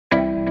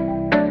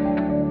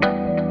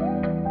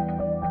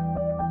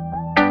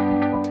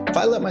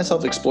I let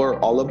myself explore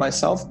all of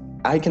myself,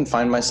 I can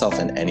find myself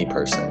in any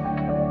person.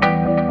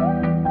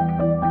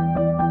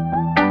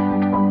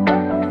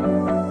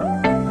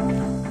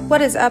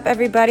 What is up,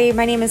 everybody?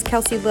 My name is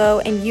Kelsey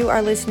Lowe, and you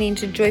are listening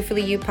to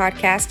Joyfully You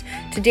podcast.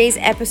 Today's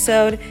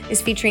episode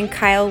is featuring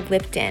Kyle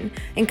Lipton,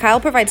 and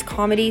Kyle provides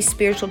comedy,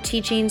 spiritual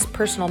teachings,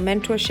 personal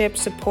mentorship,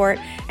 support,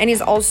 and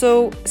he's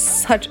also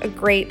such a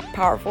great,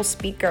 powerful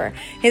speaker.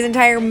 His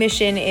entire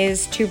mission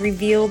is to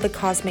reveal the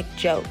cosmic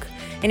joke,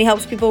 and he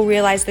helps people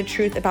realize the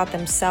truth about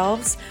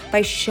themselves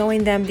by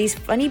showing them these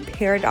funny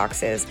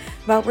paradoxes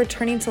about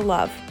returning to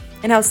love,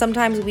 and how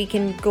sometimes we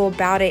can go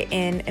about it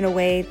in a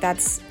way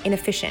that's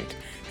inefficient,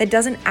 that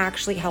doesn't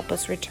actually help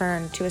us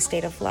return to a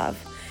state of love.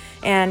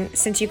 And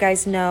since you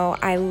guys know,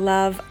 I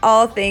love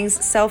all things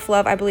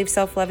self-love. I believe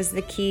self-love is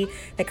the key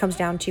that comes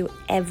down to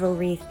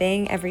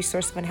everything, every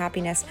source of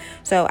unhappiness.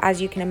 So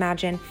as you can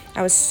imagine,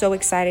 I was so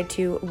excited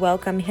to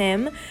welcome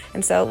him.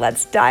 And so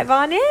let's dive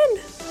on in.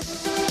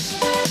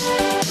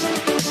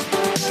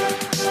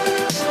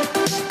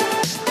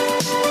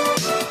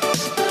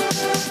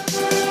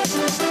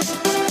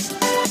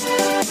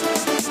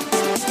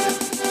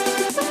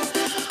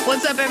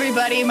 What's up,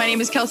 everybody? My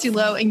name is Kelsey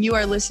Lowe, and you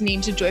are listening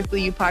to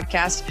Joyfully You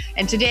podcast.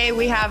 And today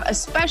we have a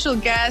special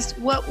guest.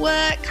 What?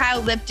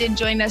 Kyle Lipton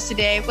joined us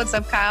today. What's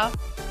up, Kyle?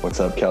 What's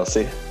up,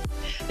 Kelsey?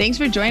 Thanks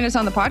for joining us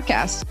on the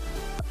podcast.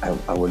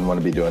 I wouldn't want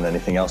to be doing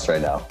anything else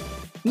right now.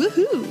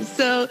 Woohoo!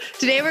 So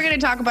today we're going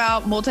to talk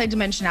about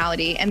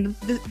multidimensionality, and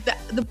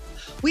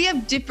we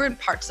have different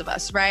parts of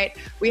us, right?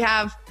 We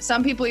have,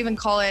 some people even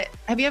call it,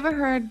 have you ever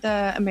heard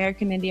the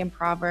American Indian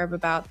proverb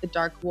about the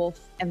dark wolf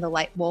and the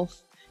light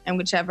wolf? And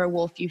whichever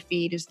wolf you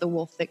feed is the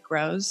wolf that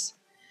grows.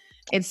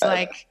 It's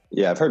like...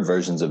 Yeah, I've heard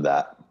versions of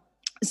that.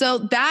 So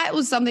that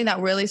was something that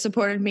really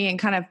supported me in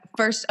kind of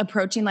first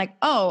approaching like,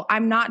 oh,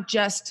 I'm not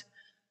just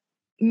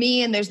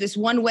me and there's this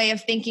one way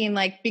of thinking,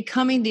 like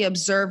becoming the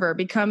observer,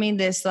 becoming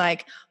this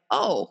like,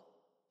 oh,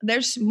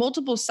 there's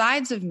multiple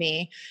sides of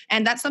me.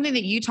 And that's something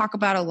that you talk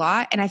about a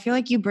lot. And I feel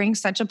like you bring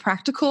such a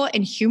practical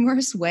and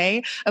humorous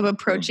way of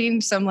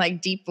approaching some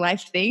like deep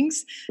life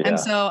things. Yeah. And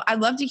so I'd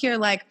love to hear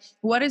like,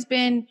 what has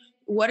been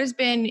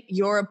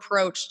your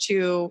approach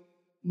to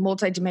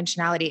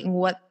multidimensionality and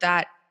what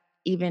that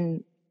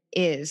even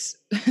is?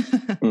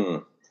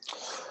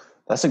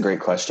 That's a great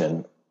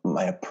question.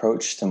 My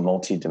approach to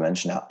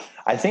multidimensionality.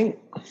 I think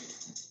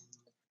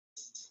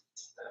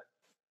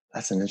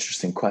that's an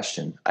interesting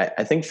question.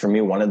 I think for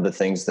me, one of the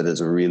things that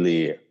is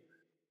really,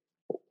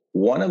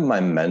 one of my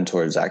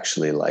mentors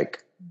actually,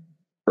 like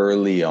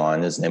early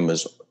on, his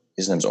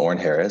name's Orrin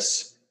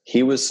Harris.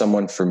 He was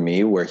someone for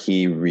me where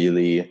he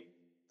really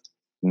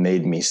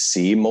made me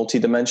see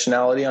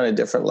multidimensionality on a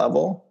different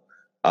level.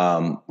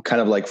 Kind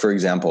of like, for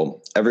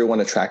example, everyone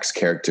attracts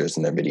characters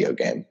in their video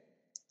game.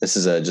 This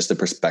is just a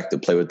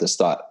perspective, play with this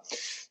thought.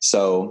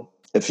 So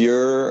if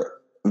you're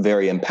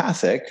very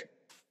empathic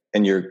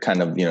and you're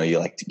kind of, you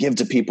like to give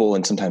to people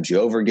and sometimes you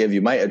overgive,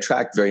 you might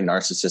attract very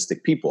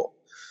narcissistic people.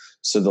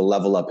 So the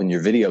level up in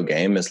your video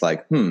game is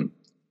like,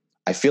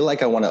 I feel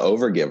like I want to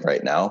overgive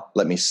right now.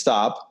 Let me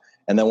stop.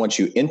 And then once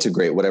you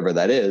integrate whatever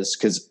that is,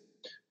 because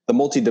the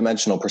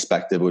multidimensional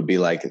perspective would be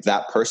like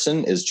that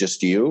person is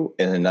just you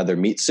in another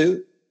meat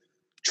suit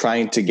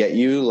trying to get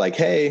you like,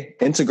 hey,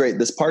 integrate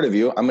this part of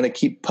you. I'm going to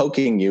keep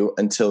poking you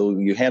until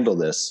you handle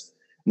this.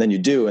 And then you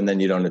do, and then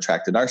you don't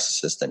attract a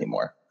narcissist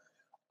anymore.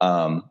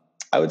 I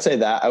would say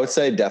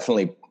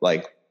definitely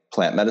like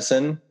plant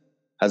medicine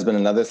has been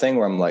another thing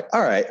where I'm like,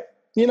 all right,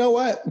 you know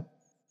what?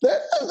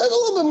 There's a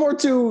little bit more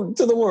to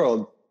the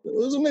world. It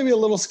was maybe a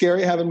little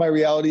scary having my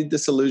reality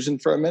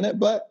disillusioned for a minute,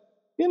 but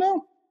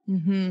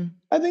Mm-hmm.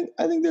 I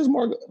think there's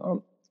more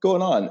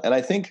going on. And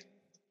I think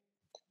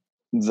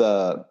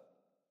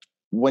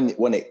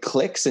when it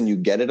clicks and you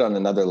get it on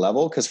another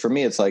level, because for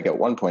me, it's like at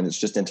one point, it's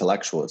just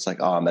intellectual. It's like,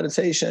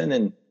 meditation.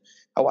 And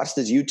I watched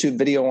this YouTube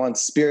video on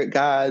spirit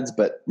guides,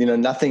 but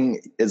nothing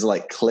is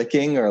like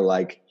clicking or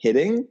like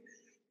hitting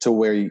to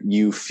where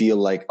you feel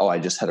like, I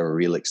just had a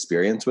real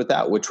experience with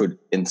that, which would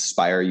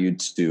inspire you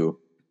to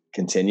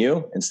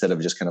continue instead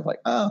of just kind of like,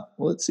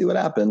 let's see what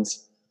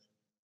happens.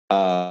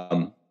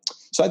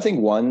 So I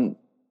think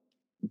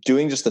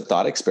doing just a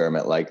thought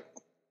experiment, like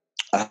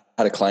I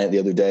had a client the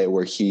other day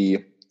where he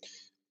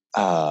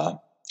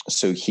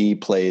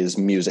plays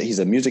music. He's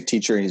a music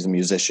teacher and he's a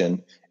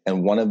musician.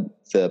 And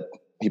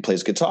he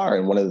plays guitar.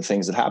 And one of the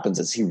things that happens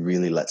is he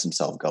really lets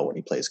himself go when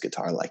he plays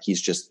guitar. Like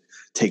he's just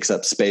takes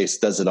up space,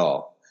 does it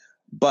all.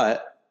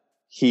 But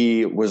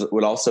he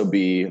would also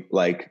be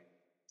like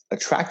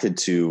attracted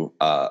to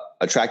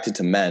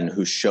men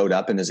who showed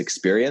up in his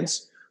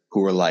experience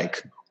who were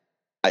like,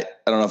 I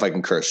don't know if I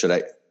can curse. Should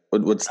I?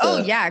 What's the?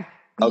 Oh yeah.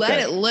 Okay. Let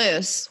it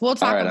loose. We'll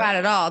talk about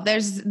it all.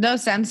 There's no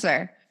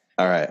censor.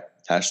 All right.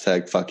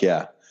 # fuck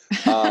yeah.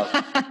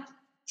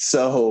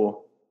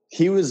 So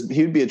he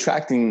would be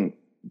attracting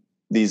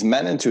these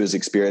men into his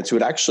experience who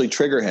would actually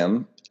trigger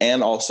him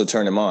and also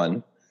turn him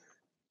on,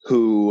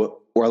 who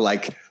were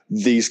like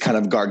these kind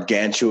of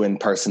gargantuan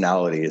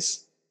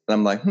personalities. And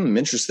I'm like,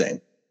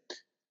 interesting.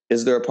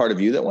 Is there a part of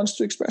you that wants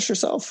to express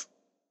yourself?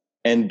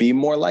 and be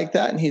more like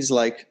that? And he's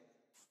like,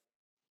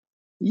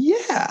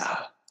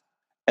 yeah.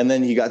 And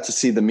then he got to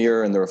see the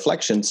mirror and the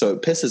reflection. So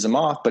it pisses him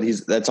off, but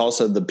that's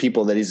also the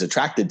people that he's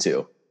attracted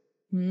to.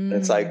 And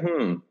it's like,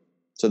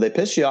 so they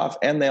piss you off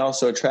and they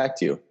also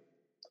attract you.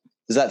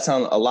 Does that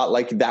sound a lot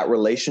like that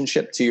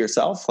relationship to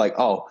yourself? Like,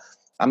 oh,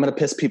 I'm going to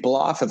piss people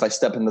off if I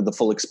step into the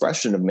full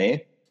expression of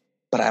me,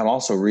 but I'm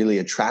also really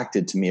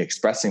attracted to me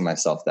expressing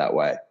myself that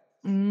way.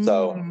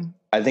 So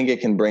I think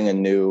it can bring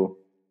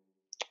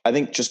I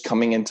think just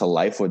coming into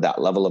life with that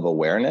level of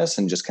awareness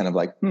and just kind of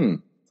like,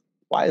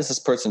 why is this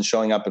person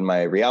showing up in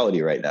my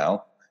reality right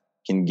now,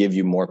 can give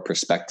you more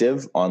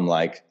perspective on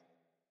like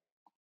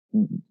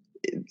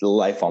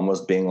life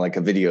almost being like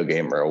a video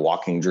game or a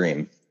walking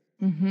dream.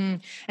 Mm-hmm.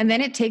 And then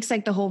it takes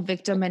like the whole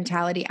victim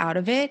mentality out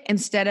of it.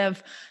 Instead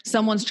of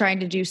someone's trying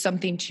to do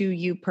something to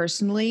you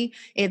personally,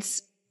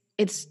 it's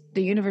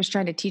the universe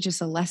trying to teach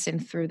us a lesson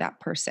through that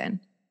person.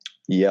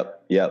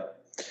 Yep.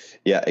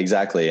 Yeah,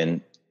 exactly.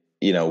 And,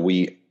 you know,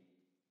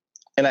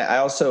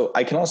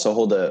 I can also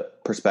hold a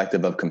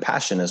perspective of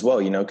compassion as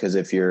well, you know, because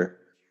if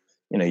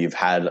you've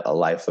had a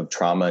life of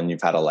trauma and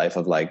you've had a life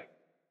of like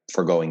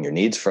forgoing your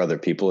needs for other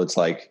people, it's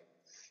like,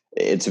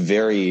 it's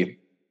very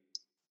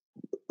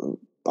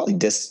probably I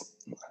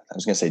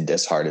was going to say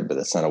disheartened, but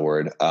that's not a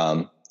word.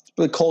 It's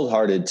really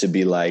cold-hearted to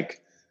be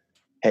like,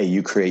 hey,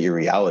 you create your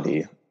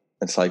reality.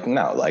 It's like,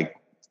 no, like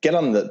get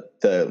on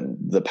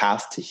the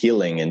path to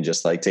healing and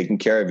just like taking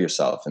care of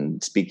yourself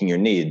and speaking your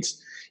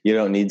needs. You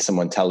don't need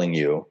someone telling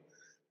you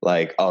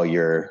like, oh,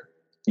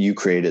 you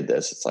created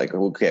this. It's like,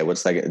 okay,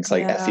 what's like, it's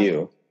like, F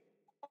you.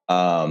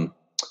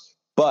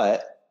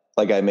 But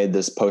like I made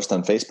this post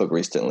on Facebook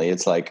recently.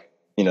 It's like,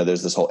 you know,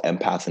 there's this whole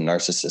empath and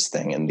narcissist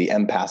thing, and the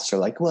empaths are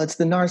like, well, it's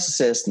the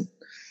narcissist. And,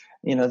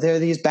 you know, they're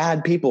these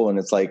bad people. And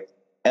it's like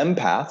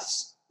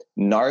empaths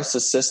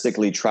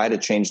narcissistically try to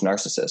change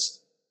narcissists.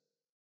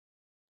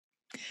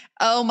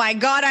 Oh my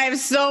God. I have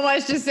so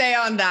much to say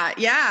on that.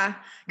 Yeah.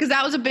 Cause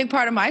that was a big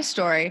part of my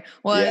story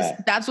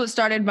that's what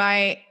started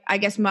my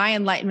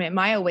enlightenment,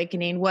 my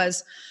awakening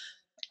was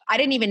I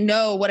didn't even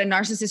know what a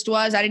narcissist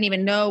was. I didn't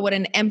even know what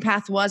an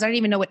empath was. I didn't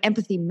even know what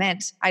empathy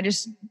meant. I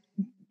just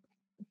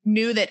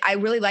knew that I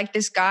really liked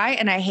this guy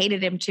and I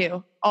hated him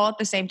too, all at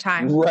the same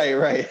time.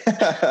 Right.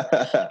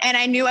 And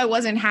I knew I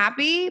wasn't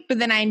happy, but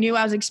then I knew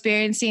I was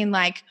experiencing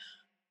like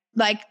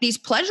these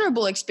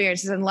pleasurable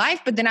experiences in life,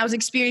 but then I was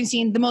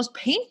experiencing the most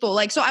painful.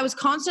 Like, so I was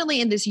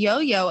constantly in this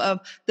yo-yo of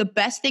the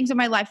best things of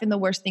my life and the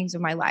worst things of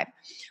my life.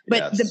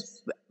 But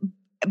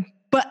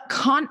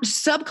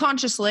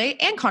subconsciously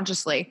and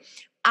consciously,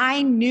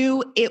 I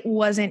knew it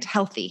wasn't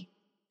healthy.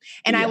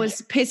 And I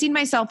was pissing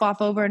myself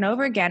off over and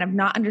over again of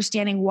not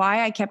understanding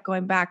why I kept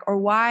going back, or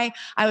why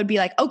I would be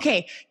like,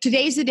 okay,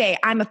 today's the day,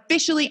 I'm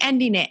officially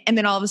ending it. And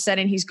then all of a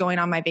sudden he's going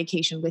on my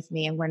vacation with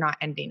me and we're not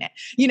ending it,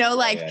 you know,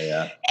 like,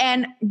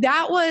 and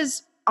that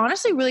was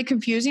honestly really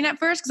confusing at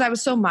first because I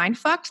was so mind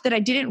fucked that I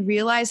didn't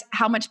realize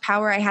how much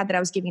power I had that I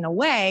was giving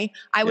away.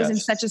 I was in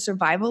such a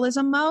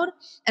survivalism mode.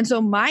 And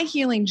so my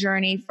healing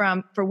journey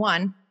for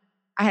one,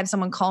 I had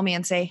someone call me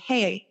and say,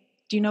 hey,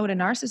 do you know what a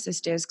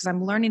narcissist is? Because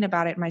I'm learning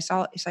about it in my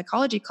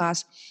psychology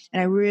class,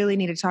 and I really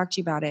need to talk to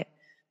you about it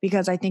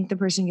because I think the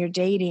person you're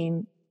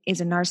dating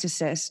is a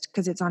narcissist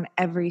because it's on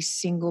every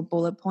single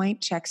bullet point,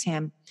 checks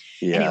him.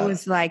 Yeah. And it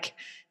was like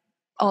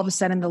all of a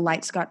sudden the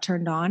lights got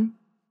turned on.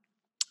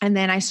 And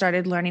then I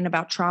started learning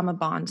about trauma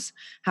bonds,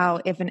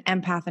 how if an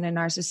empath and a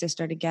narcissist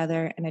are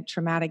together and a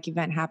traumatic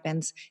event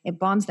happens, it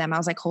bonds them. I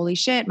was like, holy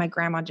shit, my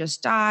grandma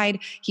just died.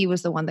 He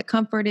was the one that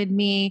comforted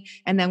me.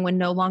 And then when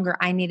no longer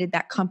I needed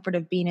that comfort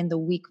of being in the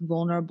weak,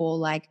 vulnerable,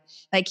 like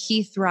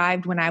he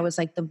thrived when I was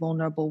like the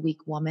vulnerable,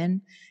 weak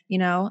woman, you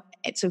know,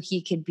 so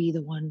he could be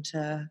the one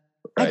to,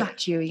 I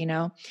got you, you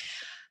know.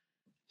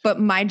 But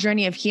my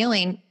journey of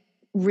healing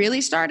really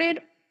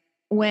started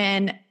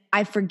when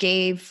I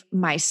forgave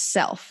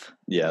myself.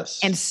 Yes.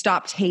 And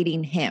stopped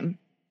hating him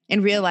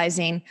and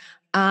realizing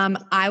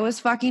I was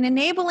fucking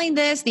enabling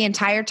this the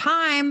entire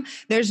time.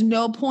 There's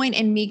no point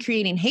in me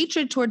creating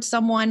hatred towards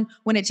someone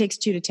when it takes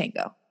two to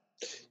tango.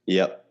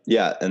 Yep.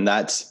 Yeah. And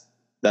that's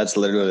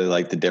literally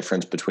like the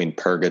difference between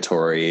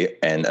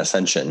purgatory and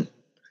ascension.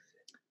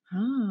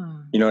 Oh.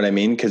 You know what I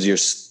mean? Because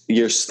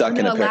you're stuck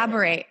in a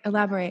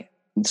elaborate.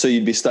 So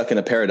you'd be stuck in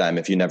a paradigm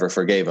if you never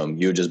forgave him.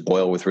 You would just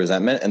boil with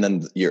resentment, and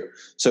then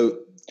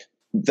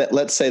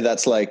let's say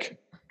that's like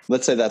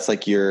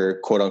your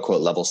quote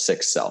unquote level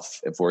 6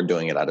 self. If we're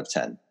doing it out of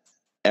 10,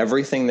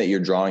 everything that you're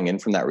drawing in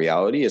from that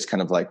reality is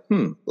kind of like,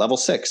 level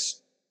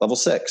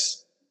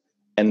 6.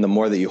 And the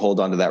more that you hold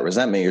on to that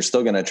resentment, you're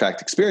still going to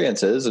attract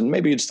experiences, and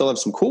maybe you'd still have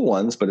some cool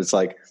ones, but it's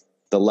like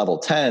the level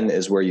 10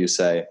 is where you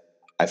say,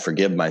 I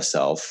forgive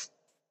myself.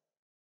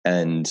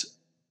 And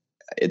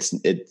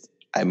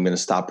I'm going to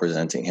stop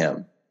resenting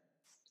him.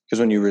 Because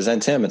when you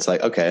resent him, it's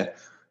like, okay,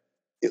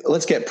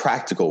 let's get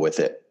practical with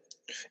it.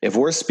 If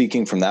we're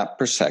speaking from that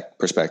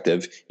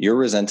perspective, you're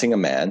resenting a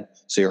man.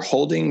 So you're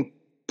holding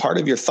part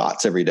of your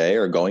thoughts every day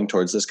are going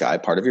towards this guy.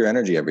 Part of your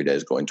energy every day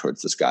is going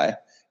towards this guy.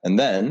 And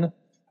then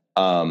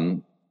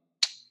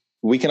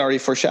we can already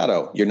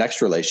foreshadow your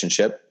next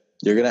relationship.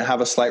 You're going to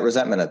have a slight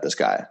resentment at this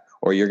guy,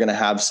 or you're going to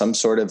have some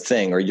sort of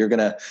thing, or you're going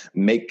to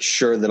make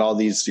sure that you're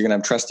going to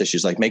have trust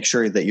issues. Like make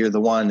sure that you're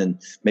the one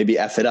and maybe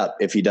F it up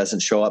if he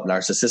doesn't show up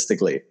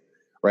narcissistically.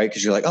 Right.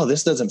 Cause you're like, oh,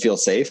 this doesn't feel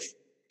safe.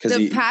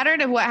 The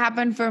pattern of what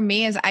happened for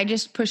me is I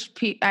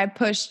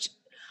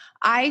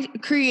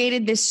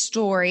created this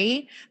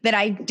story that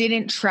I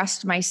didn't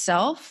trust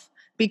myself,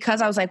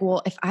 because I was like,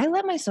 well, if I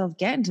let myself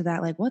get into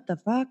that, like, what the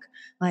fuck?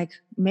 Like,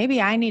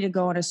 maybe I need to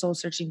go on a soul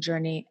searching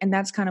journey. And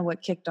that's kind of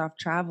what kicked off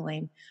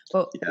traveling.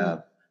 But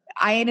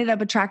I ended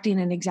up attracting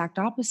an exact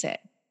opposite,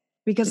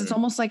 because it's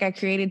almost like I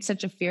created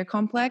such a fear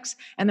complex.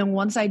 And then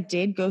once I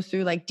did go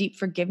through like deep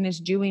forgiveness,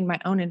 doing my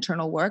own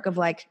internal work of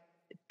like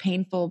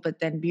painful, but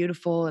then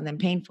beautiful, and then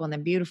painful, and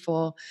then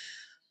beautiful,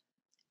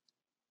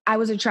 I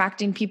was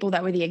attracting people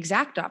that were the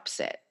exact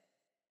opposite,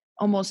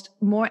 almost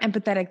more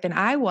empathetic than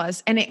I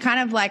was. And it kind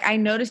of like, I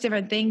noticed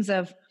different things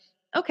of,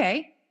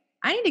 okay,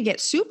 I need to get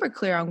super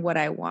clear on what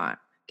I want,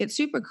 get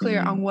super clear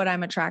on what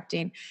I'm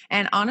attracting.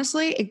 And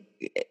honestly,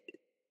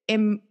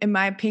 in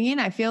my opinion,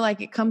 I feel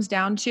like it comes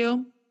down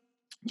to,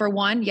 for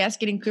one, yes,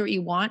 getting clear what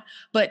you want,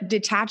 but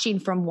detaching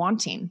from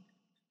wanting.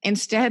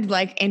 Instead,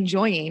 like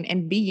enjoying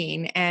and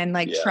being and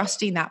like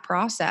trusting that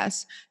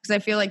process. Because I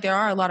feel like there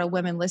are a lot of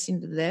women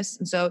listening to this.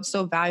 And so it's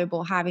so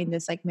valuable having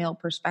this like male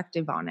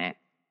perspective on it.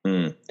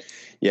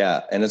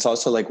 Yeah. And it's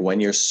also like when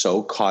you're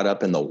so caught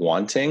up in the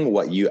wanting,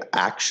 what you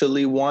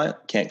actually want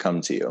can't come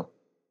to you.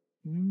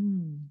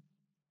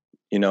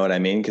 You know what I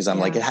mean? Because I'm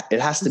like, it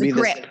has to be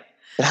this.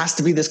 It has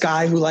to be this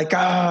guy who like,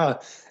 And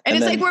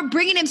it's like we're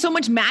bringing in so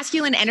much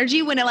masculine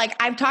energy when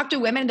I've talked to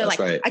women, they're like,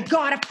 right. I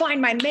gotta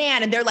find my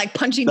man. And they're like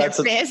punching their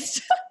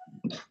fist.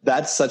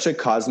 That's such a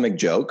cosmic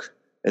joke.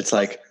 It's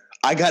like,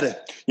 I gotta,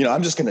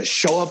 I'm just going to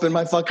show up in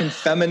my fucking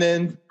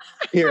feminine.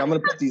 Here, I'm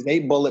going to put these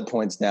 8 bullet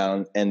points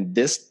down. And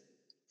this,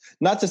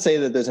 not to say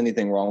that there's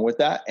anything wrong with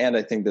that. And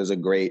I think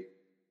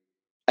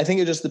I think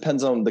it just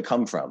depends on the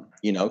come from,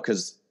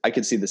 because I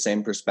could see the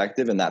same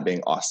perspective and that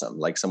being awesome.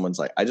 Like someone's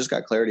like, I just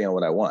got clarity on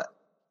what I want.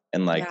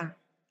 And like,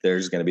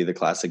 there's going to be the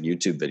classic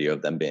YouTube video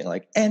of them being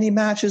like, and he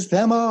matches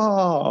them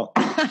all.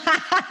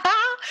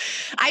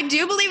 I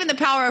do believe in the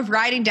power of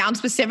writing down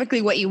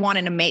specifically what you want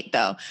in a mate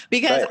though,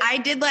 because I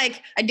did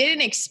an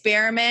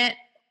experiment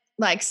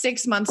like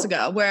 6 months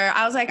ago where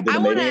I was like, I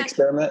want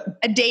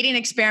a dating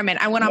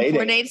experiment. I went on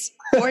 4 dates,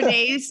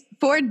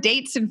 4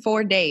 dates in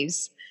 4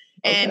 days.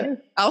 And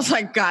I was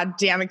like, God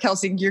damn it,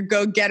 Kelsey, your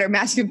go-getter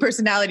masculine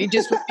personality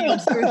just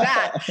revealed through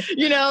that,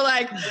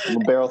 we'll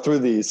barrel through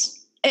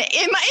these.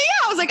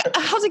 I was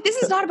like, this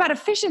is not about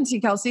efficiency,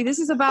 Kelsey. This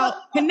is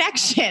about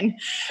connection.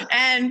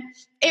 And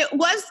it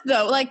was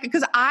though,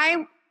 because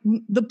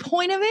the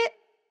point of it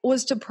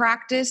was to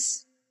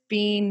practice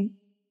being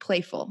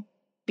playful,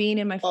 being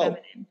in my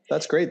feminine.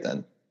 That's great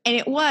then. And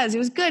it was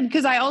good.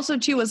 Cause I also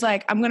too was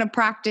like, I'm going to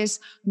practice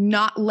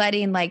not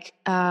letting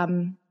how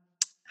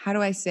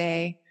do I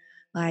say,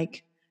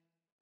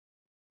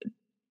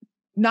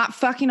 not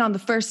fucking on the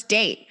first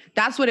date.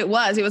 That's what it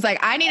was. It was like,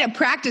 I need to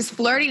practice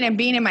flirting and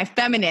being in my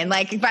feminine.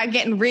 Like if I'm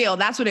getting real,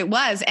 that's what it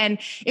was. And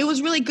it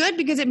was really good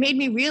because it made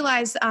me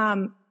realize,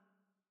 I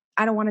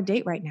don't want to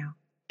date right now.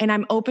 And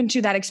I'm open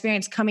to that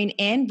experience coming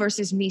in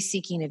versus me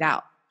seeking it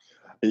out.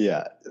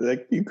 Yeah.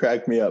 Like you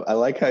cracked me up. I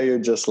like how you're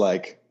just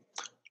like,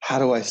 how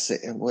do I say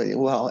it?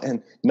 Well,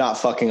 and not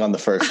fucking on the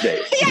first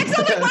date. Yeah, because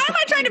I was like, why am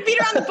I trying to beat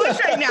around the bush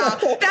right now?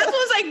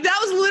 That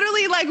was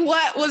literally like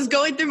what was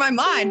going through my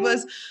mind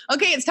was,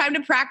 okay, it's time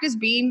to practice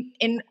being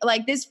in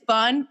like this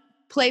fun,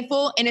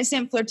 playful,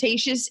 innocent,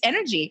 flirtatious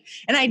energy.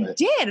 And I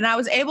did. And I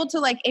was able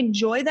to like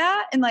enjoy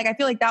that. And like, I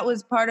feel like that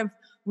was part of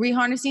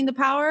reharnessing the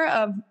power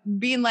of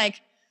being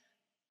like,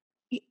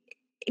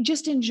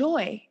 just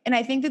enjoy. And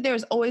I think that there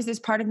was always this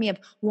part of me of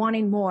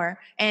wanting more.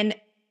 And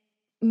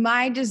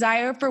my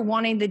desire for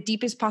wanting the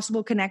deepest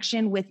possible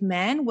connection with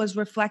men was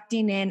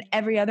reflecting in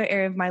every other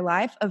area of my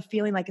life of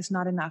feeling like it's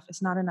not enough.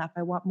 It's not enough.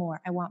 I want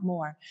more. I want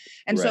more.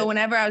 And so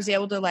whenever I was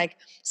able to like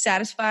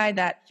satisfy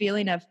that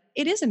feeling of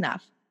it is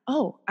enough.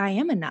 Oh, I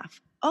am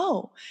enough.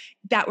 Oh,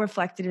 that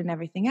reflected in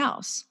everything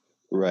else.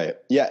 Right.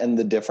 Yeah. And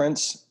the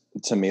difference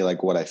to me,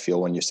 like what I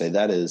feel when you say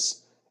that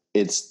is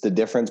it's the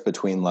difference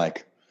between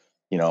like,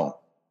 I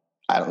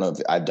don't know if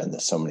I've done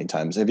this so many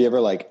times. Have you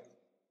ever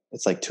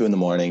it's like 2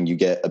 a.m, you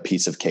get a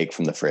piece of cake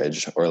from the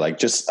fridge or like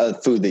just a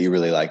food that you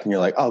really like. And you're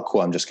like, oh,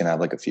 cool. I'm just going to have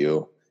like a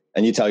few.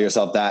 And you tell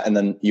yourself that. And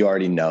then you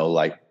already know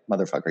like,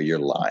 motherfucker, you're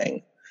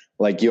lying.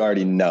 Like you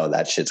already know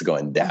that shit's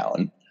going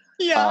down.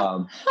 Yeah.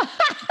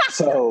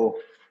 So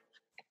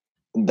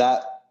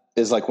that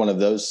is like one of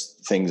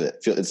those things that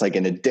it's like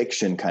an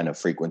addiction kind of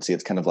frequency.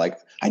 It's kind of like,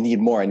 I need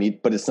more.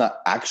 but it's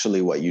not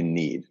actually what you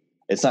need.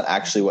 It's not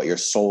actually what your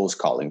soul's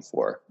calling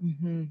for.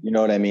 Mm-hmm. You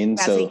know what I mean?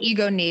 That's an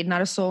ego need,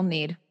 not a soul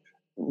need.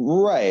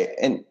 Right.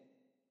 And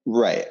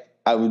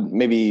I would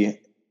maybe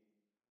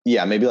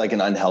like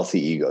an unhealthy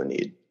ego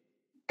need.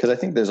 Cause I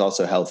think there's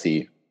also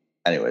healthy,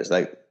 anyways,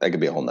 that could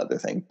be a whole nother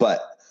thing,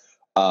 but,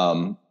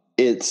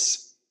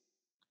 it's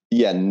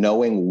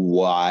knowing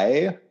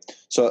why.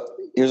 So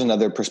here's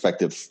another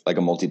perspective, like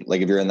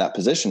like if you're in that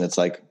position, it's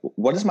like,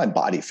 what does my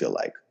body feel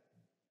like?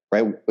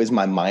 Right? Is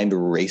my mind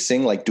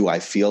racing? Like, do I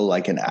feel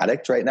like an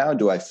addict right now?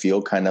 Do I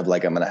feel kind of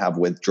like I'm going to have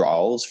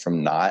withdrawals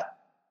from not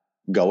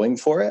going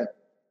for it?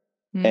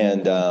 Mm-hmm.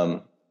 And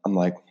I'm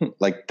like,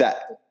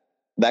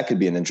 that could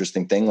be an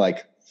interesting thing.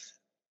 Like,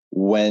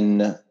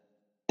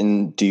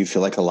 and do you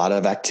feel like a lot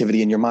of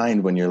activity in your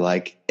mind when you're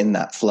like in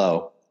that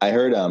flow? I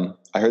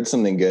heard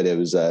something good. It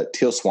was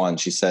Teal Swan.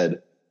 She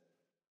said,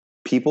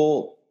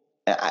 people,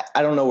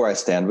 I don't know where I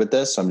stand with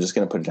this, so I'm just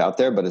going to put it out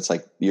there, but it's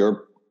like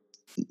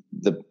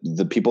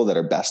the people that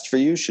are best for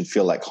you should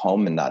feel like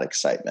home and not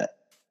excitement.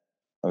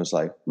 I was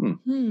like,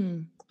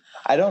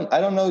 I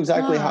don't know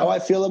exactly how I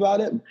feel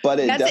about it, but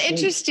that's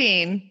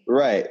interesting.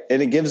 Right.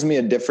 And it gives me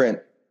a different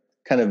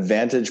kind of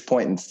vantage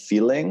point and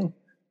feeling.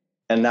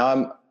 And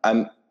now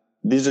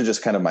these are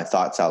just kind of my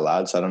thoughts out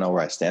loud, so I don't know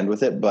where I stand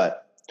with it,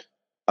 but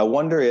I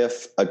wonder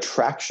if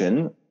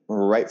attraction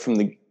I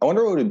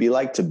wonder what it would be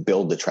like to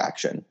build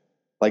attraction,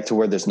 like to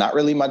where there's not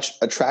really much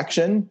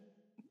attraction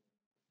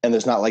and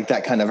there's not like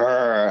that kind of,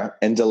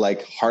 and to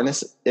like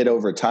harness it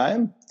over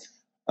time.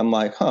 I'm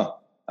like, I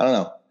don't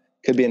know.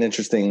 Could be an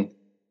interesting.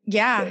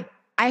 Yeah. thing.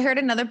 I heard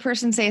another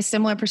person say a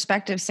similar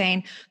perspective,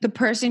 saying the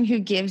person who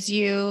gives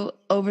you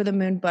over the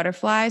moon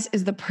butterflies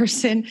is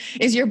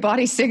your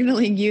body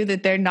signaling you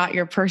that they're not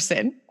your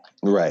person.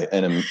 Right.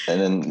 And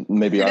then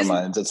maybe our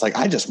minds, it's like,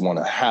 I just want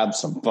to have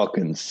some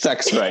fucking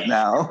sex right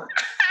now.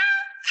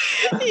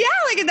 Yeah.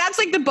 Like that's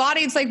like the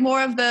body. It's like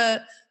more of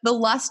the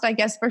lust, I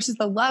guess, versus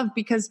the love,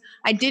 because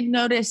I did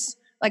notice,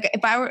 like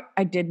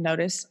I did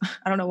notice,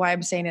 I don't know why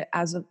I'm saying it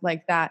as of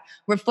like that,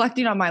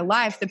 reflecting on my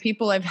life, the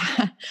people I've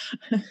had,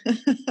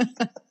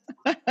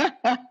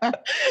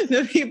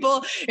 the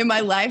people in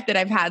my life that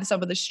I've had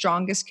some of the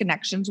strongest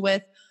connections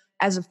with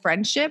as a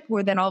friendship,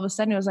 where then all of a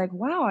sudden it was like,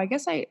 wow, I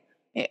guess I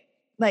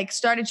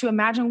started to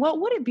imagine what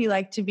would it be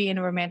like to be in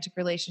a romantic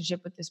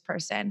relationship with this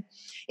person.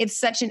 It's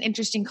such an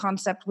interesting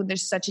concept when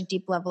there's such a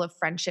deep level of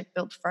friendship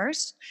built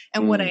first.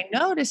 And what I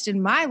noticed in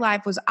my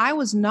life was I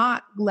was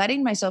not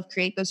letting myself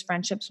create those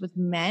friendships with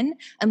men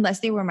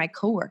unless they were my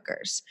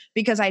coworkers,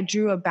 because I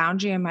drew a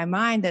boundary in my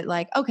mind that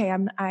like, okay,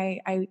 I'm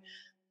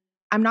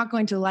not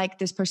going to like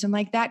this person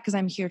like that because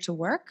I'm here to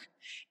work.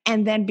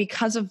 And then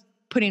because of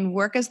putting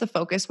work as the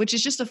focus, which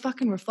is just a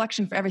fucking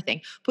reflection for everything,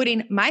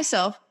 putting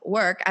myself,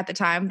 work at the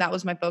time, that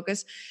was my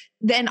focus,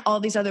 then all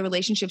these other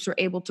relationships were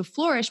able to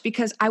flourish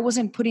because I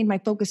wasn't putting my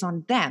focus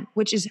on them,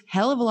 which is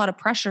hell of a lot of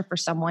pressure for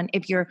someone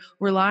if you're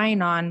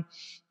relying on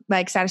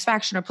like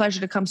satisfaction or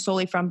pleasure to come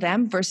solely from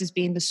them versus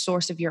being the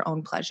source of your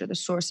own pleasure, the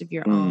source of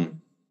your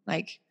own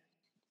like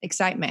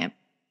excitement.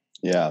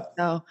 Yeah.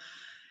 So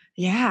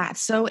yeah,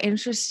 it's so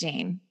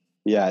interesting.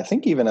 Yeah. I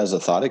think even as a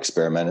thought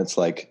experiment, it's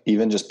like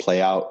even just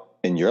play out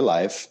in your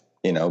life,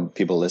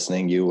 people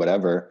listening, you,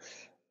 whatever,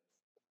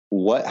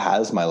 what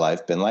has my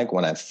life been like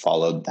when I've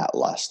followed that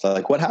lust?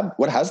 Like what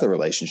has the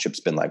relationships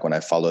been like when I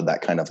followed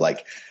that kind of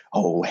like,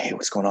 oh, hey,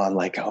 what's going on?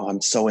 Like, oh,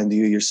 I'm so into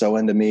you. You're so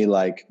into me.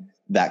 Like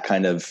that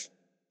kind of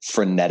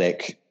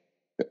frenetic,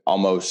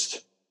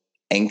 almost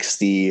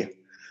angsty,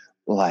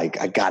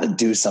 like I got to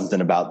do something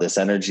about this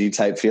energy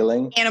type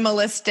feeling.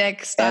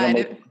 Animalistic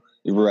style.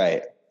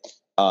 Right.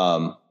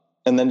 And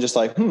then just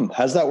like,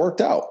 has that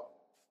worked out?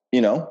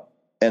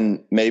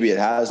 And maybe it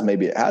has,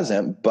 maybe it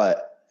hasn't,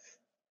 but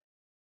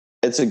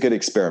it's a good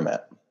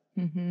experiment.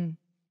 Mm-hmm.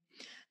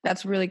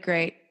 That's really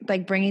great.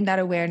 Like bringing that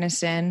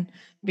awareness in,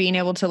 being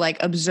able to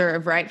like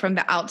observe, right? From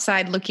the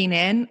outside looking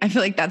in. I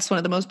feel like that's one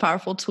of the most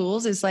powerful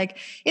tools is like,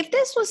 if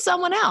this was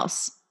someone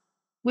else,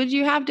 would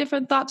you have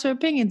different thoughts or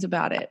opinions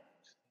about it?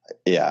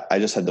 Yeah. I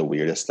just had the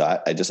weirdest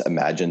thought. I just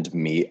imagined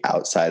me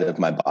outside of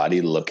my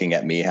body looking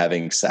at me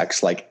having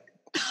sex, like,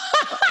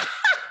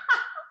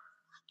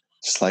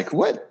 just like,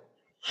 what?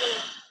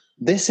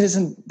 This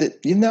isn't,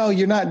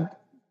 you're not.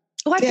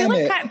 Well, I feel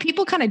like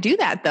people kind of do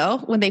that though,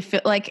 when they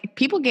feel like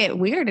people get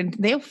weird and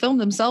they'll film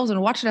themselves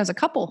and watch it as a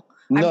couple.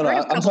 No,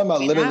 I'm talking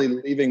about literally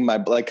leaving my,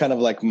 like, kind of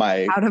like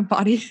my out of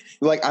body.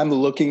 Like I'm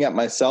looking at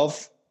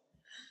myself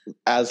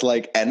as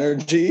like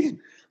energy,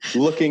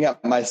 looking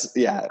at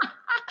yeah.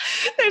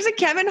 There's a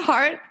Kevin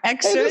Hart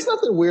excerpt. Hey, there's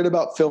nothing weird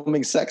about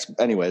filming sex.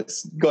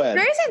 Anyways, go ahead.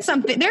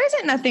 There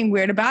isn't nothing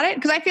weird about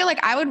it. Cause I feel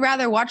like I would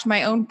rather watch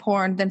my own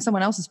porn than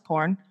someone else's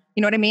porn. You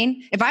know what I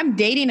mean? If I'm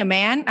dating a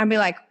man, I'd be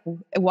like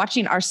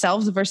watching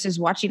ourselves versus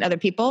watching other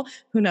people.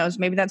 Who knows?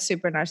 Maybe that's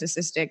super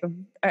narcissistic.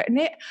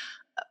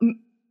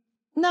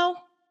 No,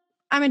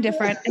 I'm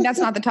indifferent. And that's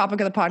not the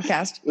topic of the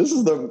podcast.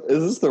 Is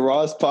this the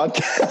rawest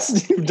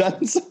podcast you've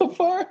done so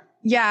far?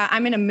 Yeah,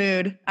 I'm in a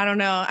mood. I don't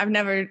know. I've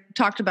never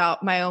talked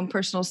about my own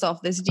personal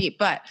self this deep,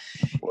 but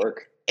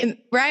work.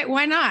 Right?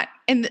 Why not?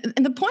 And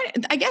the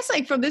point, I guess,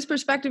 like from this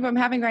perspective I'm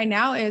having right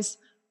now is,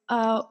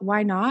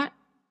 why not?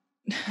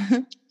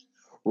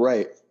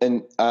 Right.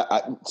 And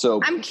so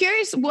I'm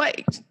curious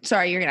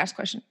sorry, you're going to ask a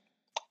question.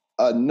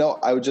 No,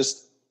 I would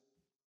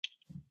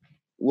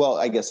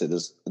I guess it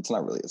is. It's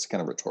not really, it's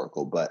kind of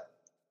rhetorical, but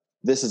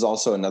this is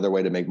also another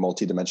way to make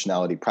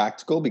multidimensionality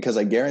practical, because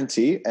I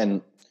guarantee,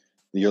 and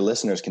your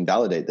listeners can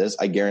validate this.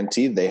 I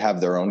guarantee they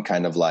have their own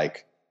kind of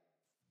like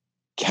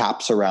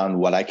caps around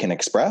what I can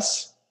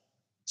express.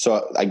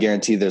 So I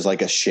guarantee there's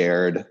like a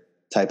shared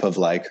type of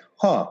like,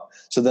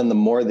 So then the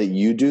more that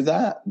you do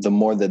that, the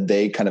more that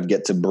they kind of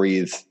get to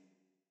breathe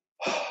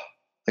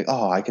like,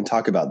 oh, I can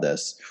talk about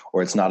this,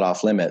 or it's not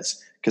off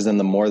limits. Because then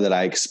the more that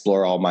I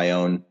explore all my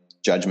own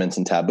judgments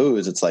and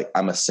taboos, it's like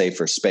I'm a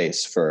safer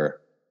space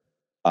for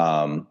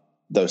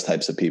those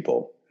types of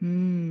people.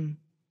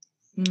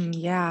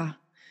 Yeah.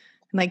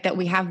 Like that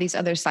we have these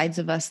other sides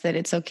of us that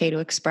it's okay to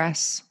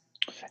express.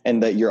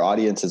 And that your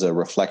audience is a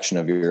reflection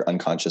of your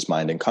unconscious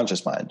mind and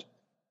conscious mind,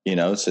 you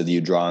know, so that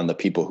you draw on the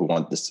people who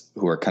want this,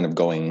 who are kind of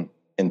going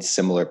in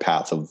similar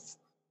path of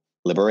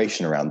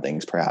liberation around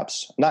things,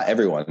 perhaps. Not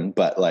everyone,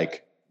 but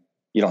like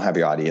you don't have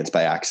your audience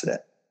by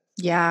accident.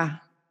 Yeah.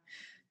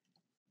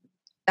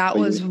 That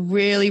was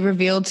really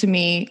revealed to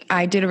me.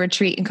 I did a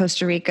retreat in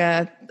Costa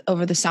Rica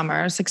over the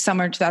summer. It's like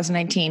summer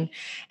 2019.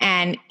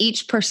 And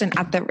each person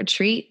at the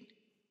retreat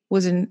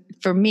was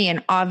for me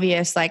an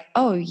obvious like,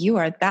 oh, you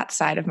are that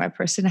side of my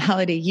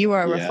personality. You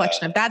are a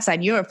reflection of that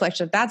side. You're a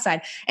reflection of that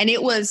side. And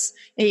it was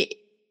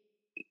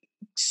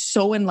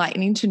so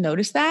enlightening to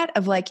notice that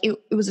of like, it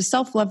was a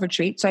self-love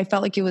retreat. So I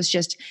felt like it was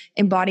just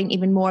embodying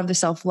even more of the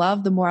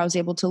self-love, the more I was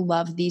able to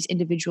love these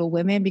individual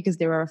women because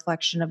they were a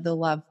reflection of the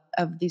love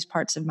of these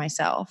parts of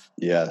myself.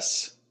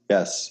 Yes.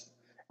 Yes.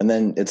 And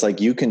then it's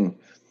like, you can,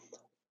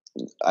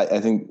 I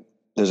think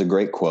there's a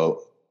great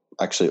quote.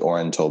 Actually,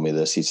 Oren told me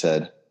this. He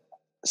said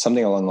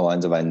something along the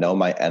lines of, I know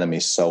my enemy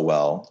so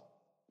well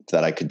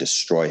that I could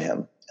destroy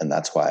him. And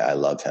that's why I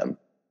love him.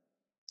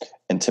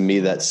 And to me,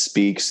 that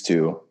speaks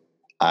to,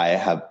 I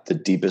have the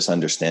deepest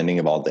understanding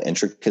of all the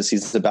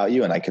intricacies about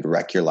you and I could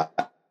wreck your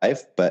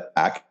life. But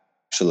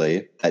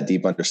actually that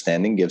deep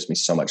understanding gives me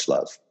so much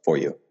love for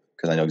you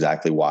because I know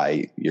exactly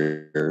why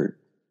you're,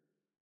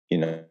 you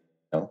know,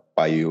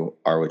 why you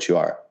are what you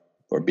are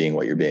or being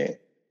what you're being.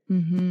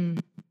 Mm-hmm.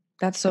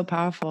 That's so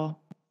powerful.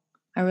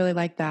 I really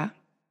like that.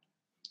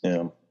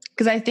 Yeah.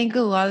 Because I think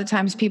a lot of the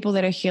times people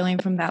that are healing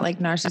from that like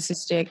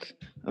narcissistic,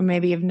 or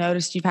maybe you've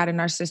noticed you've had a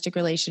narcissistic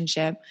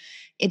relationship,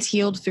 it's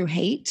healed through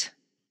hate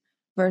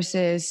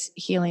versus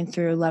healing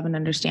through love and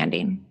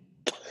understanding.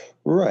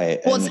 Right.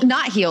 Well, it's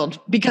not healed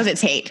because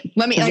it's hate.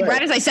 Let me, like,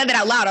 right as I said that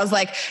out loud, I was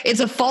like, it's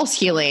a false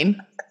healing.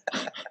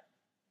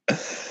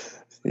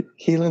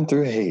 Healing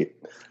through hate.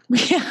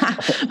 Yeah.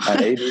 On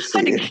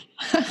ABC.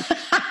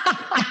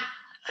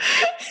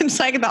 It's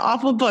like the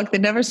awful book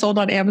that never sold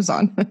on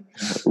Amazon.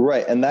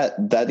 Right. And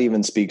that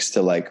even speaks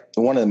to like,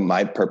 one of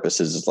my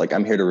purposes is like,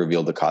 I'm here to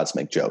reveal the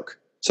cosmic joke.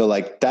 So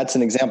like, that's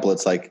an example.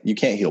 It's like, you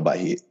can't heal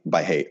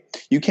by hate.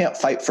 You can't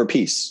fight for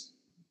peace.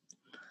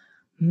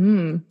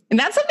 And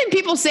that's something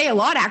people say a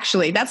lot,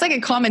 actually. That's like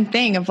a common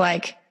thing of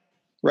like.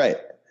 Right.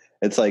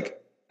 It's like,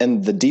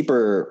 and the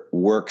deeper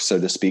work, so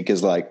to speak,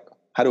 is like,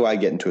 how do I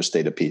get into a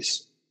state of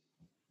peace?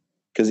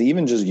 Because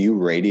even just you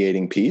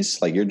radiating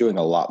peace, like you're doing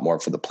a lot more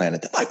for the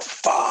planet than like,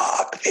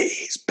 fuck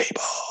these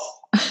people.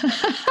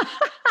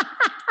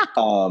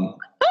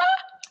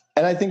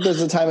 And I think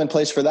there's a time and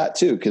place for that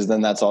too. Because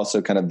then that's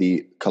also kind of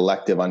the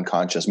collective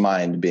unconscious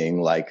mind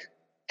being like,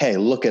 hey,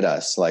 look at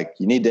us. Like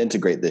you need to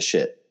integrate this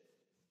shit.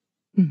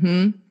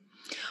 Mm-hmm.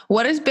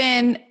 What has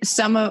been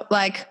some of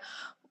like,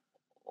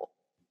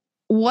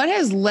 what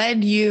has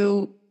led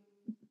you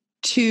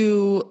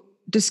to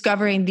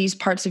discovering these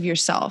parts of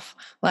yourself?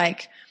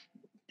 Like,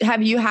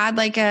 have you had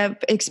like a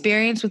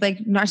experience with like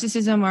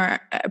narcissism or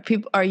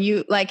people, are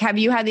you like, have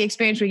you had the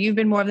experience where you've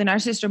been more of the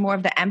narcissist or more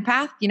of the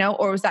empath, you know,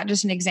 or was that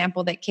just an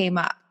example that came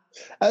up?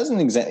 As an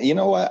example, you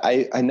know what?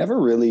 I never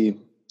really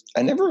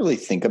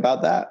think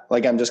about that.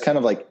 Like, I'm just kind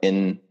of like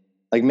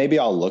like maybe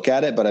I'll look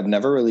at it, but I've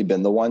never really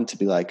been the one to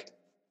be like,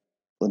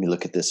 let me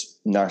look at this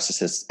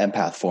narcissist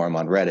empath forum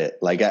on Reddit.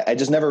 Like I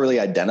just never really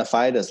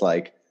identified as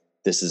like,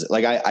 this is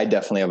like, I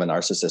definitely have a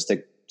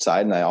narcissistic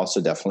side and I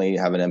also definitely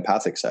have an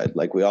empathic side,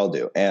 like we all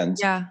do. And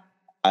yeah,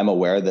 I'm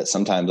aware that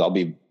sometimes I'll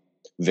be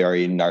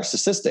very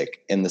narcissistic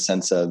in the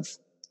sense of,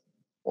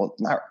 well,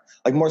 not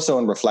like more so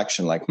in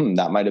reflection, like,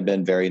 that might've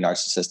been very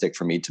narcissistic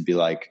for me to be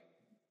like,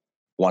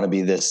 want to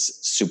be this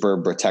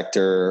super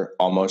protector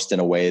almost in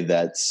a way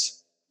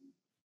that's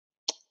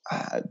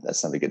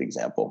not a good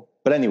example,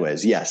 but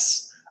anyways,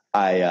 yes,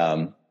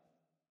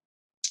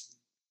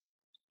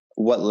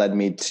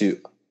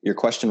 your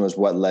question was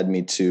what led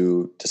me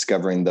to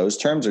discovering those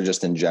terms, or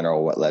just in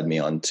general, what led me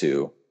on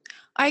to?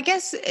 I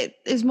guess it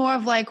is more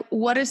of like,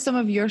 what is some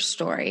of your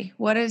story?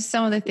 What is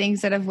some of the things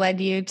that have led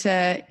you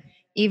to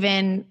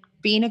even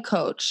being a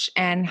coach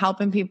and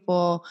helping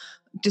people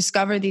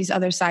discover these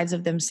other sides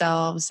of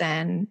themselves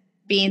and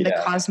being the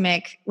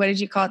cosmic, what did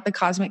you call it? The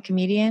cosmic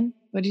comedian?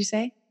 What did you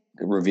say?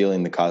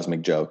 Revealing the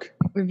cosmic joke.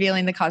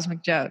 Revealing the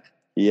cosmic joke.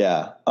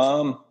 Yeah.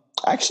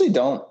 I actually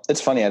don't,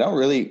 it's funny. I don't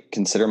really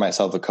consider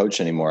myself a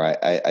coach anymore.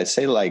 I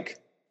say like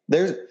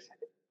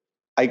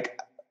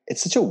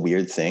it's such a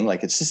weird thing.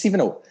 Like it's just even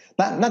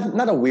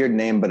not a weird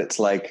name, but it's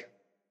like,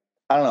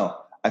 I don't know.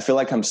 I feel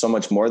like I'm so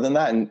much more than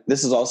that. And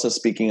this is also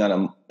speaking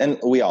on and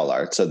we all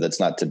are. So that's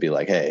not to be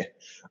like, hey,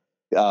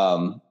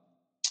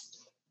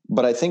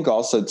 But I think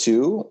also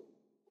too,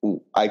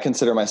 I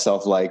consider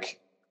myself like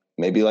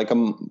maybe like a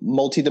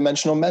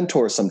multi-dimensional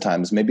mentor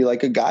sometimes, maybe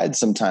like a guide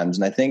sometimes.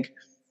 And I think,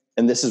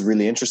 and this is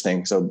really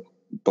interesting. So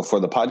before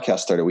the podcast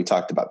started, we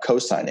talked about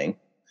co-signing.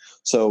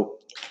 So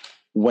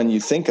when you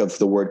think of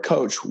the word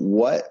coach,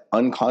 what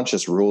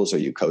unconscious rules are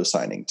you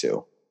co-signing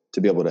to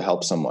be able to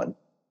help someone?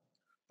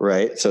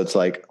 Right. So it's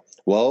like,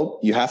 well,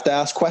 you have to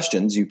ask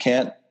questions. You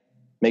can't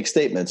make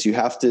statements. You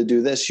have to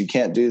do this. You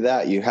can't do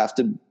that. You have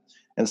to, and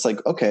it's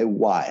like, okay,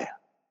 why?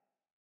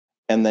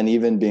 And then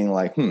even being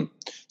like,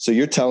 so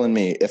you're telling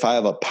me if I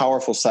have a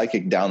powerful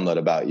psychic download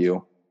about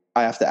you,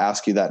 I have to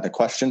ask you that in a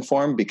question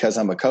form because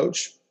I'm a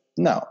coach?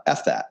 No,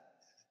 F that.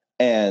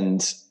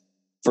 And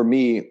for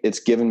me, it's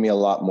given me a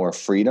lot more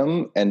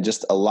freedom and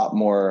just a lot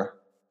more,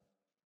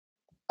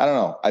 I don't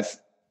know.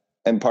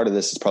 And part of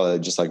this is probably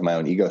just like my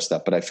own ego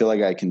stuff, but I feel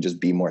like I can just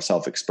be more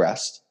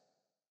self-expressed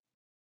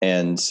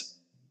and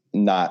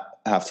not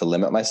have to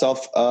limit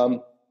myself.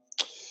 Part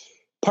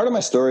of my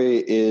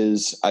story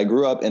is I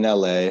grew up in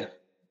LA,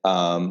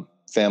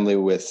 family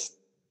with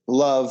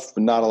love,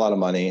 but not a lot of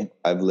money.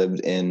 I've lived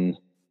in,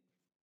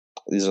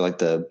 these are like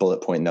the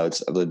bullet point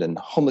notes. I've lived in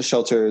homeless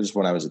shelters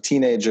when I was a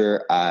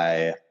teenager.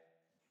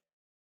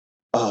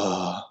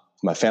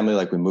 My family,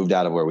 like we moved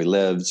out of where we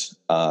lived.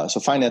 So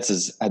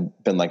finances had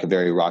been like a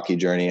very rocky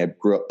journey. I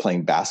grew up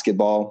playing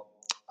basketball.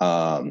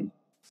 I don't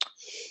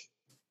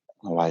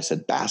know why I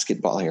said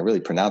basketball. Like I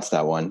really pronounced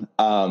that one.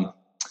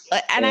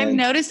 And I've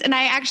noticed, and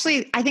I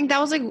think that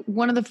was like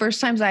one of the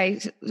first times I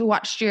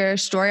watched your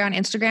story on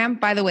Instagram.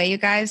 By the way, you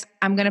guys,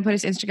 I'm going to put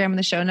his Instagram in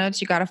the show notes.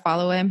 You got to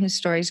follow him. His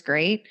story's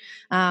great.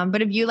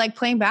 But if you like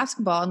playing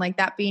basketball and like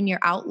that being your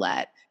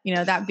outlet,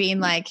 that being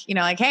like,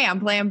 like, hey,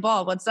 I'm playing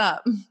ball. What's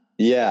up?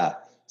 Yeah.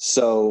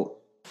 So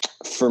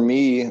for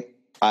me,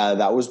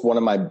 that was one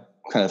of my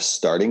kind of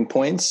starting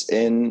points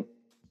in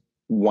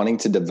wanting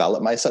to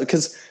develop myself.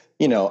 Cause,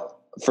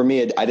 for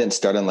me, I didn't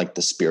start on like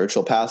the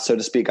spiritual path, so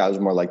to speak. I was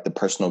more like the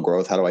personal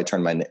growth. How do I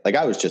turn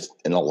I was just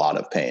in a lot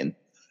of pain.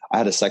 I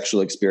had a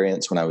sexual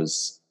experience when I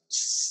was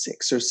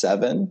 6 or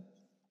 7,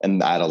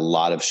 and I had a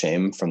lot of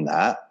shame from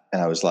that.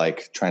 And I was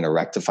like trying to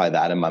rectify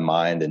that in my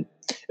mind. And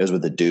it was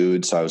with a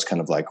dude. So I was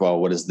kind of like, well,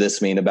 what does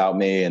this mean about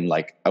me? And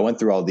like, I went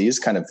through all these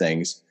kind of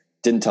things,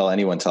 didn't tell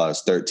anyone until I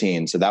was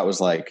 13. So that was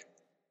like,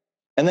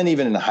 and then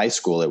even in high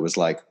school, it was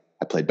like,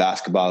 I played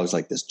basketball. I was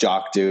like this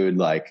jock dude,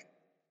 like,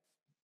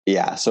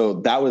 yeah. So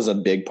that was a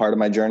big part of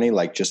my journey,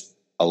 like just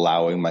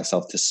allowing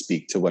myself to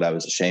speak to what I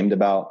was ashamed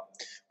about.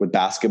 With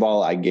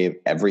basketball, I gave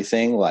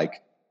everything,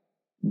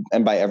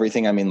 and by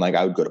everything, I mean, like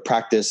I would go to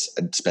practice,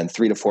 I'd spend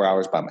 3 to 4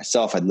 hours by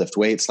myself. I'd lift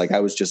weights. Like I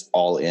was just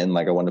all in,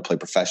 like I wanted to play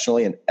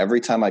professionally. And every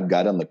time I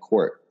got on the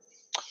court,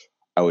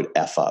 I would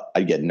F up.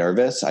 I'd get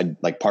nervous.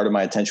 Part of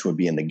my attention would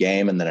be in the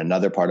game. And then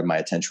another part of my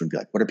attention would be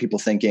like, what are people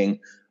thinking?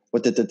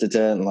 And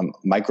I'm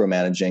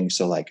micromanaging.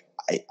 So like,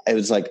 it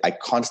was like, I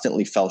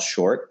constantly fell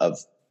short of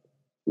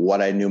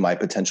what I knew my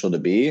potential to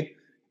be.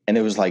 And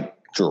it was like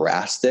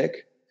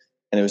drastic.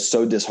 And it was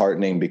so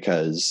disheartening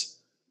because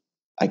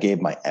I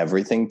gave my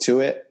everything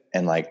to it.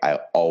 And like, I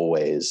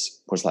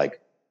always was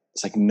like,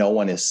 it's like, no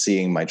one is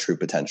seeing my true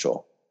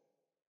potential.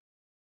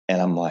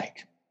 And I'm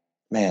like,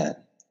 man,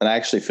 and I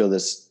actually feel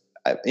this,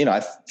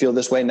 I feel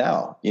this way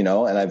now,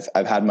 and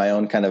I've had my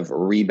own kind of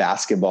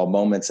re-basketball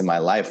moments in my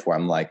life where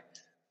I'm like,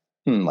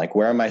 like,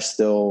 where am I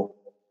still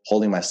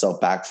holding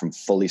myself back from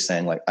fully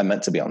saying like, I'm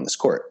meant to be on this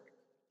court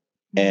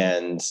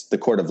and the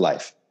court of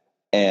life.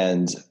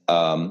 And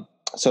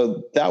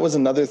so that was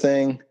another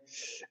thing.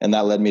 And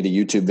that led me to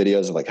YouTube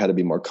videos of like how to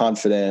be more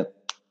confident.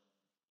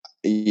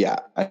 Yeah.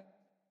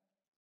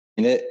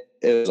 It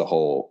was a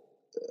whole,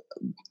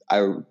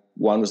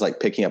 one was like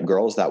picking up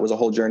girls. That was a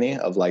whole journey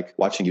of like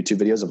watching YouTube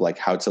videos of like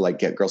how to like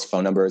get girls'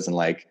 phone numbers and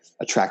like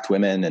attract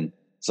women. And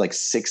it's like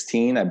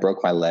 16, I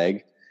broke my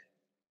leg,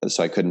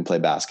 so I couldn't play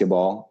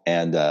basketball.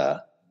 And,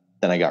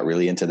 then I got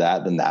really into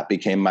that. Then that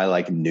became my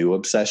like new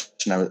obsession.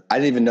 I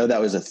didn't even know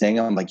that was a thing.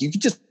 I'm like, you could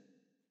just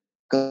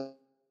go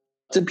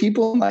to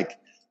people and like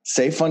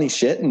say funny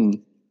shit.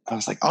 And I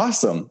was like,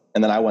 awesome.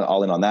 And then I went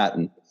all in on that.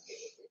 And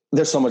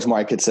there's so much more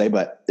I could say,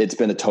 but it's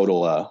been a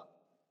total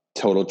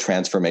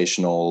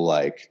transformational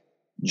like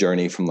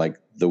journey from like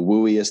the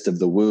wooiest of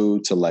the woo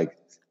to like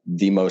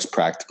the most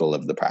practical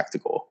of the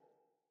practical.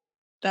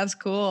 That's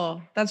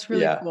cool. That's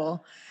really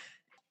cool.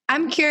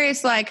 I'm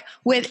curious, like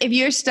if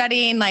you're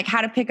studying like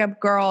how to pick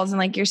up girls and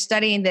like you're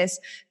studying this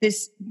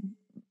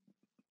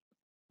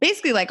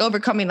basically like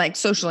overcoming like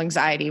social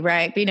anxiety,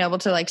 right? Being able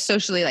to like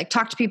socially like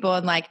talk to people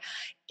and like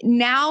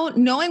now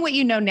knowing what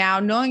you know now,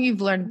 knowing you've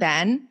learned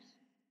then,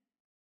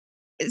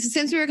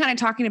 since we were kind of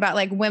talking about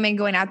like women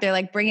going out there,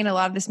 like bringing a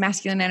lot of this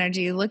masculine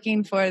energy,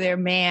 looking for their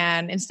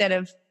man instead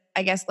of,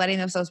 I guess, letting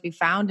themselves be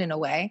found in a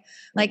way.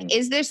 Like,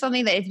 is there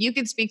something that if you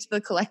could speak to the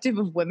collective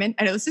of women,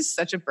 I know this is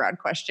such a broad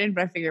question,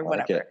 but I figure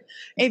whatever.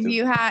 If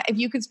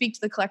you could speak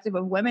to the collective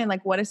of women,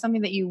 like what is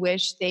something that you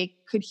wish they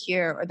could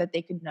hear or that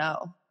they could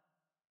know?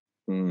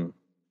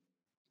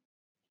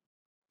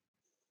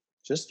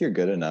 Just you're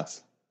good enough,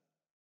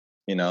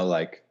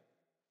 like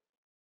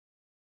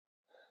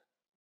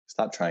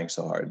stop trying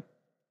so hard.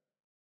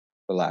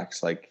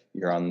 Relax. Like,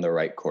 you're on the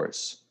right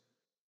course.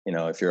 You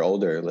know, if you're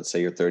older, let's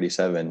say you're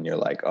 37, you're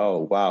like, oh,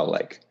 wow,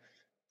 like,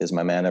 is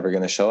my man ever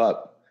going to show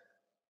up?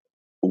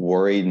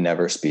 Worry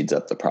never speeds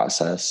up the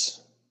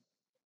process.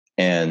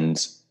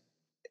 And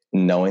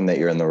knowing that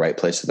you're in the right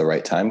place at the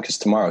right time, because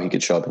tomorrow he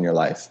could show up in your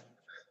life.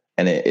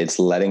 And it's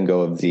letting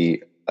go of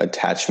the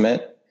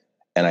attachment.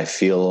 And I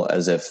feel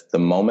as if the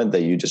moment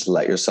that you just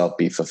let yourself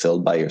be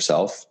fulfilled by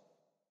yourself,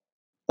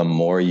 the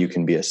more you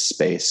can be a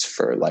space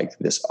for like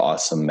this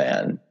awesome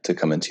man to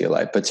come into your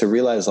life. But to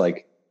realize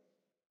like,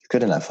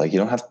 good enough. Like,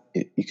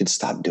 you could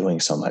stop doing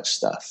so much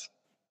stuff.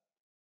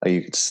 Like,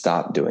 you could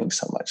stop doing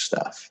so much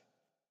stuff.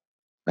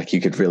 Like,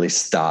 you could really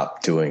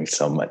stop doing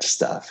so much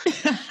stuff.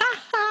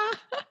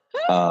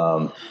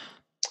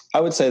 I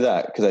would say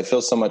that because I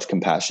feel so much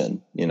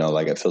compassion, you know,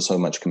 like I feel so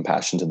much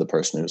compassion to the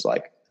person who's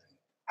like,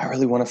 I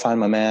really want to find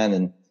my man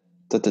and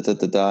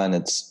and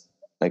it's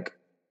like,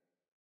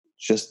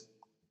 just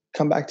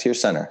come back to your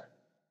center,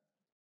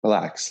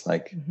 relax.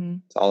 Like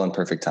it's all in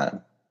perfect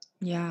time.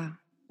 Yeah.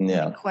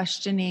 Yeah. Like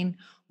questioning,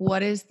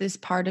 what is this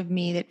part of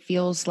me that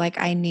feels like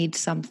I need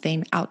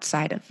something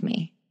outside of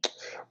me?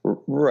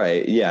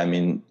 Right. Yeah. I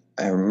mean,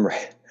 I remember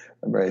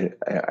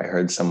I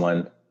heard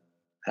someone,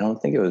 I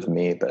don't think it was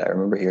me, but I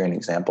remember hearing an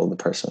example. The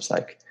person was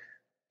like,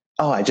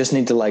 oh, I just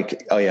need to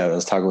like, oh yeah, I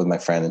was talking with my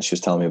friend and she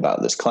was telling me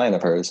about this client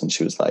of hers. And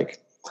she was like,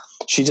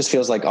 she just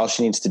feels like all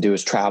she needs to do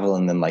is travel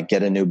and then like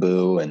get a new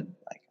boo. And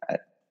like,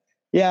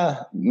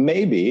 yeah,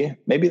 maybe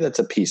that's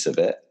a piece of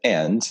it.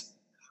 And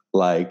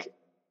like,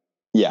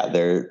 yeah,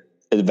 they're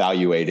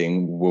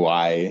evaluating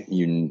why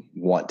you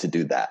want to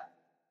do that.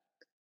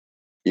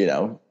 You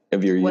know,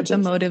 if you're, what the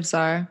motives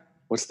are.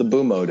 What's the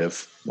boo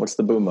motive? What's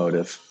the boo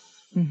motive?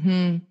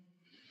 Mm-hmm.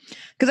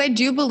 Because I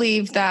do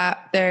believe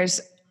that there's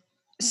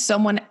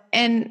someone,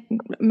 and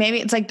maybe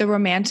it's like the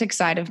romantic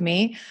side of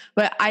me,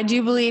 but I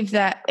do believe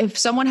that if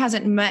someone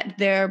hasn't met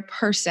their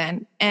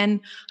person,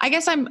 and I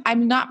guess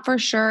I'm not for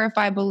sure if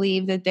I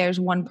believe that there's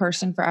one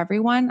person for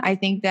everyone. I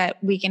think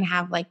that we can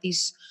have like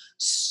these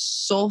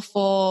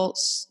soulful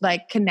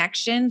like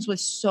connections with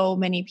so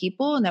many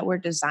people and that we're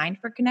designed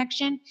for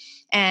connection.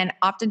 And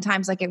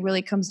oftentimes like it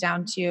really comes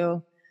down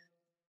to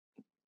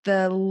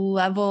the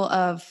level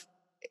of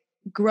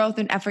growth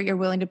and effort you're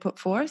willing to put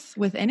forth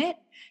within it,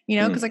 you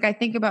know, because like I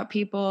think about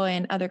people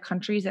in other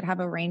countries that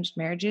have arranged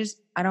marriages.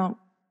 I'm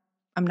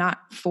not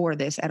for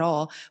this at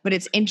all, but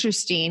it's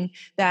interesting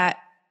that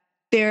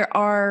there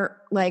are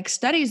like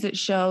studies that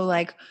show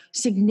like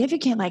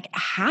significant like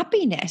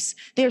happiness.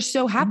 They're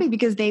so happy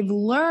because they've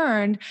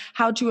learned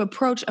how to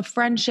approach a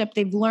friendship.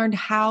 They've learned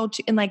how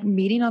to, and like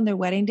meeting on their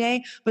wedding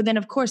day, but then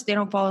of course they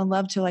don't fall in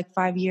love till like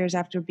 5 years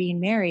after being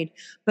married,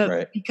 but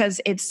right.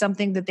 Because it's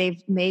something that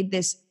they've made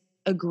this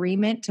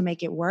agreement to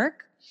make it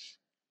work.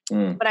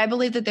 But I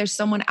believe that there's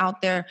someone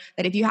out there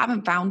that if you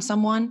haven't found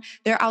someone,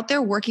 they're out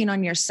there working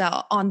on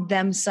on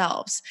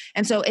themselves.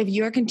 And so if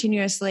you're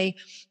continuously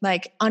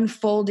like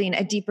unfolding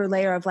a deeper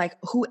layer of like,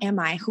 who am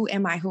I?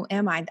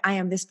 I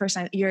am this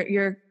person.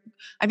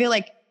 I feel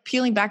like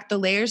peeling back the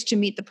layers to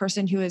meet the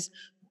person who is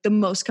the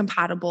most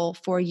compatible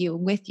for you,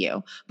 with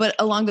you. But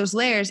along those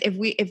layers, if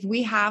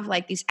we have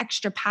like these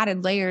extra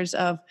padded layers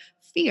of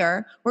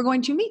fear, we're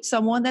going to meet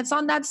someone that's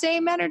on that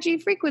same energy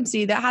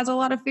frequency that has a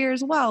lot of fear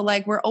as well.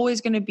 Like we're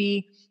always going to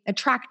be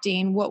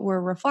attracting what we're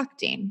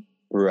reflecting.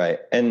 Right.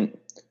 And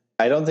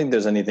I don't think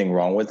there's anything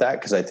wrong with that,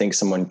 because I think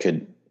someone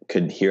could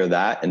hear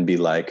that and be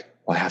like,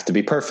 well, I have to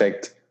be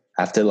perfect.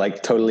 I have to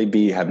like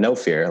totally have no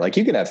fear. Like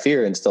you could have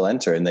fear and still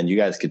enter. And then you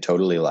guys could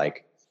totally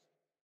like,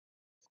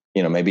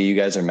 you know, maybe you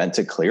guys are meant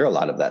to clear a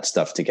lot of that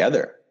stuff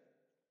together,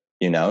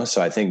 you know?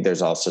 So I think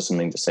there's also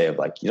something to say of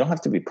like, you don't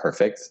have to be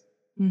perfect.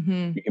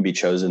 Mm-hmm. You can be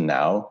chosen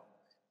now.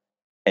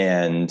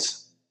 And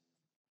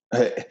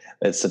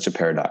it's such a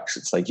paradox.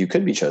 It's like, you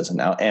could be chosen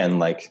now and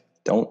like,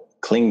 don't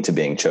cling to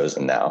being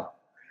chosen now.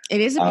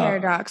 It is a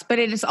paradox, but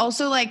it is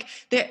also like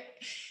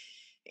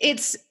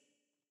it's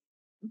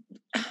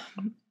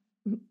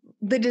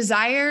the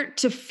desire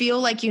to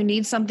feel like you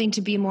need something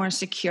to be more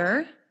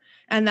secure.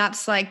 And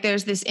that's like,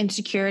 there's this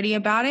insecurity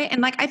about it.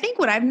 And like, I think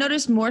what I've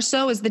noticed more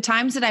so is the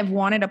times that I've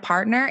wanted a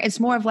partner,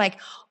 it's more of like,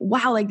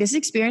 wow, like this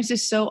experience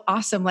is so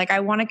awesome. Like I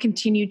want to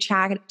continue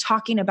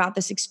talking about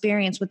this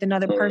experience with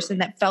another person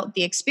that felt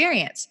the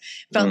experience,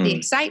 felt the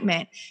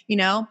excitement, you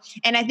know?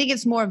 And I think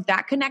it's more of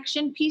that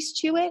connection piece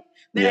to it.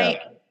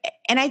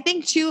 And I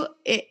think too,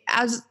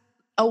 as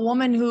a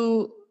woman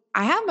who,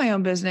 I have my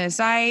own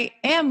business, I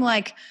am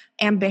like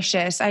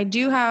ambitious. I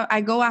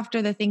go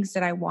after the things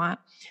that I want.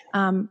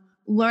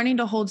 Learning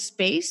to hold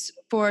space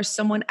for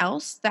someone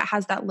else that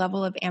has that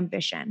level of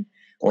ambition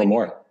or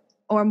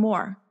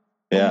more.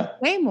 Yeah.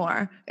 Way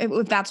more.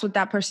 If that's what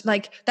that person,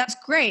 like, that's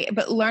great.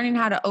 But learning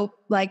how to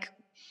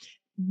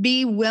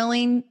be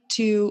willing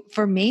to,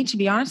 for me, to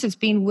be honest, it's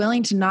being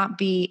willing to not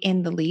be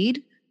in the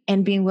lead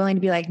and being willing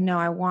to be like, no,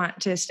 I want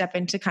to step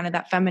into kind of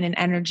that feminine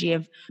energy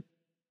of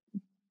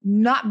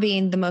not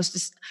being the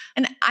most,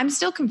 and I'm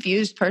still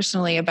confused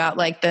personally about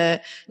like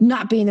the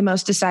not being the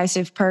most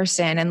decisive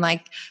person and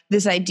like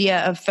this idea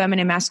of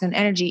feminine masculine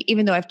energy,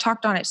 even though I've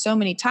talked on it so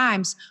many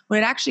times.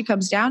 When it actually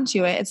comes down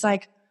to it, it's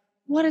like,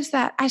 what is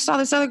that? I saw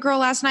this other girl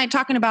last night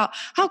talking about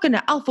how can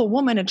an alpha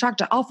woman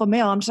attract an alpha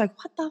male? I'm just like,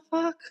 what the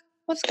fuck?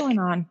 What's going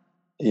on?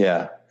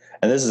 Yeah.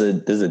 And this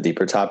is a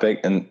deeper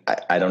topic, and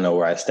I don't know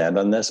where I stand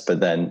on this,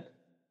 but then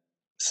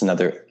it's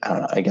another, I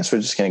don't know, I guess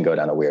we're just going to go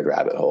down a weird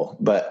rabbit hole.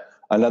 But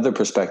another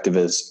perspective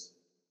is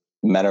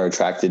men are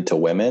attracted to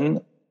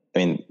women. I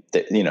mean,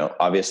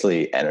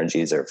 obviously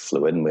energies are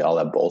fluid and we all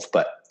have both,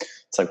 but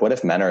it's like, what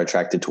if men are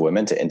attracted to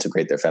women to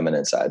integrate their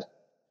feminine side?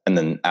 And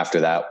then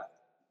after that,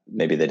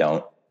 maybe they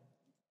don't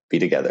be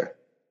together.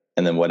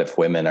 And then what if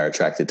women are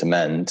attracted to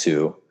men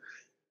to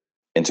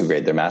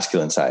integrate their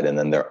masculine side, and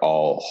then they're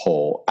all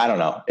whole? I don't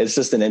know. It's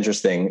just an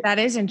interesting. That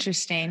is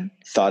interesting.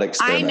 Thought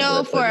experiment. I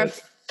know for a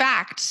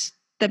fact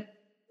that,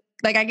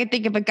 like, I could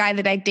think of a guy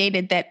that I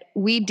dated that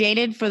we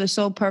dated for the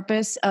sole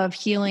purpose of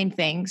healing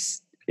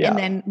things. Yeah.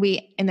 And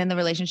then the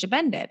relationship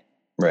ended.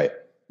 Right.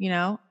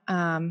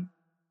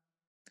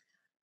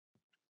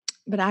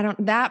 But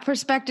that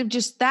perspective,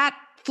 just that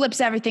flips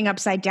everything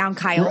upside down,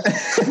 Kyle.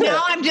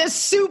 Now I'm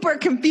just super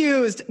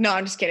confused. No,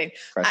 I'm just kidding.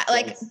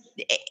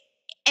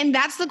 And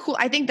that's the cool,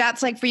 I think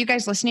that's like for you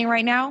guys listening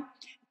right now,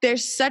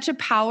 there's such a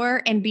power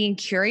in being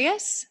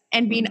curious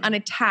and being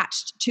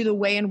unattached to the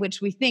way in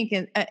which we think,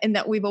 and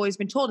that we've always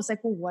been told. It's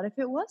like, well, what if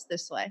it was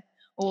this way?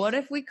 Well, what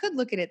if we could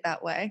look at it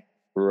that way?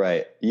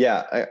 Right.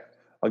 Yeah.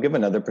 I'll give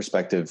another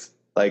perspective.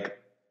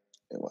 Like,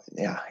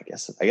 yeah, I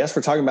guess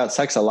we're talking about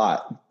sex a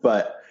lot,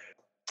 but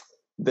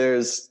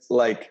there's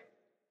like,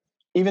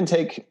 even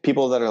take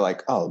people that are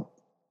like, oh,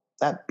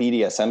 that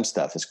BDSM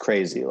stuff is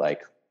crazy.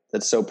 Like,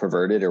 that's so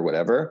perverted or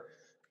whatever.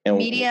 And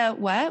media,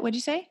 what? What'd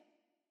you say?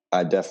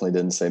 I definitely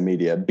didn't say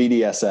media.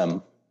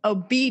 BDSM. Oh,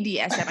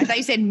 BDSM. I thought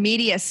you said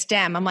media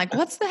STEM. I'm like,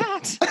 what's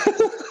that?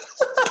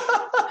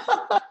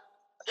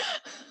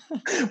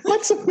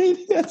 What's a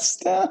media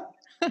STEM?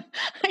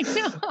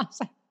 I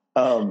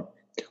know.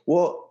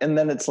 Well, and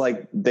then it's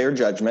like their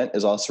judgment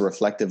is also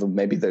reflective of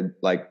maybe their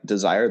like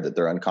desire that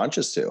they're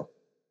unconscious to.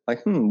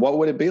 Like, what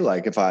would it be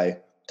like if I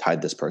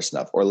tied this person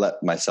up or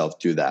let myself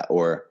do that?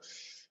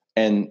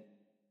 And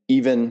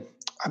even,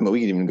 I mean,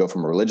 we could even go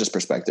from a religious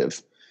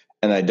perspective.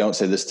 And I don't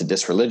say this to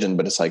diss religion,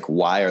 but it's like,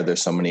 why are there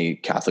so many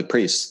Catholic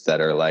priests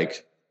that are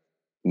like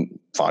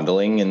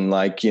fondling and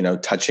like,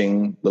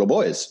 touching little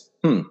boys?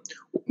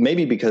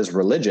 Maybe because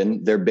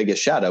religion, their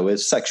biggest shadow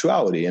is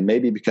sexuality. And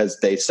maybe because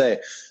they say,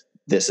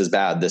 this is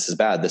bad, this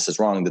is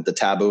wrong, that the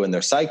taboo in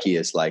their psyche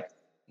is like,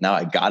 now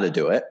I got to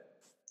do it.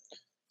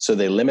 So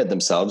they limit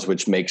themselves,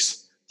 which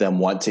makes them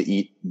want to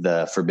eat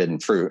the forbidden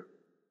fruit.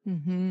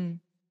 Mm-hmm.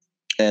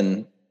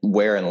 And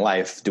where in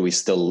life do we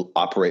still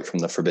operate from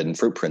the forbidden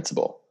fruit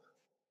principle?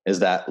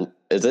 Is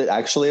it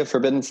actually a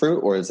forbidden fruit,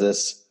 or is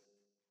this,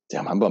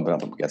 damn, I'm bumping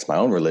up against my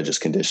own religious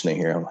conditioning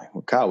here. I'm like,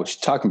 well, Kyle, what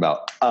you talking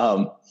about?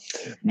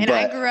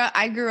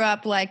 I grew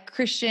up like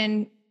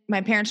Christian. My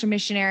parents were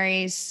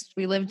missionaries.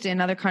 We lived in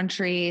other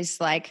countries.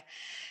 Like,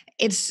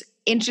 it's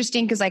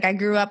interesting because like I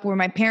grew up where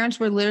my parents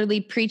were literally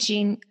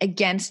preaching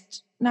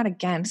not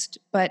against,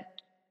 but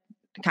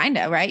kind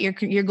of, right?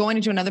 You're going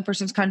into another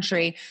person's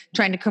country,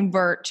 trying to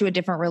convert to a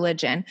different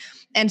religion.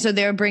 And so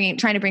they're trying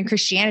to bring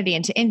Christianity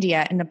into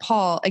India and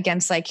Nepal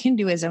against like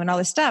Hinduism and all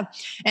this stuff.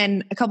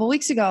 And a couple of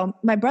weeks ago,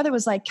 my brother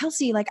was like,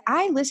 Kelsey, like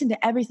I listen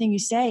to everything you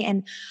say,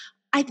 and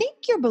I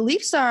think your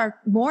beliefs are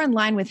more in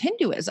line with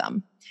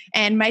Hinduism.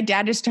 And my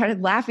dad just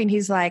started laughing.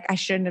 He's like, I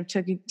shouldn't have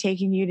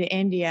taken you to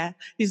India.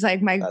 He's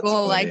like, my That's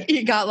goal, funny. like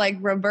it got like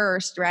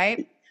reversed,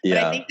 right? Yeah.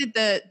 But I think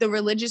that the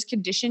religious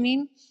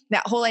conditioning,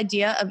 that whole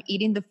idea of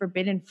eating the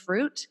forbidden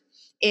fruit,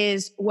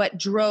 is what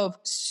drove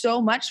so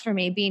much for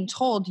me, being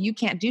told you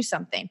can't do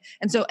something.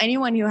 And so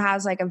anyone who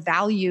has like a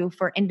value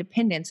for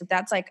independence, if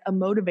that's like a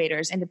motivator,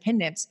 is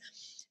independence,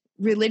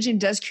 religion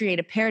does create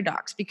a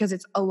paradox because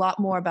it's a lot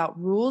more about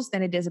rules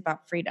than it is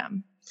about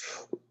freedom.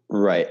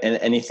 Right. And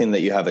anything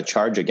that you have a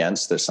charge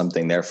against, there's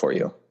something there for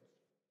you.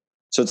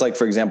 So it's like,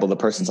 for example, the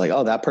person's like,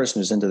 oh, that person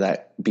who's into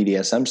that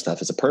BDSM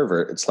stuff is a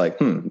pervert. It's like,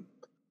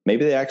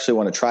 maybe they actually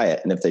want to try it.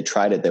 And if they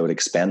tried it, they would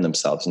expand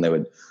themselves and they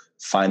would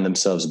find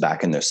themselves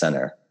back in their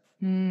center.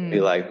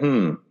 Be like,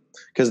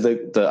 because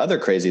the other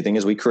crazy thing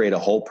is we create a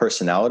whole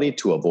personality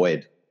to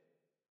avoid.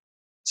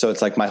 So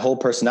it's like my whole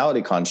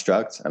personality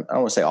construct, I don't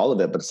want to say all of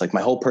it, but it's like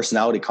my whole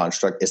personality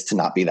construct is to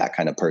not be that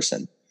kind of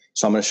person.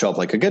 So I'm going to show up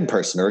like a good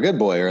person or a good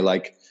boy, or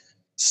like,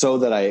 so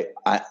that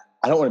I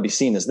don't want to be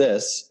seen as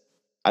this.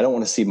 I don't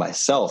want to see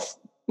myself,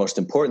 most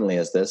importantly,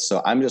 as this. So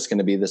I'm just going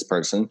to be this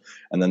person.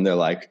 And then they're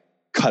like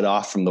cut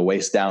off from the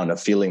waist down of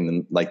feeling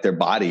them, like their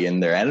body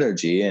and their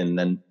energy. And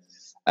then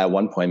at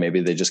one point, maybe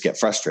they just get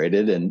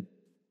frustrated. And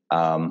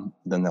then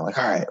they're like,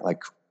 all right,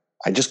 like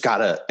I just got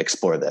to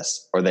explore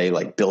this. Or they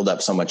like build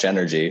up so much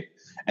energy.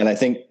 And I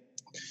think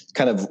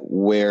kind of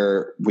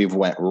where we've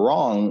went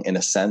wrong in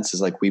a sense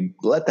is like we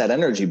let that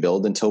energy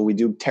build until we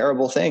do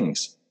terrible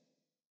things.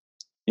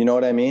 You know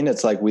what I mean?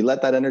 It's like we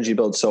let that energy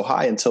build so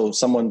high until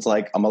someone's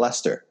like a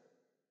molester.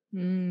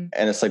 And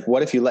it's like,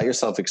 what if you let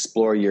yourself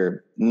explore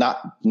your,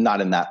 not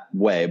in that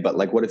way, but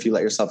like, what if you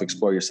let yourself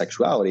explore your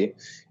sexuality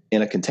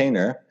in a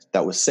container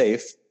that was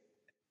safe?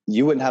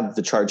 You wouldn't have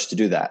the charge to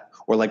do that.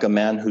 Or like a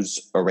man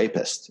who's a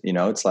rapist, you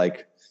know, it's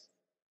like,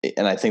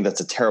 and I think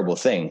that's a terrible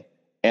thing.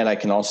 And I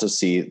can also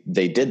see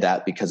they did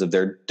that because of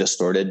their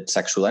distorted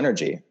sexual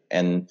energy,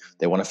 and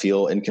they want to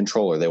feel in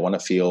control, or they want to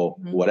feel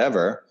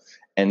whatever.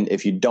 And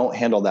if you don't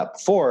handle that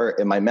before,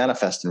 it might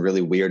manifest in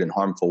really weird and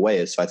harmful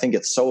ways. So I think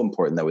it's so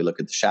important that we look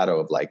at the shadow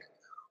of like,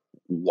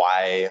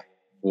 what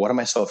am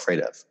I so afraid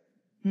of?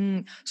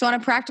 So on a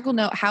practical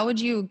note, how would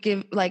you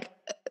give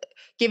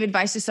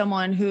advice to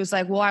someone who's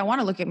like, well, I want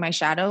to look at my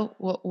shadow.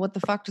 What the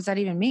fuck does that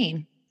even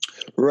mean?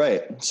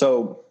 Right.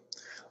 So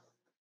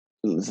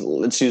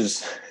let's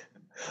use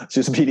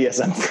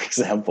BDSM, for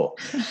example.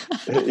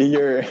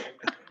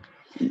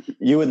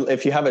 You would,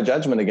 if you have a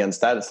judgment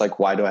against that, it's like,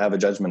 why do I have a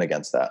judgment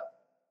against that?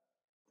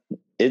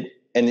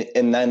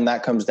 And then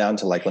that comes down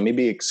to like, let me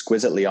be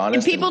exquisitely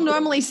honest. And people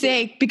normally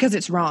say, because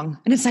it's wrong.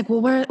 And it's like,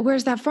 well,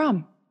 where's that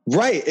from?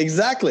 Right.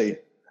 Exactly.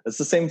 It's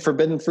the same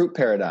forbidden fruit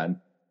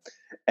paradigm.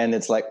 And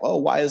it's like, oh,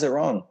 why is it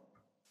wrong?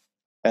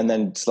 And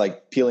then it's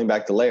like peeling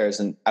back the layers.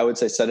 And I would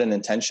say set an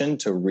intention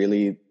to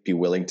really be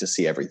willing to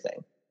see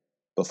everything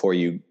before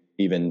you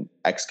even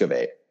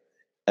excavate.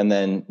 And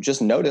then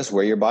just notice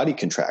where your body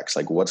contracts,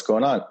 like what's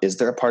going on. Is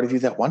there a part of you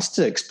that wants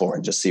to explore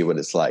and just see what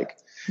it's like?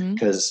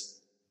 Because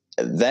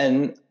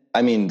then,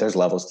 I mean, there's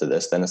levels to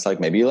this. Then it's like,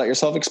 maybe you let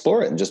yourself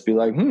explore it and just be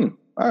like,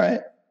 all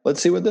right,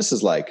 let's see what this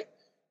is like.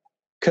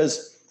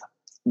 Because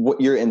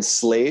you're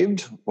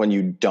enslaved when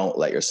you don't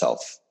let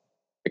yourself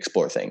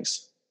explore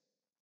things.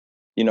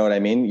 You know what I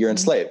mean? You're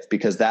enslaved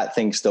because that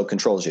thing still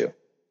controls you.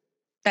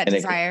 That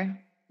desire.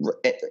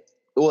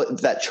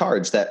 That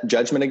charge, that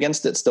judgment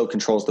against it still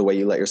controls the way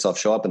you let yourself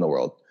show up in the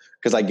world.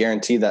 Because I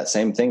guarantee that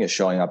same thing is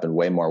showing up in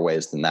way more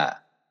ways than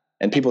that.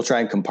 And people try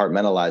and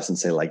compartmentalize and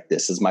say like,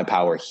 this is my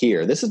power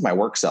here. This is my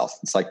work self.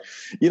 It's like,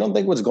 you don't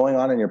think what's going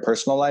on in your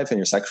personal life and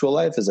your sexual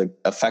life is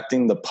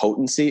affecting the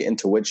potency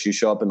into which you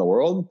show up in the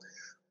world?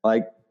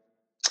 Like,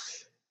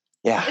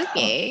 yeah.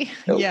 Okay.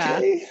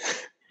 Yeah.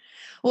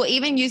 Well,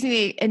 even using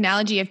the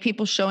analogy of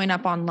people showing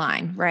up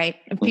online, right?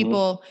 Of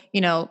people,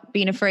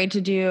 being afraid to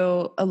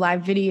do a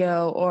live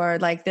video, or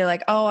like, they're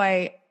like, oh,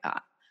 I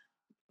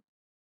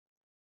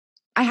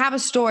have a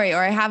story,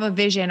 or I have a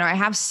vision, or I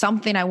have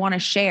something I want to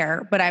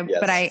share, but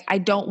I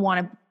don't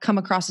want to come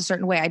across a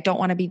certain way. I don't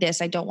want to be this.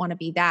 I don't want to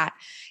be that.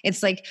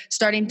 It's like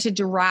starting to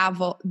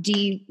deravel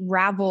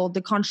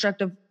the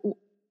construct of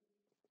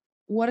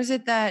what is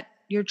it that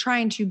you're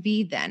trying to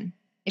be then?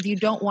 If you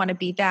don't want to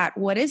be that,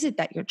 what is it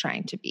that you're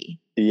trying to be?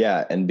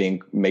 Yeah. And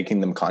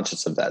making them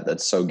conscious of that.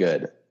 That's so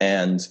good.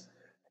 And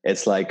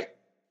it's like,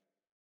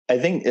 I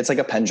think it's like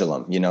a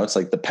pendulum, it's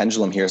like the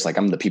pendulum here is like,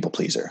 I'm the people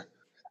pleaser,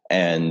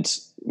 and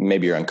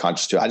maybe you're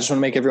unconscious too. I just want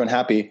to make everyone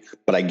happy,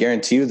 but I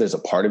guarantee you there's a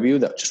part of you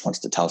that just wants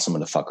to tell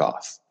someone to fuck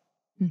off.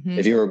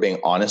 If you were being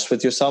honest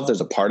with yourself, there's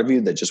a part of you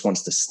that just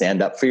wants to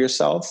stand up for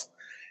yourself.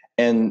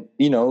 And,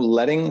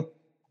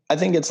 I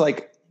think it's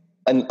like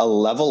a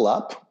level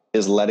up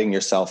is letting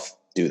yourself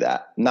do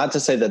that. Not to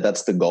say that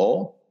that's the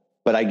goal,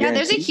 but I guarantee.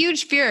 Yeah, there's a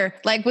huge fear,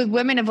 like with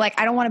women, of like,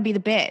 I don't want to be the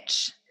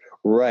bitch.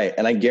 Right.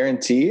 And I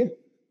guarantee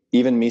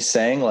even me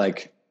saying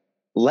like,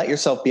 let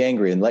yourself be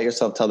angry and let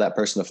yourself tell that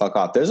person to fuck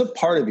off. There's a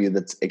part of you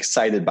that's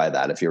excited by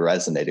that. If you're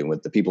resonating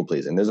with the people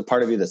pleasing, there's a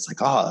part of you that's like,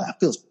 oh, that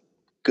feels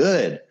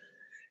good.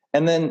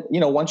 And then,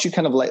 once you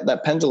kind of let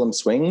that pendulum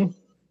swing,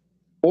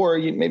 or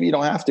maybe you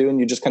don't have to, and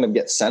you just kind of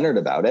get centered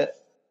about it,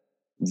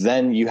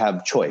 then you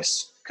have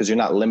choice. Because you're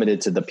not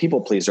limited to the people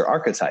pleaser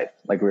archetype,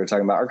 like we were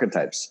talking about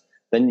archetypes.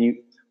 Then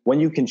when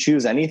you can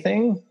choose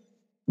anything,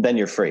 then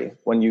you're free.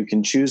 When you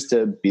can choose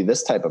to be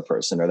this type of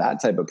person or that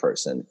type of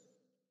person,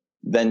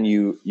 then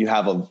you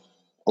have a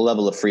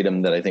level of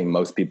freedom that I think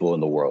most people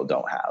in the world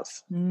don't have.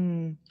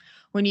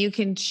 When you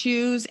can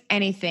choose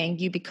anything,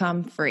 you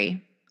become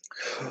free.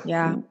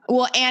 Yeah.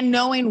 Well, and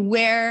knowing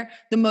where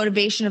the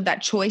motivation of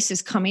that choice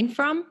is coming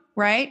from,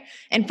 right?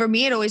 And for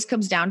me, it always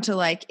comes down to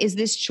like, is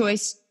this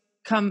choice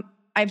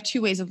I have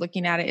two ways of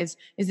looking at it.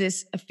 Is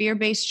this a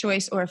fear-based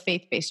choice or a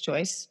faith-based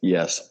choice?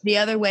 Yes. The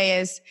other way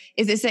is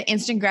this an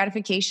instant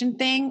gratification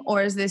thing,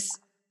 or is this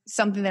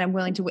something that I'm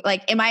willing to,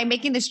 like, am I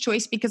making this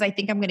choice because I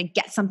think I'm going to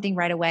get something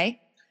right away?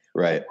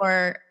 Right.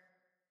 Or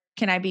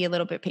can I be a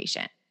little bit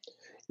patient?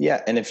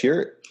 Yeah. And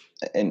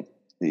and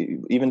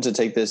even to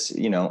take this,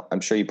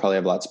 I'm sure you probably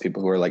have lots of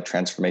people who are like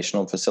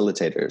transformational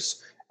facilitators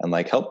and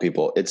like help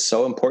people. It's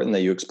so important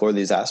that you explore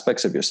these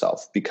aspects of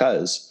yourself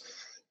because,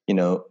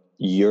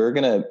 you're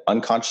going to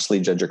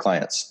unconsciously judge your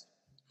clients.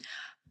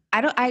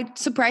 I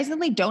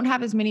surprisingly don't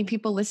have as many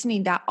people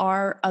listening that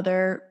are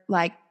other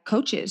like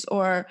coaches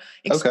or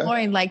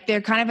exploring, like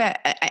they're kind of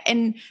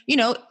and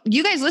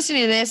you guys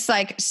listening to this,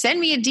 like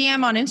send me a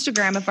DM on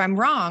Instagram if I'm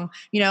wrong,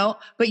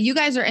 but you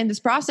guys are in this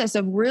process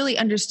of really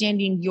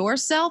understanding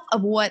yourself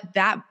of what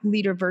that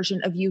leader version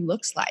of you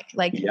looks like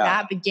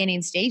that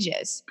beginning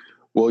stages.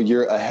 Well,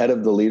 you're ahead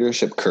of the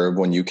leadership curve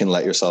when you can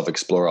let yourself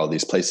explore all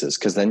these places,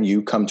 because then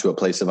you come to a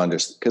place of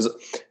understanding. Because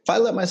if I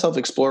let myself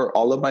explore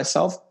all of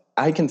myself,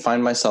 I can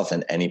find myself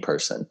in any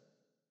person.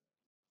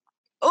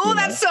 Oh,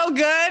 that's so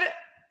good.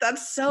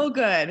 That's so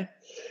good.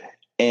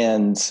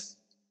 And,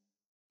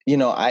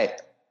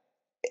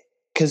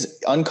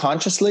 because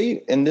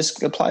unconsciously, and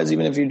this applies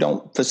even if you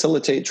don't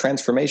facilitate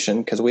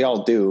transformation, because we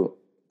all do,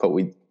 but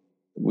we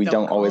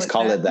don't always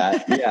call it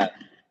that. Yeah.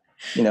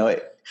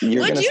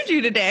 What'd you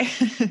do today?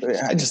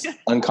 I just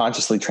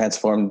unconsciously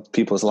transformed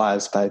people's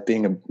lives by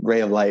being a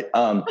ray of light.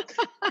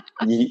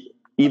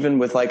 Even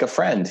with like a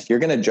friend, you're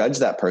going to judge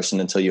that person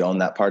until you own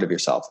that part of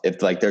yourself.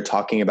 If like they're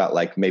talking about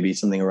like maybe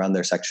something around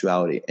their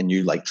sexuality and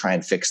you like try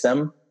and fix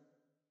them,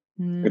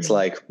 it's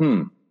like,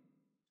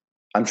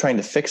 I'm trying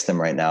to fix them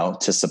right now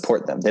to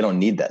support them. They don't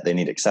need that. They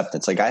need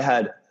acceptance. Like I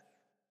had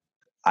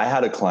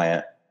a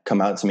client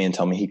come out to me and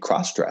tell me he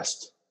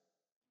cross-dressed.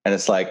 And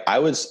it's like, I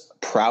was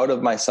proud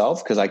of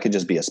myself because I could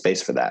just be a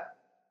space for that.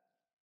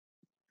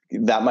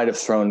 That might have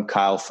thrown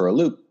Kyle for a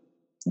loop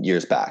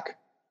years back.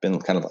 Been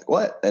kind of like,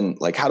 what? And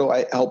like, how do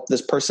I help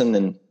this person?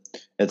 And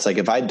it's like,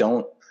 if I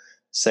don't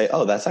say,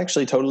 oh, that's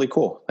actually totally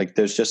cool. Like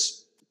there's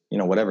just,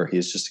 whatever.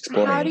 He's just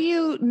exploring. How do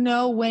you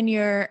know when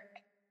you're,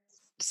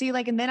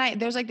 and then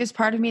there's like this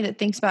part of me that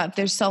thinks about if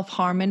there's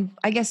self-harm, and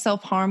I guess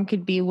self-harm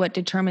could be what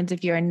determines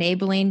if you're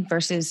enabling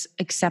versus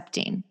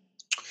accepting.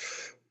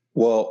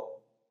 Well,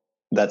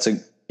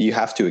 you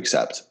have to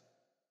accept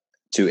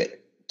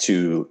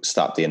to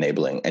stop the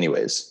enabling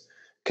anyways.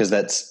 Cause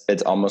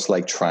it's almost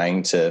like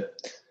cause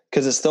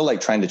it's still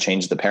like trying to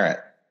change the parent,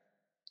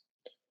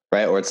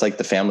 right? Or it's like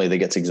the family that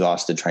gets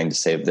exhausted trying to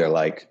save their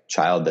like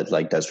child that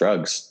like does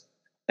drugs,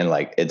 and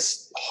like,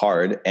 it's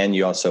hard. And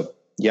you have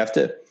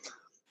to,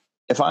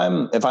 if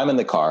I'm in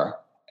the car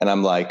and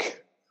I'm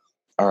like,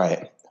 all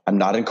right, I'm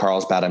not in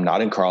Carlsbad. I'm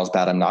not in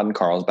Carlsbad. I'm not in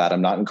Carlsbad.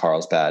 I'm not in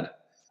Carlsbad.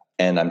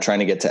 And I'm trying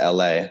to get to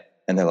LA.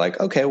 And they're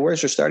like, okay,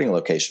 where's your starting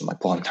location? I'm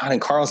like, well, I'm not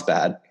in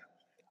Carlsbad.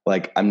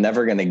 Like, I'm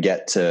never going to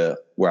get to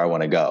where I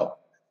want to go.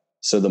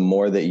 So the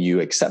more that you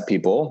accept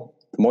people,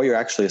 the more you're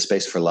actually a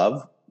space for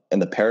love.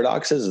 And the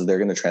paradox is they're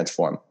going to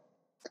transform.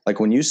 Like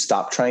when you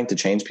stop trying to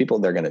change people,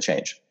 they're going to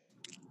change.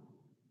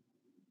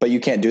 But you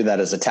can't do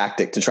that as a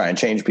tactic to try and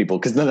change people,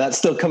 because then that's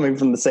still coming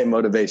from the same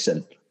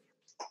motivation.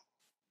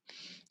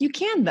 You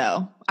can,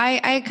 though.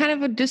 I kind of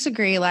would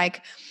disagree.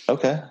 Like,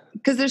 okay,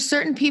 because there's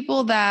certain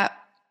people that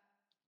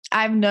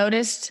I've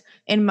noticed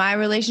in my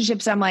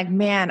relationships. I'm like,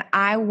 man,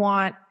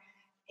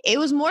 it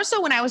was more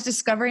so when I was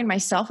discovering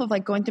myself of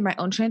like going through my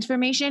own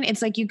transformation.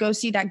 It's like you go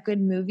see that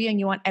good movie and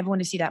you want everyone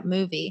to see that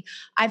movie.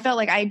 I felt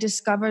like I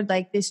discovered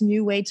like this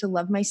new way to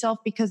love myself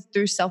because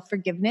through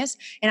self-forgiveness.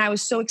 And I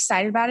was so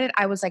excited about it.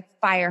 I was like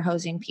fire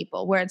hosing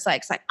people where it's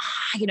like,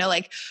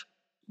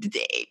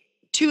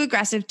 too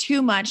aggressive,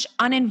 too much,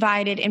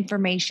 uninvited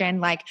information,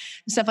 like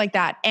stuff like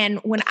that. And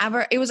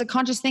whenever it was a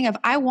conscious thing of,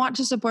 I want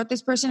to support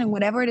this person and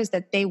whatever it is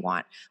that they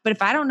want. But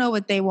if I don't know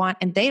what they want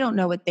and they don't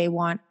know what they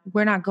want,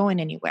 we're not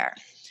going anywhere.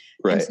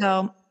 Right. And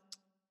so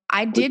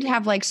I did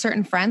have like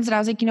certain friends that I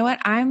was like, you know what,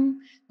 I'm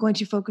going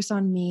to focus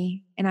on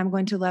me and I'm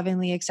going to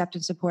lovingly accept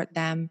and support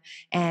them.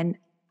 And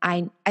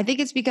I think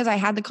it's because I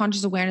had the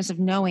conscious awareness of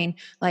knowing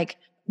like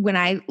when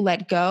I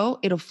let go,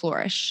 it'll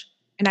flourish.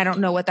 And I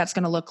don't know what that's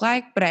going to look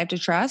like, but I have to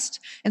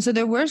trust. And so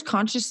there was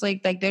consciously,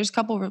 like there's a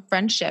couple of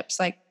friendships,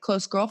 like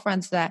close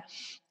girlfriends that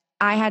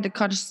I had to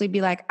consciously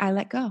be like, I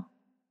let go.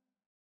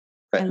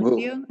 Right. I love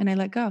you and I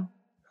let go.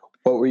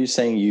 What were you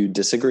saying you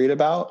disagreed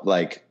about?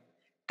 Like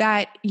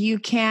that you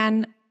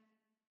can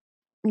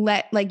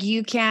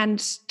you can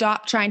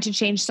stop trying to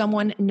change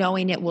someone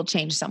knowing it will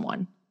change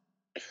someone.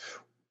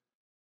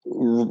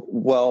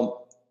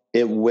 Well,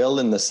 it will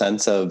in the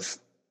sense of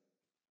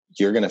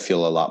you're going to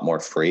feel a lot more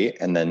free.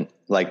 And then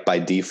like by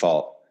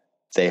default,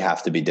 they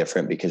have to be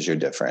different because you're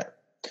different.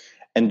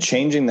 And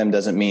changing them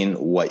doesn't mean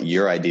what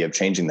your idea of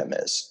changing them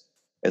is.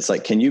 It's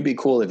like, can you be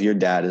cool if your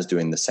dad is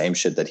doing the same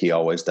shit that he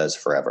always does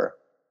forever?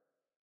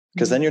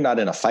 Because then you're not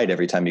in a fight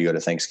every time you go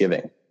to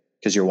Thanksgiving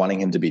because you're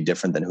wanting him to be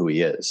different than who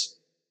he is.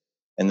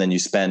 And then you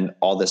spend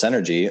all this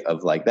energy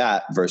of like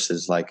that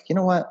versus like, you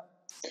know what?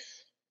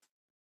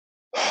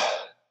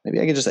 Maybe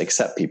I can just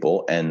accept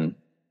people and,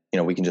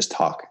 we can just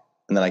talk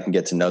and then I can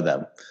get to know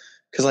them.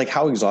 Because like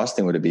how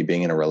exhausting would it be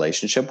being in a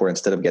relationship where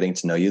instead of getting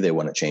to know you, they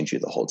want to change you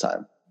the whole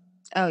time?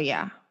 Oh,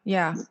 yeah.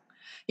 Yeah.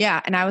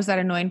 Yeah. And I was that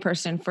annoying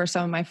person for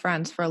some of my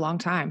friends for a long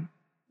time.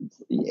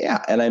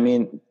 Yeah. And I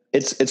mean,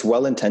 it's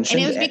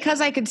well-intentioned. And it was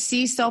because I could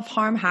see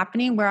self-harm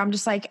happening where I'm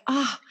just like,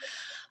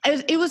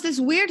 it was this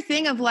weird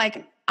thing of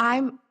like,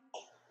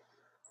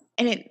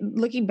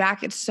 looking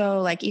back, it's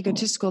so like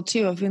egotistical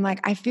too, of being like,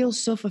 I feel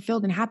so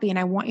fulfilled and happy and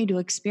I want you to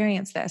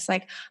experience this.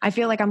 Like, I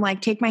feel like I'm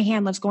like, take my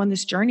hand, let's go on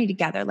this journey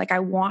together. Like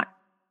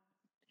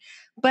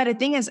but the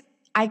thing is,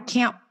 I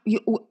can't,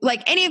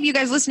 like any of you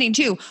guys listening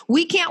too,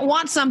 we can't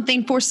want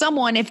something for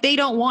someone if they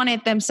don't want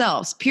it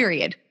themselves,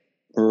 period.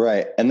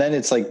 Right. And then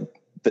it's like,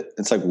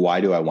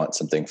 why do I want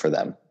something for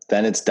them?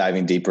 Then it's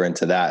diving deeper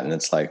into that. And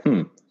it's like,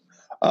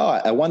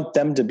 oh, I want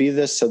them to be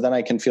this so then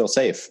I can feel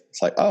safe.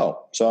 It's like,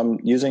 oh, so I'm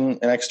using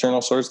an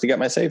external source to get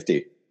my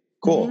safety.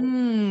 Cool.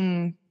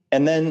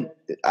 And then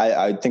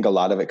I think a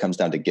lot of it comes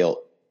down to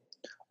guilt.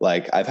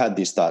 Like I've had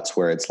these thoughts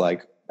where it's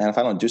like, man, if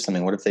I don't do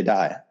something, what if they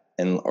die?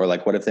 Or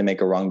like, what if they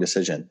make a wrong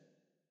decision?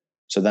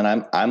 So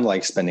then I'm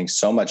like spending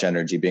so much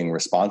energy being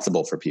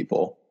responsible for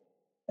people.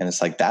 And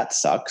it's like, that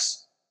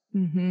sucks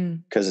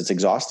because it's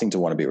exhausting to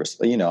want to be,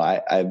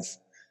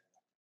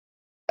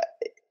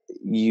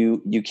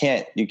 you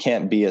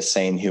can't be a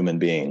sane human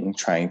being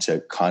trying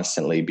to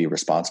constantly be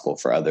responsible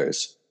for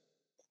others.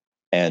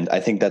 And I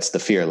think that's the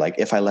fear. Like,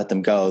 if I let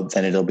them go,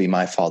 then it'll be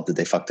my fault that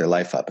they fucked their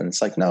life up. And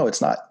it's like, no,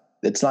 it's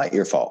not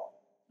your fault.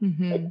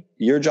 Like,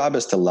 your job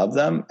is to love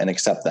them and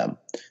accept them.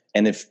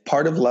 And if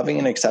part of loving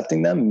and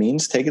accepting them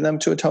means taking them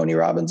to a Tony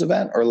Robbins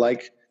event or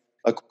like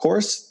a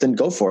course, then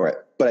go for it.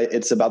 But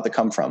it's about the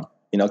come from,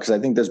 because I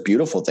think there's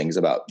beautiful things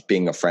about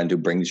being a friend who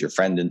brings your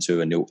friend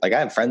into a new, like I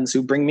have friends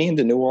who bring me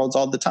into new worlds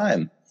all the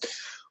time,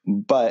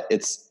 but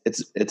it's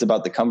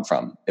about the come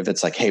from. If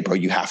it's like, hey bro,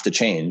 you have to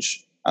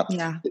change.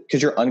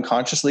 Because you're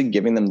unconsciously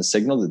giving them the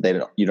signal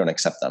that you don't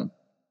accept them.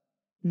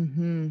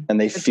 And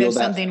they feel there's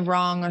that something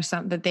wrong or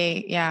something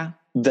that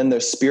then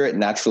their spirit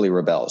naturally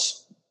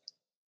rebels.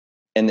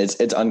 And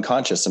it's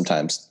unconscious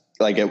sometimes.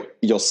 Like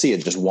you'll see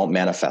it just won't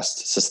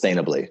manifest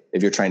sustainably.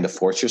 If you're trying to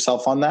force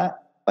yourself on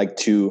that, like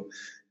to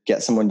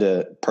get someone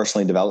to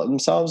personally develop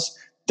themselves,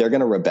 they're going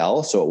to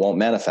rebel. So it won't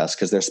manifest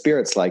because their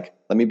spirit's like,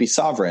 let me be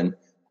sovereign.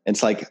 And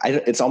it's like,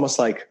 it's almost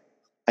like,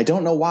 I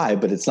don't know why,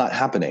 but it's not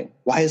happening.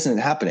 Why isn't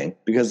it happening?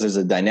 Because there's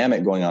a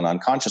dynamic going on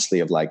unconsciously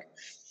of like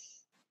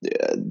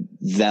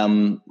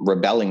them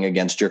rebelling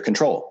against your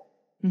control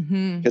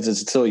because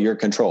it's still your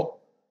control.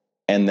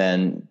 And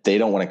then they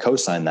don't want to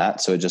co-sign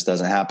that. So it just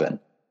doesn't happen.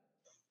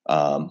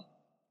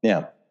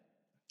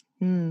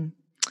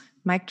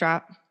 Mic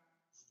drop.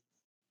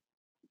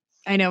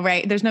 I know,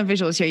 right? There's no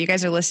visuals here. You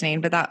guys are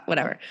listening, but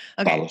whatever.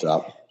 Okay.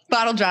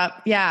 Bottle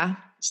drop. Yeah.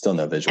 Still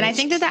no visuals. And I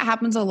think that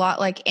happens a lot,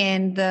 like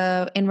in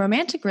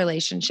romantic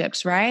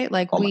relationships, right?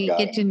 Like we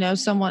get to know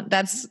someone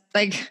that's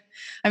like,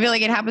 I feel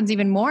like it happens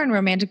even more in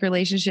romantic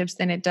relationships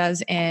than it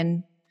does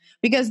in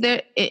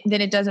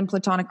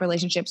platonic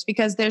relationships,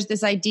 because there's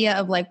this idea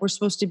of like, we're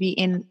supposed to be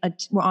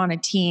we're on a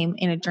team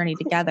in a journey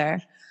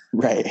together.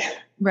 Right.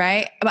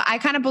 But I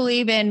kind of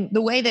believe in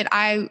the way that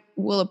I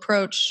will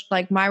approach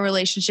like my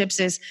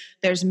relationships is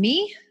there's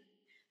me,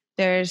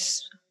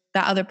 there's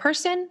that other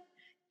person,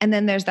 and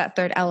then there's that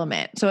third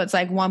element. So it's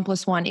like 1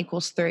 + 1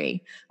 =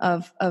 3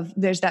 of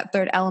there's that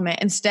third element.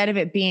 Instead of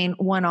it being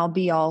one all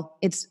be all,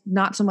 it's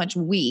not so much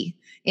we.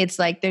 It's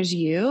like there's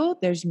you,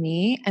 there's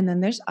me, and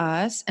then there's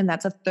us. And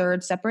that's a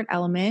third separate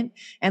element.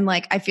 And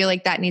like, I feel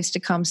like that needs to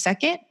come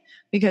second,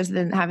 because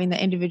then having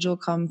the individual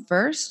come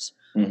first.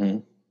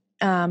 And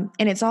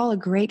it's all a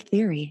great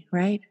theory,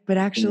 right? But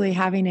actually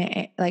having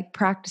it, like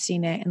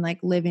practicing it and like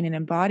living and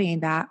embodying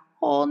that,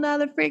 whole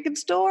nother freaking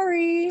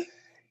story.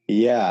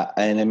 Yeah.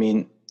 And I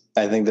mean,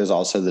 I think there's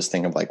also this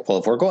thing of like, well,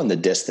 if we're going the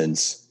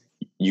distance,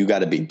 you got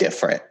to be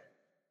different.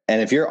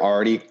 And if you're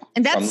already,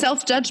 and that's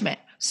self-judgment,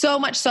 so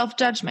much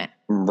self-judgment.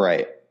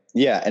 Right.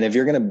 Yeah. And if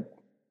you're going to,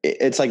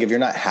 it's like, if you're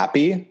not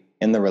happy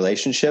in the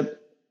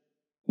relationship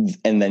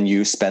and then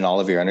you spend all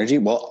of your energy,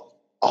 well,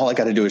 all I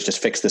got to do is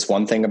just fix this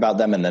one thing about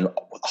them. And then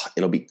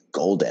it'll be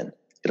golden.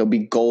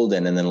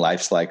 And then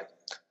life's like,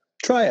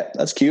 try it.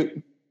 That's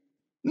cute.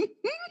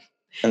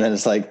 And then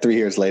it's like 3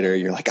 years later,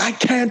 you're like, I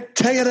can't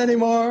take it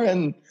anymore.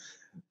 And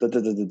And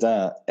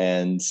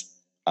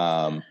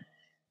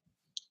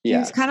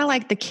it's kind of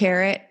like the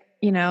carrot,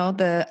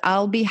 the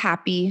I'll be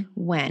happy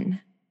when.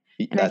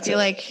 And I feel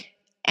like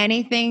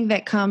anything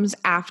that comes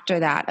after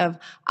that of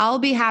I'll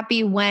be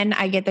happy when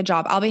I get the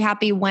job, I'll be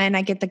happy when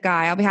I get the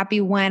guy, I'll be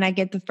happy when I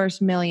get the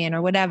first million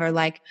or whatever.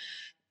 Like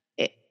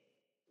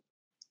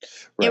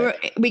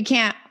we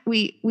can't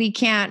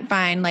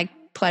find like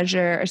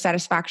pleasure or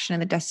satisfaction in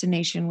the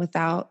destination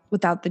without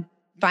the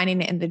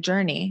finding it in the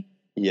journey.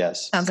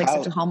 Yes. Sounds like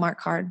such a Hallmark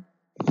card.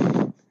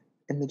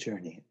 In the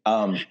journey.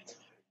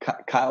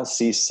 Kyle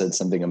Cease said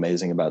something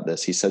amazing about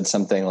this. He said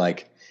something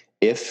like,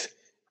 if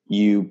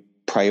you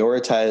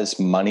prioritize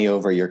money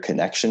over your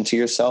connection to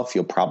yourself,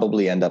 you'll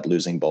probably end up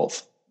losing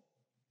both.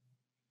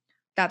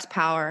 That's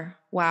power.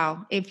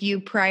 Wow. If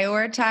you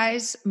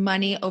prioritize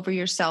money over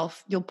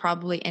yourself, you'll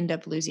probably end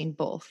up losing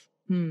both.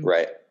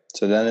 Right.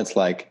 So then it's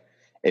like,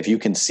 if you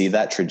can see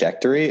that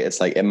trajectory, it's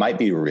like, it might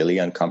be really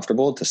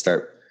uncomfortable to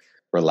start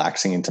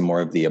relaxing into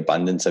more of the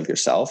abundance of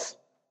yourself,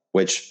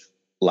 which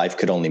life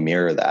could only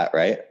mirror that,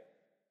 right?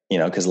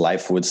 Because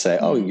life would say,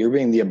 oh, you're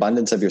being the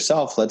abundance of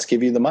yourself. Let's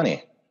give you the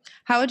money.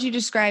 How would you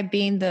describe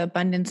being the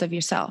abundance of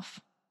yourself?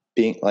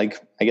 Being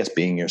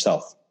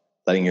yourself,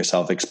 letting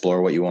yourself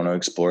explore what you want to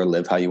explore,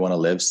 live how you want to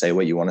live, say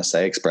what you want to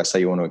say, express how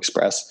you want to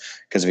express.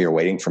 Because if you're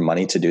waiting for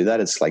money to do that,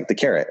 it's like the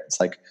carrot. It's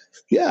like,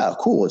 yeah,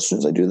 cool. As soon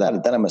as I do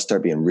that, then I'm going to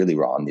start being really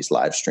raw on these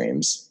live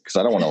streams. Because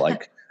I don't want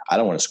to I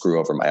don't want to screw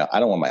over I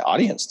don't want my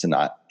audience to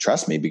not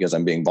trust me because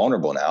I'm being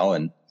vulnerable now.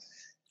 And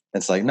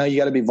it's like, no, you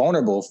got to be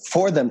vulnerable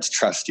for them to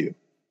trust you.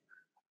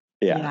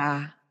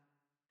 Yeah.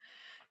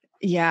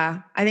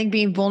 Yeah. I think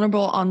being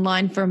vulnerable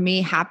online for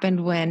me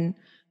happened when,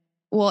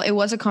 well, it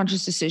was a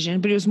conscious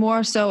decision, but it was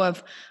more so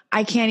of,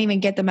 I can't even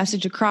get the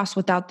message across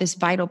without this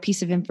vital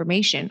piece of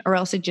information, or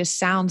else it just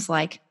sounds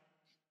like,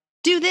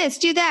 do this,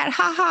 do that.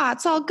 Ha ha.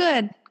 It's all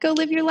good. Go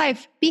live your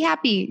life. Be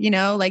happy.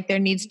 Like there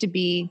needs to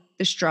be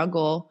the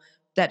struggle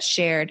that's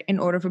shared in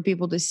order for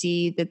people to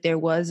see that there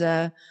was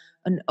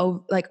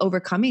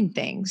overcoming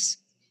things.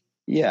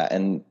 Yeah.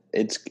 And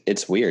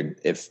it's weird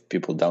if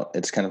people don't,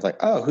 it's kind of like,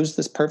 oh, who's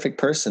this perfect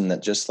person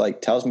that just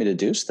like tells me to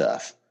do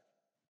stuff?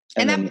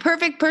 And that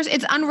perfect person,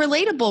 it's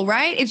unrelatable,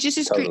 right? It's just,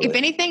 totally. If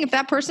anything, if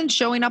that person's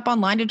showing up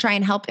online to try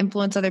and help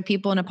influence other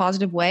people in a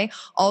positive way,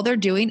 all they're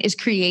doing is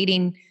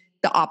creating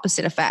the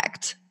opposite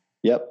effect.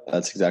 Yep.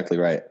 That's exactly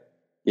right.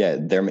 Yeah.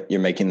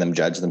 You're making them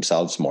judge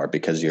themselves more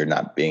because you're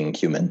not being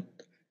human.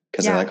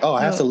 Because they're like, oh,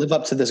 I have to live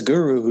up to this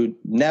guru who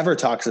never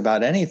talks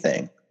about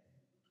anything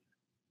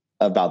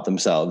about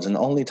themselves and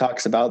only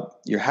talks about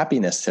your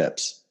happiness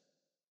tips.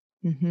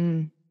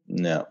 Mm-hmm.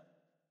 No.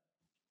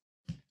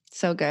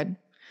 So good.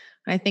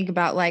 I think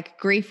about like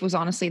grief was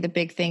honestly the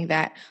big thing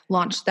that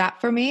launched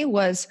that for me,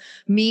 was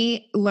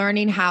me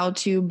learning how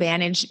to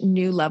manage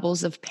new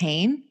levels of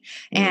pain.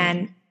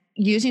 And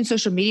using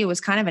social media was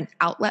kind of an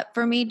outlet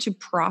for me to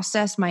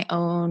process my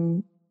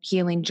own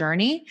healing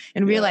journey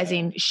and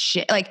realizing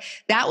shit, like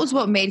that was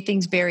what made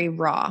things very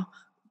raw.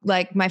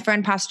 Like my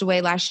friend passed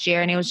away last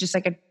year and it was just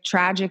like a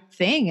tragic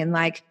thing. And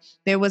like,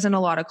 there wasn't a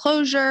lot of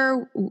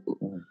closure.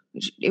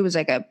 It was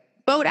like a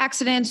boat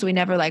accident. So we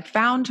never like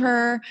found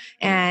her,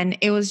 and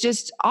it was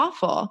just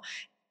awful.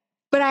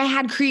 But I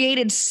had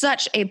created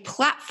such a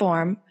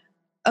platform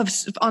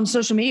on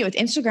social media with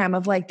Instagram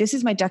of like, this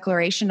is my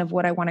declaration of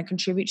what I want to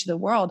contribute to the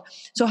world.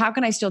 So how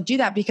can I still do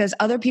that? Because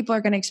other people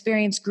are going to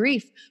experience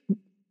grief,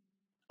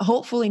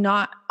 hopefully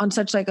not on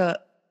such like a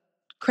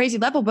crazy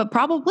level, but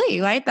probably,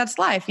 right? That's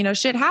life,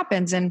 shit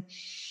happens. And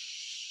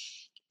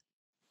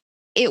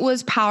it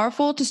was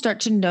powerful to start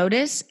to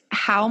notice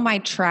how my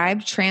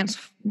tribe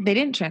they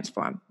didn't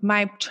transform.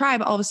 My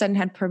tribe all of a sudden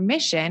had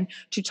permission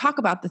to talk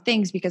about the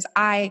things because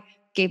I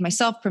gave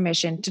myself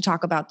permission to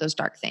talk about those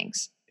dark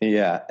things.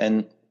 Yeah.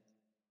 And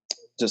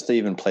just to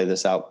even play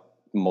this out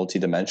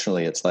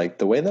multidimensionally, it's like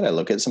the way that I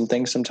look at some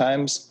things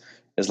sometimes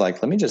is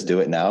like, let me just do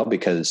it now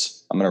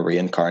because I'm going to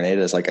reincarnate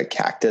as like a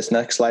cactus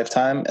next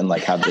lifetime and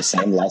like have the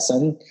same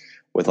lesson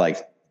with like,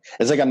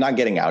 it's like, I'm not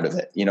getting out of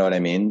it. You know what I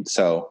mean?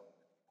 So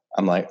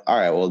I'm like, all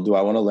right, well, do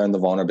I want to learn the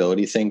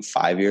vulnerability thing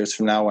 5 years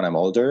from now when I'm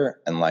older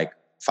and like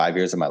 5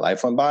 years of my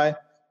life went by?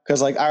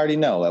 Because like, I already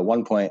know at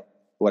one point,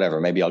 whatever,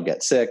 maybe I'll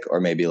get sick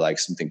or maybe like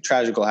something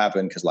tragic will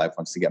happen because life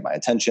wants to get my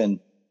attention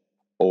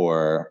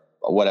or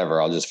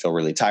whatever. I'll just feel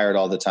really tired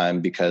all the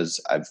time because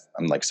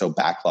I'm like so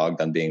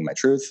backlogged on being my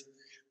truth.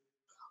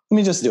 Let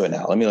me just do it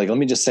now. Let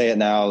me just say it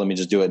now. Let me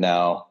just do it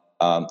now.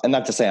 And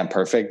not to say I'm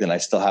perfect and I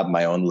still have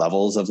my own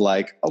levels of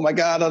like, oh my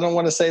God, I don't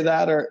want to say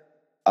that.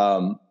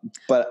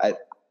 But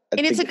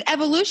and it's like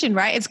evolution,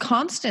 right? It's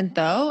constant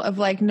though, of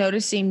like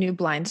noticing new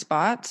blind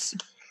spots.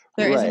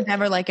 There isn't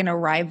ever like an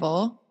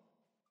arrival.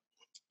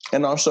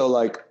 And also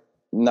like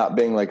not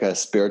being like a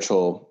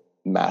spiritual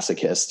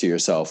masochist to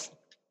yourself.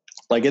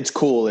 Like it's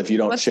cool if you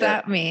don't What's share.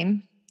 What's that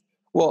mean?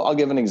 Well, I'll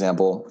give an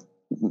example.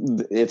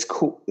 It's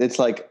cool. It's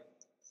like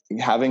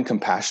having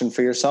compassion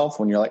for yourself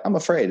when you're like, I'm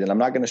afraid and I'm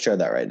not going to share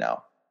that right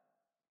now,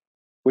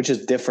 which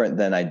is different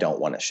than I don't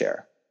want to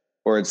share.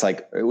 Or it's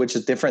like, which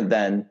is different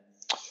than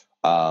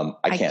I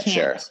can't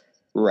share.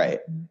 Right.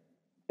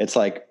 It's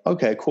like,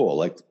 okay, cool.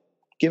 Like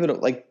give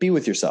it, like be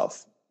with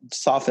yourself,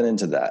 soften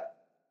into that.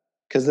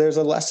 Cause there's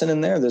a lesson in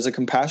there. There's a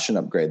compassion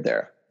upgrade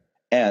there.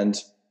 And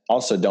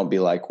also don't be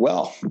like,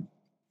 well,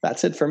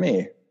 that's it for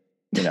me,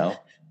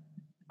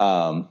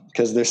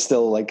 cause there's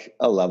still like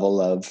a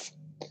level of,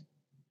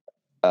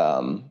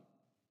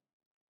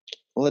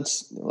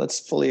 let's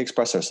fully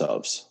express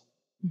ourselves.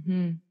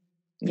 Mm-hmm.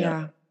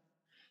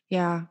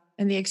 Yeah.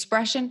 And the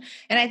expression.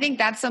 And I think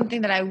that's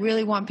something that I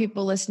really want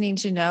people listening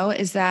to know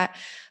is that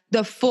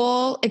the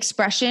full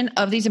expression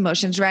of these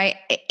emotions, right?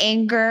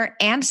 Anger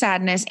and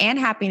sadness and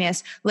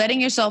happiness, letting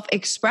yourself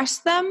express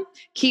them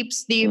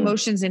keeps the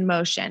emotions in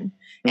motion.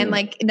 And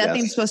like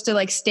nothing's supposed to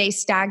like stay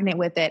stagnant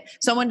with it.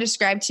 Someone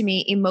described to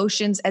me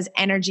emotions as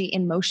energy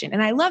in motion.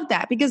 And I love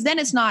that because then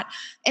it's not,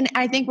 and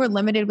I think we're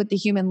limited with the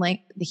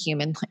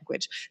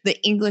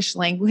English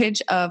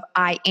language of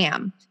I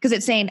am, because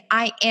it's saying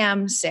I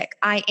am sick,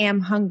 I am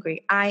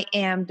hungry, I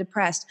am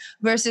depressed,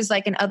 versus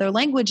like in other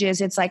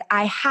languages, it's like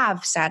I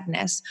have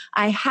sadness,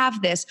 I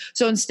have this.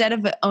 So instead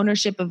of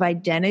ownership of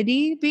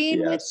identity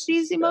being with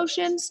these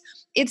emotions,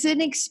 it's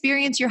an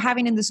experience you're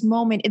having in this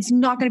moment. It's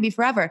not going to be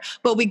forever,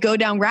 but we go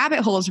down rabbit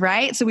holes,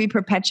 right? So we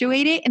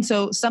perpetuate it. And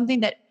so something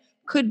that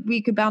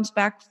we could bounce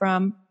back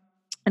from.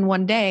 And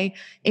one day,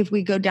 if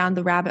we go down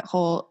the rabbit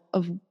hole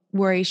of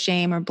worry,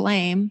 shame, or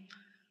blame,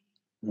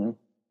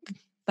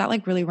 that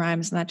like really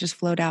rhymes and that just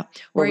flowed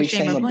out. Worry,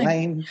 shame, or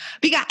blame.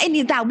 We got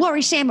any of that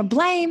worry, shame, or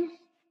blame.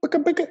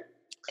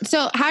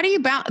 So how do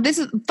you this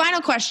is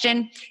final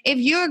question. If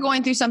you're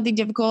going through something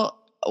difficult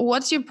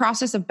what's your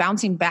process of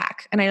bouncing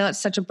back? And I know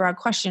that's such a broad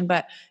question,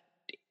 but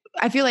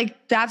I feel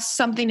like that's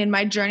something in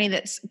my journey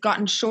that's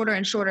gotten shorter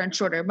and shorter and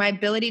shorter. My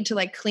ability to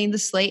like clean the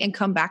slate and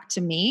come back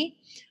to me.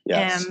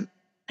 Yes.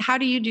 How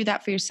do you do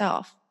that for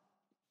yourself?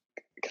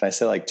 Can I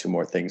say like 2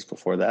 more things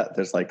before that?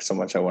 There's like so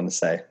much I want to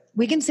say.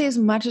 We can say as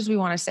much as we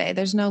want to say.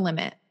 There's no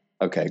limit.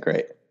 Okay,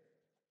 great.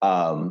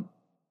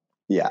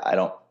 Yeah,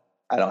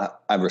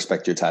 I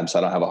respect your time, so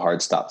I don't have a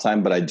hard stop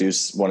time, but I do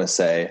want to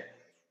say,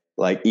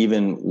 like,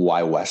 even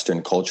why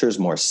Western culture is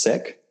more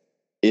sick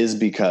is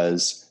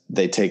because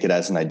they take it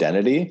as an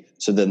identity.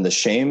 So then the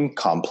shame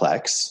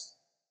complex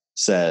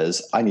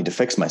says, I need to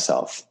fix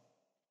myself.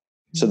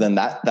 So then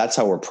that's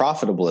how we're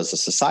profitable as a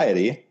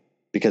society,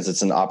 because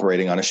it's an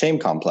operating on a shame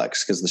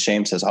complex, because the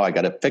shame says, oh, I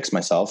got to fix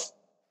myself,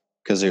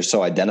 because you're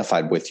so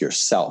identified with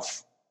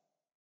yourself.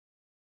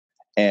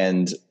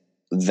 And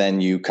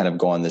then you kind of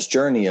go on this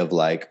journey of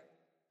like,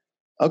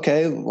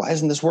 okay, why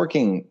isn't this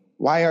working?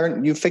 Why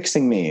aren't you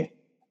fixing me?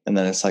 And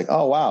then it's like,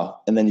 oh,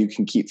 wow. And then you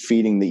can keep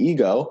feeding the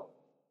ego.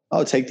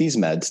 Oh, take these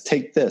meds,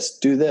 take this,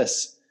 do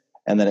this.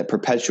 And then it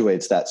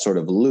perpetuates that sort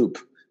of loop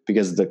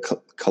because of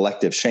the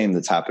collective shame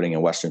that's happening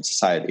in Western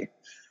society.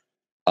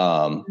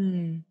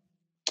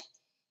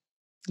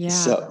 Yeah.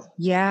 So,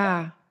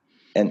 yeah.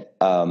 And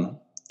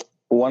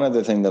one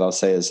other thing that I'll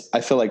say is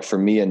I feel like for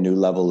me, a new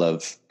level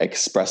of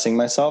expressing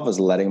myself is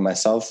letting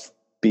myself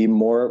be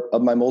more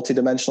of my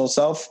multidimensional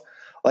self.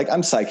 Like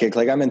I'm psychic,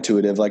 like I'm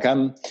intuitive, like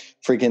I'm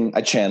freaking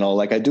a channel,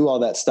 like I do all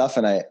that stuff.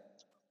 And I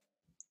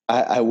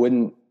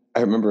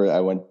remember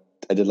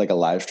I did like a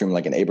live stream,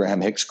 like an Abraham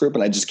Hicks group.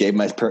 And I just gave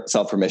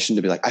myself permission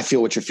to be like, I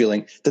feel what you're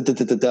feeling,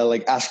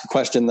 like ask a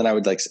question. Then I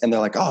would like, and they're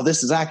like, oh,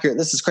 this is accurate.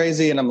 This is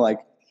crazy. And I'm like,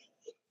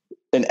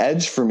 an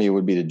edge for me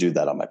would be to do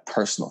that on my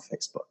personal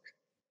Facebook,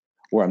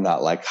 where I'm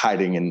not like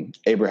hiding in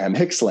Abraham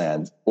Hicks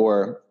land,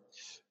 or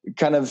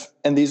kind of,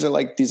 and these are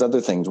like these other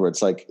things where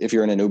it's like, if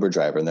you're an Uber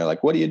driver and they're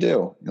like, what do?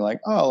 You're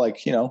like, oh,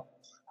 like,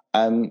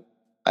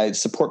 I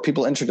support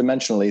people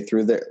interdimensionally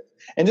through their,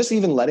 and just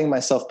even letting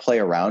myself play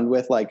around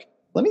with like,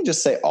 let me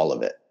just say all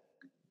of it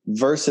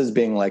versus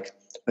being like,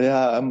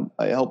 yeah,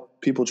 I help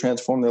people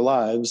transform their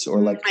lives, or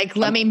like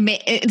let me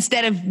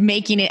instead of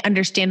making it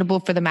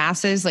understandable for the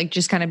masses, like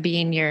just kind of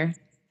being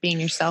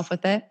yourself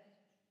with it.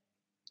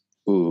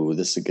 Ooh,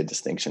 this is a good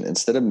distinction.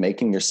 Instead of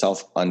making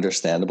yourself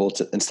understandable,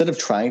 instead of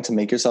trying to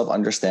make yourself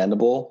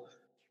understandable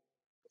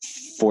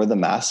for the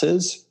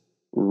masses,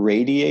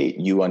 radiate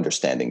you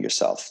understanding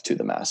yourself to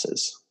the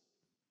masses.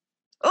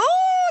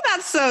 Oh,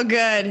 that's so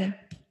good.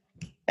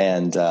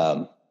 And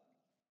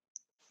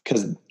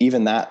because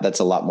even that's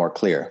a lot more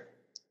clear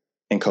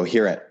and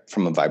coherent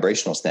from a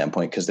vibrational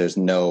standpoint, because there's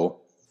no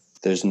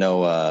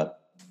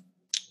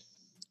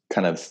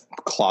kind of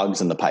clogs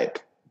in the pipe.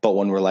 But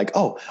when we're like,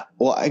 oh,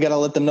 well, I got to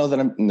let them know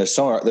that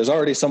there's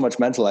already so much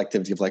mental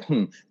activity of like,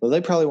 well,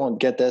 they probably won't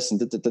get this, and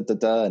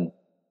and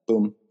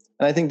boom.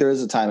 And I think there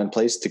is a time and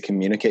place to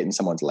communicate in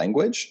someone's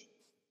language.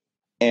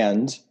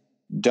 And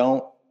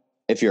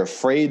if you're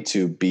afraid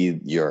to be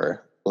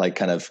your like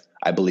kind of,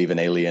 I believe in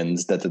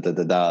aliens,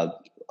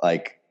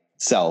 like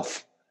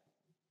self.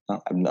 I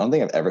don't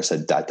think I've ever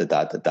said .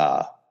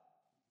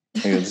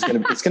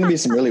 It's gonna be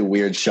some really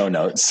weird show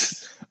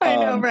notes. I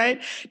know,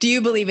 right? Do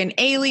you believe in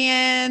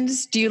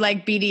aliens? Do you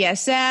like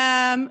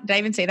BDSM? Did I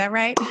even say that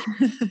right?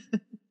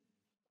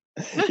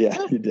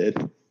 Yeah, you did.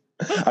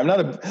 I'm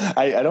not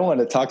I don't want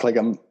to talk like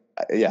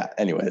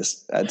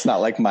anyways, it's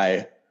not like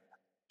my.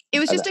 It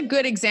was just a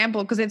good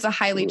example because it's a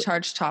highly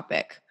charged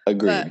topic.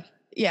 Agreed. But,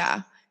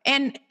 yeah.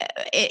 And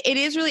it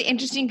is really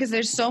interesting because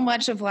there's so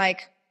much of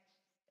like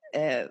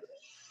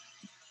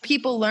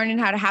people learning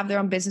how to have their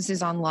own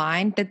businesses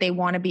online that they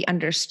want to be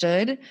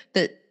understood,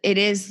 that it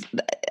is,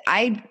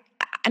 I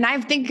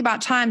think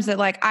about times that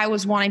like I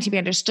was wanting to be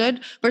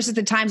understood versus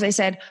the times I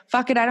said,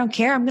 fuck it, I don't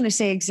care. I'm going to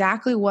say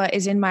exactly what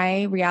is in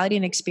my reality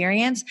and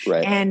experience.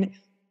 Right. And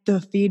the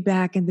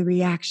feedback and the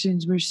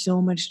reactions were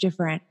so much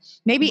different.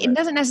 Maybe It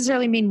doesn't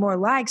necessarily mean more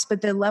likes,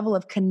 but the level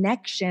of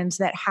connections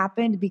that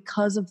happened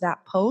because of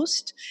that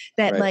post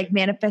that like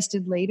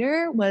manifested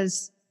later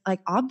was like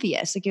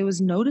obvious. Like it was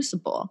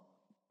noticeable.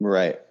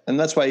 Right. And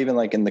that's why even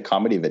like in the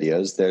comedy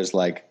videos, there's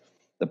like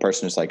the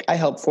person who's like, I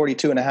help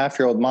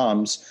 42.5-year-old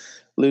moms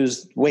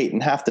lose weight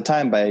in half the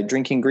time by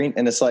drinking green.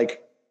 And it's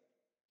like,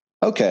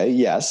 okay,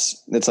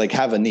 yes. It's like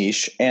have a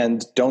niche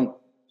and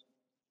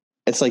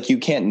it's like you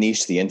can't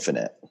niche the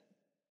infinite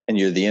and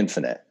you're the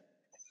infinite.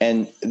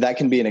 And that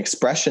can be an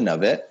expression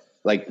of it.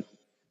 Like,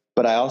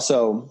 but I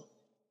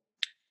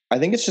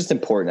think it's just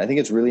important. I think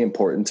it's really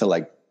important to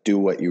like do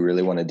what you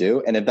really want to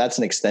do. And if that's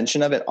an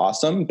extension of it,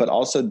 awesome. But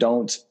also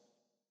don't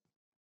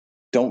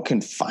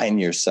confine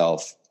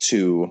yourself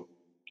to,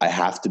 I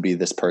have to be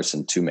this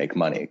person to make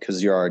money,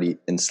 because you're already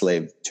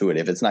enslaved to it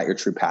if it's not your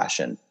true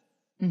passion.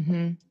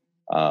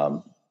 Mm-hmm.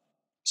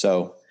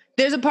 So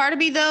there's a part of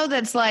me though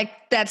that's like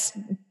that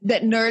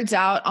nerds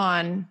out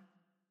on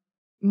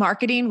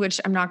marketing,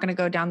 which I'm not going to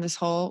go down this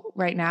hole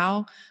right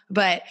now.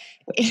 But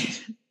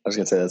I was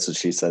going to say that's what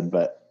she said,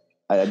 but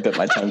I bit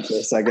my tongue for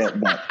a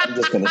second. But I'm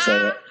just going to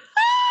say it.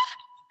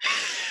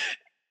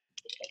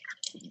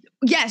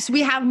 Yes,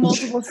 we have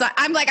multiple sides.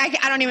 I'm like,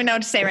 I don't even know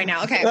what to say right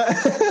now. Okay.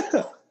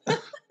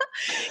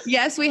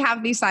 Yes, we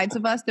have these sides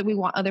of us that we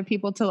want other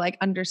people to like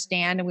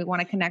understand and we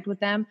want to connect with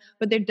them.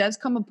 But there does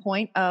come a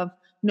point of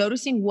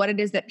noticing what it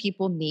is that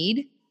people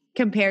need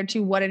compared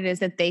to what it is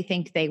that they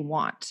think they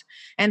want.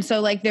 And so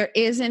like there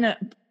isn't a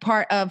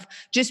part of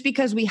just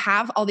because we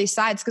have all these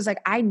sides, because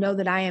like I know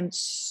that I am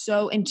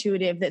so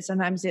intuitive that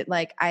sometimes it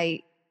like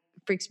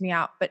freaks me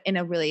out, but in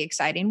a really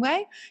exciting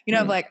way, you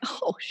know, of like,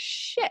 oh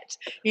shit,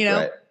 you know.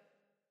 Right.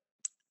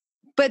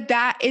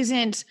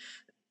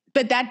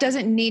 But that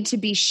doesn't need to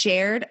be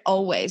shared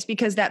always,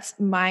 because that's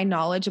my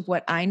knowledge of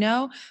what I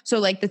know. So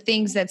like the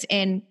things that's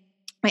in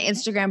my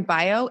Instagram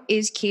bio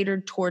is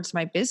catered towards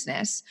my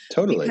business.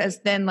 Totally. Because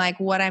then like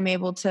what I'm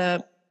able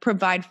to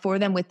provide for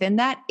them within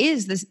that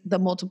is the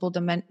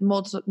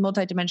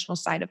multi-dimensional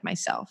side of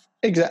myself.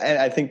 Exactly. And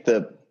I think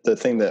the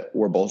thing that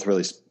we're both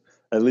really,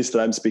 at least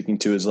that I'm speaking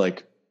to, is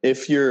like,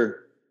 if you're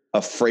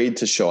afraid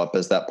to show up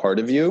as that part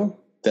of you,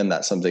 then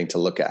that's something to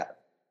look at.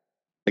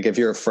 Like if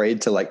you're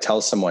afraid to like tell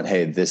someone,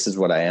 hey, this is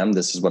what I am,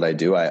 this is what I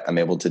do, I'm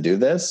able to do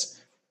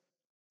this.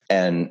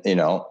 And, you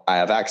know, I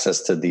have access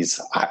to these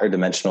higher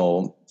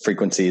dimensional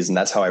frequencies. And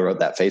that's how I wrote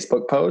that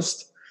Facebook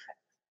post.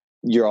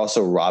 You're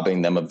also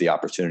robbing them of the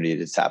opportunity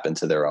to tap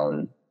into their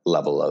own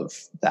level of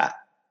that.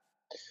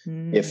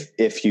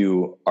 If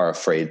you are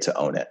afraid to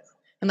own it.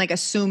 And like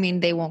assuming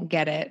they won't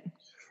get it.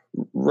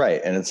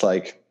 Right. And it's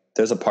like,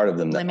 there's a part of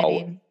them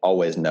that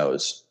always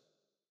knows.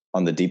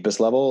 On the deepest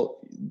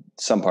level,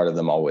 some part of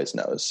them always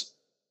knows.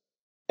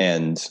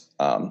 And,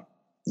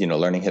 you know,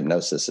 learning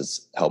hypnosis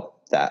has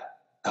helped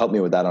me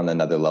with that on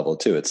another level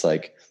too. It's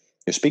like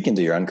you're speaking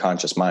to your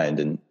unconscious mind,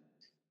 and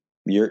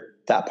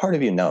that part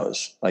of you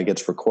knows, like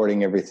it's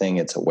recording everything.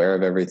 It's aware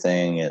of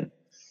everything. And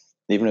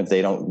even if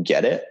they don't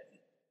get it,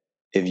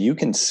 if you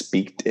can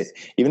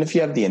even if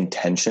you have the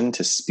intention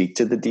to speak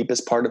to the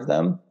deepest part of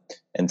them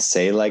and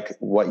say like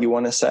what you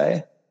want to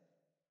say,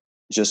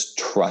 just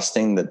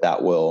trusting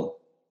that will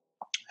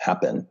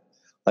happen.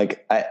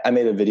 Like I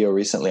made a video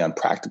recently on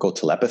practical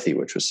telepathy,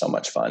 which was so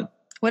much fun.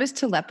 What is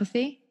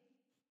telepathy?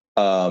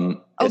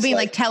 Being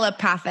like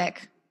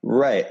telepathic.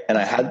 Right. And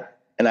I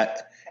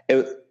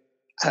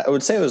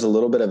would say it was a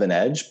little bit of an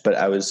edge, but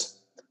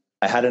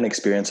I had an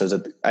experience.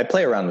 I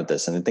play around with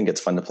this and I think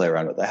it's fun to play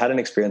around with. I had an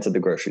experience at the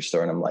grocery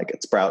store and I'm like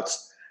at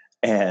Sprouts,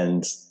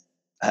 and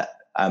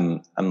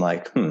I'm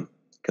like,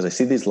 because I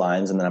see these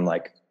lines, and then I'm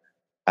like,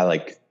 I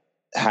like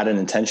had an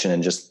intention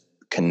and just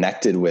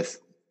connected with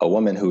a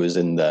woman who was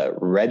in the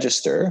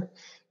register,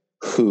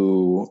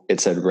 who it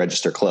said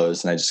register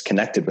closed. And I just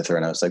connected with her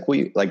and I was like,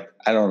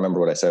 I don't remember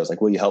what I said. I was like,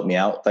 will you help me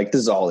out? Like,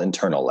 this is all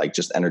internal, like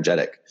just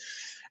energetic.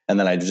 And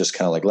then I just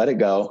kind of like, let it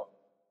go.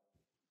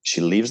 She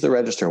leaves the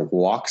register,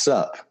 walks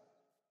up,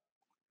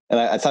 and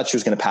I thought she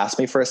was going to pass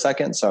me for a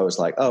second. So I was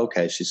like, oh,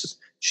 okay.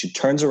 She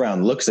turns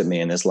around, looks at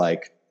me and is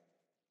like,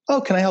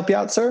 oh, can I help you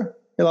out, sir?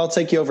 I'll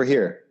take you over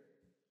here.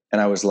 And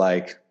I was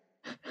like,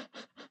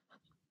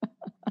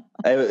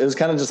 it was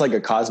kind of just like a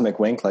cosmic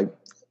wink. Like,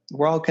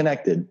 we're all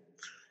connected.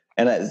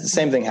 And the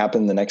same thing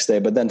happened the next day.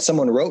 But then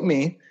someone wrote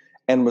me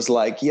and was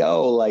like,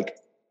 yo, like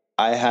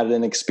I had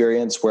an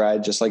experience where I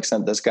just like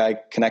sent this guy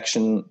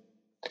connection.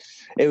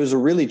 It was a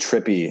really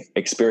trippy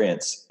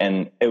experience.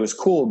 And it was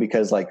cool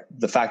because like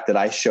the fact that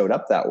I showed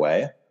up that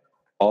way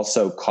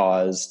also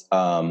caused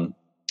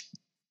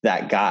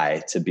that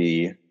guy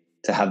to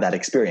have that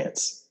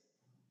experience.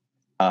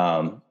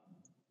 And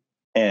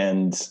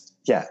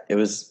yeah, it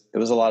was a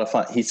lot of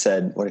fun. He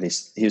said,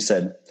 he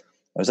said,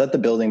 I was at the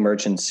building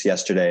merchants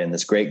yesterday and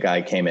this great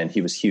guy came in. He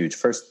was huge.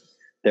 First,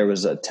 there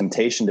was a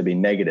temptation to be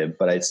negative,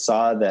 but I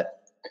saw that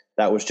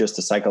was just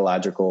a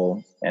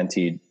psychological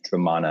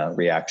anti-Dramana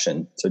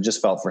reaction. So it just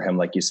felt for him,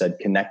 like you said,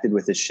 connected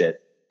with his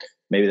shit.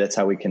 Maybe that's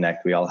how we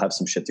connect. We all have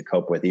some shit to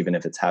cope with, even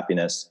if it's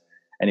happiness.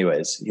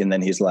 Anyways, and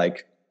then he's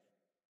like,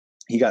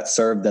 he got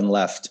served and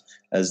left,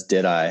 as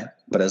did I.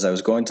 But as I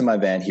was going to my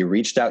van, he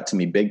reached out to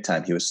me big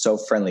time. He was so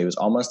friendly. It was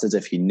almost as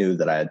if he knew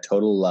that I had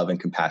total love and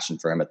compassion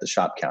for him at the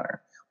shop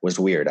counter. It was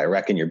weird. I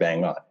reckon you're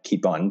bang on.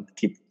 Keep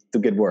the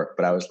good work.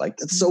 But I was like,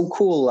 that's so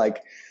cool.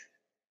 Like,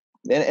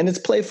 and it's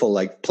playful,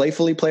 like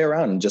playfully play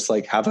around and just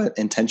like have an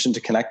intention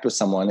to connect with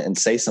someone and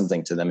say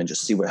something to them and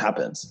just see what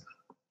happens.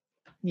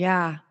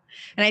 Yeah.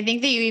 And I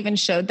think that you even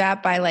showed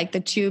that by like the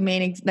two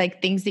main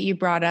like things that you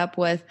brought up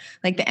with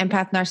like the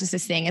empath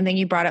narcissist thing. And then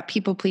you brought up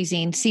people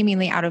pleasing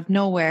seemingly out of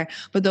nowhere.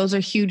 But those are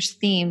huge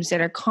themes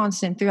that are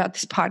constant throughout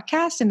this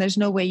podcast. And there's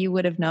no way you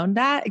would have known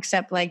that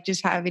except like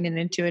just having an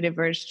intuitive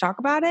urge to talk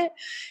about it.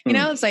 You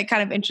know, it's like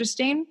kind of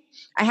interesting.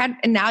 And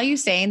now you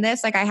saying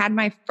this, like I had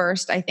my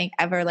first, I think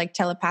ever like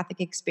telepathic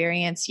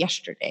experience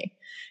yesterday.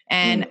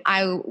 And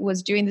I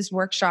was doing this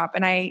workshop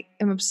and I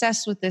am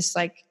obsessed with this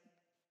like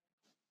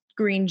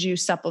green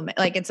juice supplement.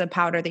 Like it's a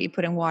powder that you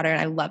put in water and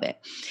I love it.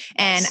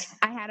 And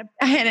I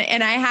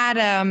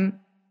had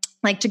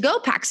like to-go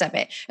packs of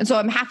it. And so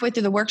I'm halfway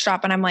through the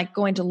workshop and I'm like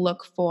going to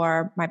look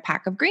for my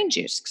pack of green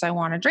juice because I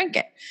want to drink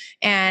it.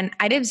 And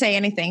I didn't say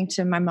anything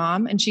to my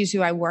mom, and she's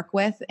who I work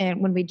with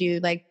and when we do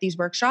like these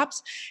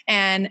workshops.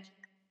 And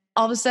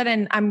all of a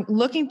sudden I'm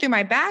looking through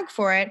my bag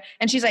for it.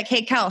 And she's like,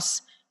 hey,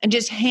 Kels, and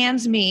just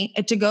hands me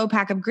a to-go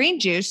pack of green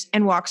juice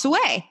and walks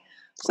away.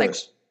 It's like,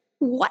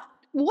 what?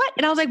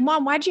 And I was like,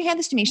 Mom, why'd you hand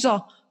this to me? She's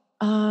all,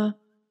 I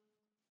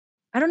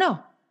don't know.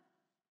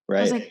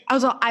 Right. I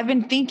was all, I've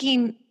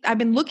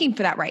been looking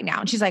for that right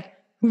now. And she's like,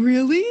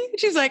 really?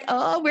 She's like,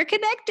 oh, we're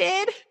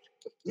connected.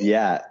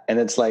 Yeah. And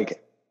it's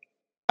like,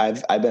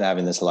 I've been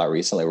having this a lot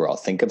recently where I'll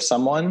think of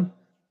someone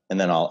and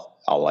then I'll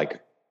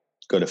like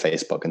go to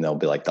Facebook and they'll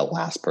be like the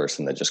last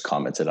person that just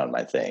commented on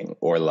my thing,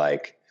 or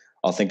like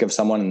I'll think of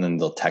someone and then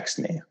they'll text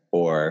me,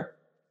 or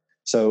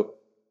so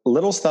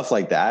little stuff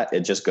like that.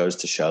 It just goes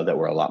to show that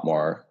we're a lot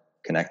more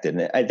connected.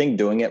 And I think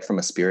doing it from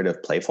a spirit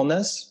of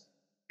playfulness,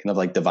 kind of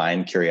like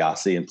divine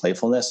curiosity and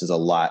playfulness, is a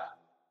lot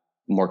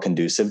more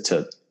conducive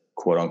to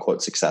quote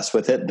unquote success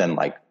with it than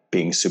like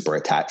being super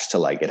attached to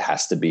like, it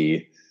has to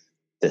be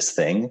this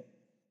thing.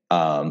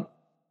 And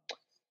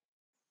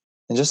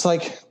just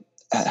like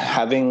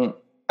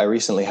I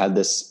recently had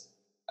this,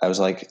 I was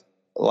like,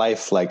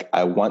 life, like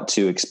I want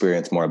to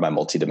experience more of my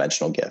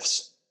multidimensional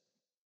gifts,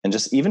 and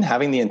just even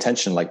having the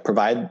intention, like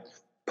provide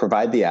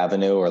the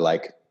avenue, or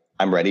like,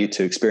 I'm ready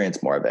to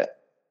experience more of it.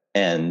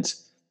 And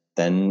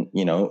then,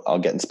 I'll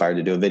get inspired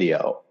to do a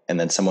video, and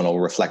then someone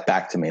will reflect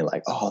back to me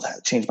like, oh,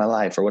 that changed my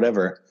life or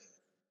whatever.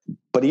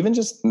 But even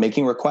just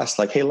making requests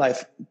like, hey,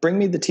 life, bring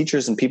me the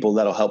teachers and people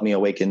that'll help me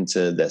awaken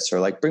to this, or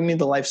like bring me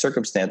the life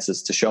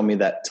circumstances to show me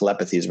that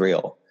telepathy is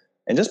real,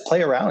 and just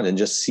play around and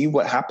just see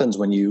what happens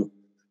when you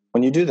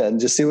do that, and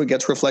just see what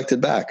gets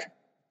reflected back.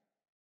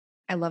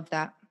 I love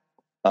that.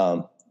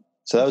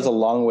 So that was a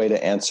long way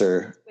to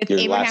answer. With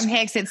Abraham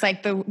Hicks, it's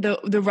like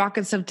the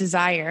rockets of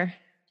desire.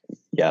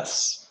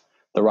 Yes.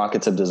 The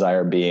rockets of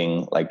desire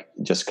being like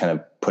just kind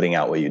of putting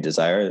out what you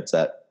desire. Is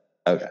that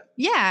okay?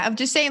 Yeah. Of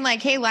just saying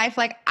like, hey, life,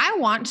 like I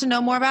want to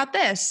know more about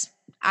this.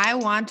 I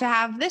want to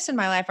have this in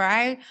my life,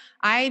 or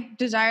I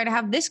desire to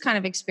have this kind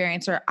of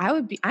experience, or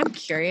I'm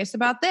curious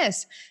about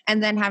this.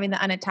 And then having the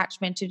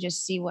unattachment to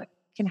just see what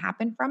can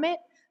happen from it.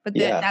 But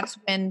that's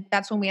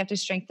when we have to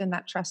strengthen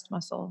that trust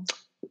muscle.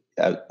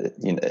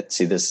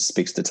 See, this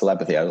speaks to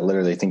telepathy. I was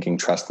literally thinking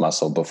trust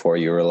muscle before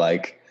you were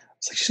like,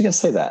 it's like, she's going to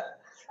say that.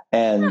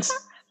 And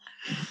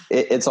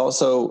it's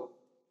also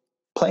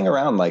playing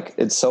around. Like,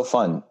 it's so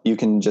fun. You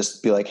can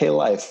just be like, hey,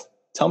 life,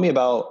 tell me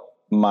about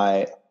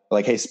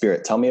hey,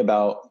 spirit, tell me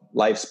about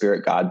life,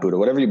 spirit, God, Buddha,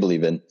 whatever you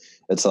believe in.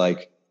 It's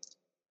like,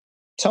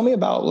 tell me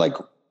about like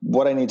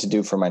what I need to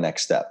do for my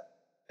next step,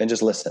 and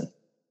just listen.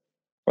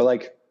 Or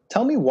like,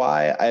 tell me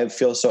why I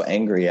feel so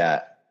angry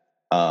at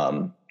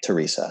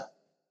Teresa.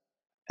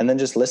 And then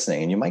just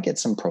listening, and you might get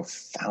some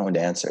profound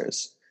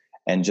answers,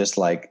 and just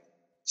like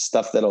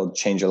stuff that'll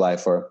change your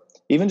life. Or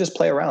even just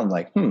play around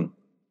like,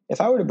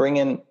 if I were to bring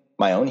in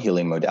my own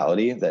healing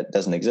modality that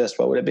doesn't exist,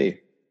 what would it be?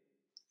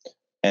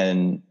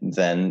 And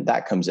then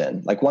that comes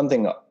in. Like, one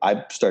thing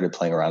I've started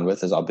playing around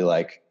with is I'll be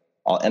like,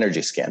 I'll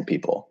energy scan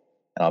people,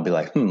 and I'll be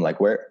like, like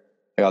where,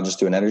 like I'll just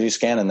do an energy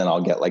scan, and then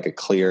I'll get like a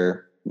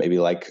clear, maybe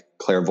like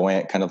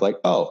clairvoyant kind of like,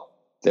 oh,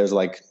 there's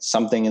like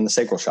something in the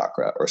sacral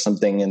chakra or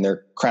something in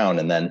their crown.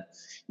 And then,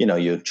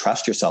 you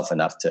trust yourself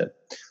enough to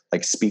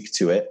like speak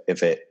to it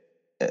if it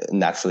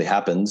naturally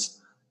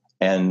happens.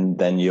 And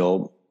then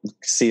you'll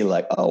see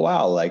like, oh,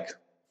 wow, like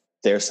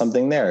there's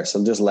something there.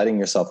 So just letting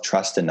yourself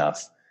trust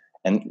enough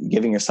and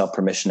giving yourself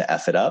permission to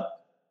F it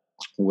up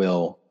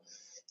will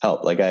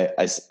help. Like I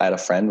had a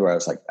friend where I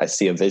was like, I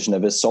see a vision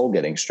of his soul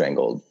getting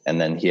strangled, and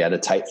then he had a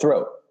tight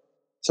throat.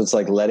 So it's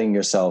like letting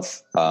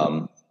yourself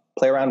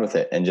play around with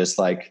it, and just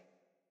like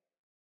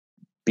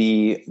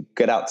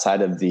get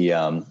outside of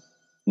the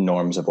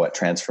norms of what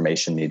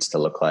transformation needs to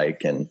look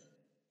like and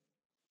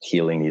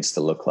healing needs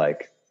to look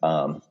like.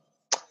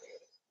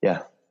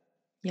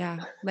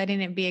 Yeah.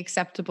 Letting it be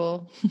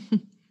acceptable.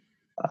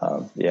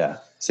 Yeah.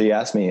 So you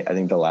asked me, I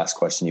think the last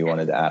question you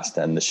wanted to ask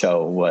then the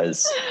show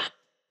was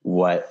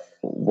what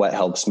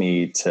helps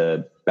me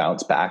to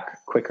bounce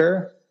back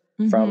quicker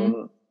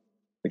from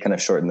the kind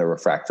of shorten the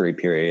refractory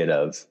period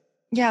of.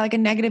 Yeah. Like a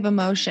negative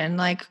emotion.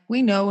 Like,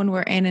 we know when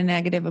we're in a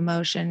negative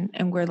emotion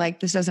and we're like,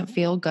 this doesn't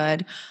feel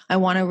good. I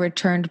want to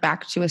return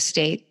back to a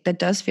state that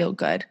does feel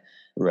good.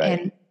 Right.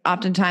 And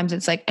oftentimes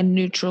it's like a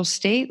neutral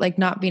state, like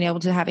not being able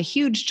to have a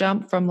huge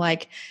jump from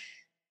like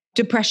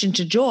depression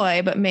to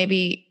joy, but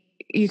maybe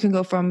you can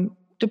go from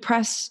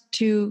depressed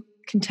to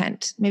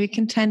content, maybe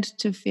content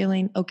to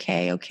feeling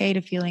okay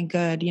to feeling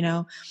good,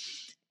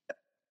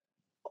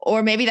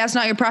 or maybe that's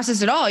not your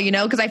process at all,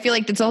 because I feel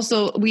like it's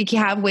also, we can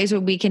have ways where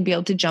we can be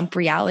able to jump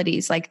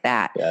realities like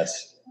that.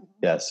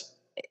 Yes.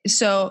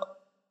 So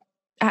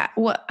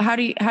how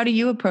do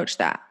you approach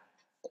that?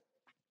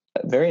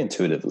 Very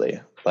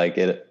intuitively. Like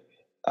it,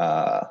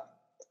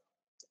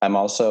 I'm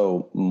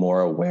also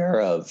more aware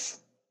of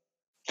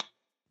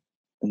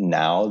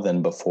now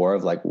than before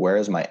of like, where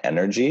is my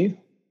energy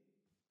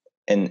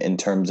in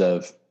terms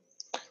of,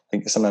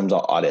 like, sometimes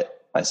I'll audit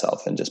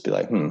myself and just be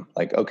like,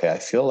 like, okay, I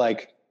feel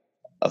like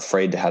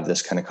afraid to have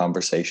this kind of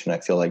conversation. I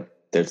feel like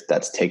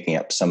that's taking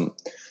up it's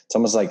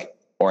almost like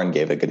Oren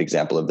gave a good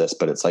example of this,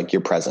 but it's like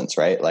your presence,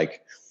 right?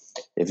 Like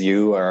if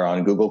you are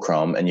on Google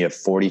Chrome and you have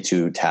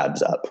 42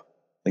 tabs up,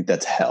 like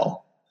that's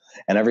hell.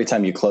 And every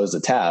time you close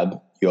a tab,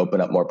 you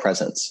open up more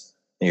presence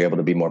and you're able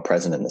to be more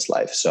present in this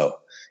life. So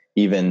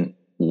even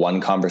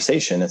one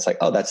conversation, it's like,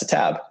 oh, that's a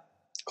tab.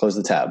 Close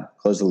the tab,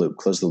 close the loop,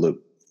 close the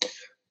loop.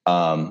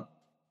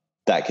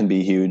 That can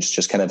be huge.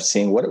 Just kind of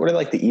seeing what are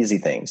like the easy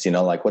things,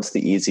 like what's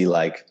the easy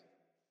like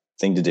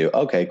thing to do?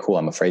 Okay, cool.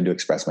 I'm afraid to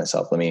express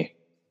myself. Let me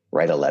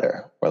write a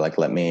letter, or like,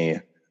 let me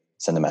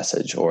send a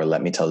message, or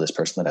let me tell this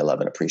person that I love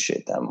and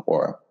appreciate them.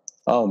 Or,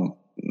 oh,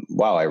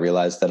 wow, I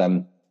realized that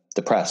I'm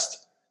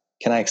depressed.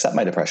 Can I accept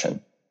my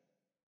depression?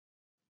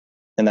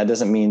 And that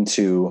doesn't mean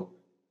to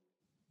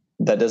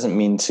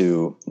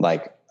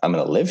like, I'm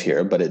going to live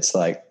here, but it's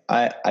like,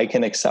 I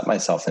can accept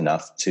myself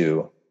enough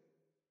to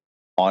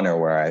honor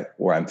where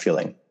I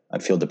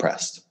feel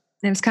depressed.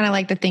 And it's kind of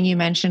like the thing you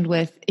mentioned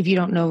with, if you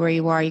don't know where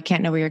you are, you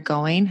can't know where you're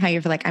going, how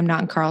you're like, I'm not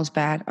in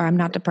Carlsbad, or I'm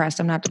not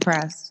depressed.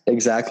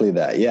 Exactly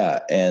that. Yeah.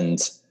 And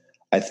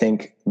I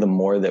think the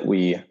more that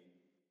we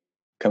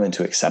come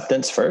into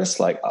acceptance first,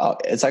 like, oh,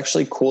 it's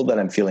actually cool that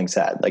I'm feeling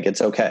sad. Like,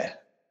 it's okay.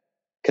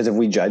 Because if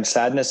we judge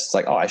sadness, it's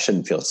like, oh, I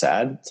shouldn't feel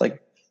sad. It's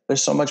like,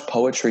 there's so much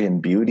poetry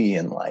and beauty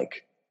and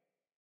like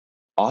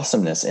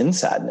awesomeness in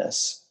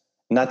sadness.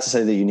 Not to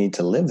say that you need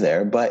to live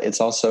there, but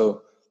it's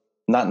also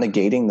not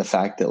negating the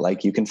fact that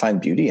like you can find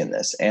beauty in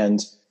this,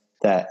 and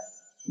that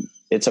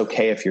it's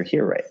okay if you're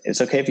here, right? It's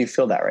okay if you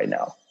feel that right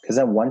now. Because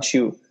then once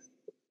you,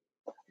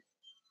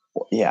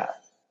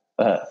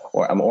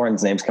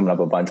 Oren's name's coming up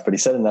a bunch, but he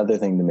said another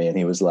thing to me, and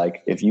he was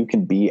like, if you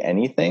can be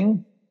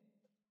anything,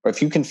 or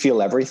if you can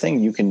feel everything,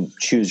 you can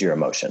choose your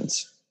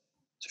emotions.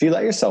 So if you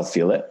let yourself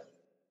feel it,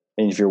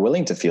 and if you're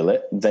willing to feel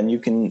it, then you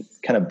can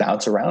kind of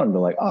bounce around and be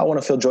like, oh, I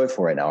want to feel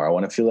joyful right now, or I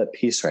want to feel at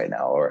peace right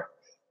now.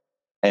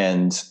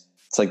 And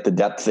it's like the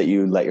depth that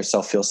you let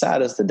yourself feel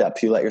sad is the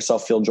depth you let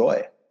yourself feel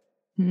joy.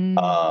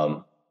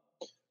 Mm.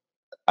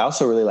 I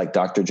also really like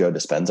Dr. Joe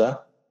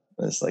Dispenza.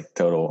 It's like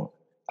total.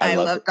 I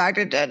love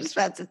Dr. Joe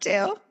Dispenza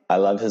too. I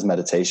love his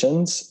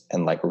meditations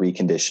and like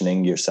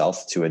reconditioning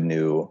yourself to a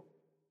new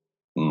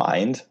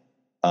mind.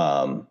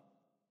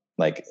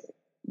 Like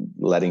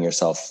letting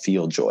yourself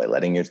feel joy,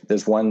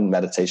 there's one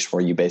meditation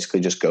where you basically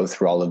just go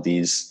through all of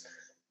these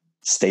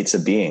states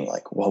of being.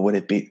 Like, what would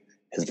it be?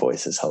 His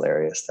voice is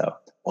hilarious though.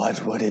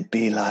 What would it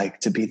be like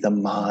to be the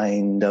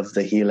mind of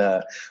the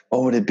healer?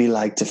 What would it be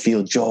like to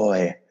feel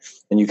joy?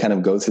 And you kind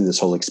of go through this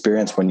whole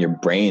experience when your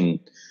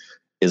brain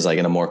is like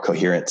in a more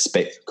coherent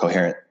space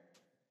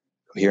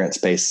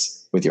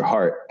with your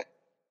heart.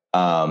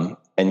 And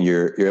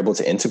you're able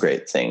to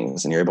integrate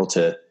things, and you're able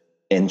to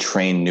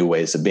entrain new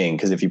ways of being.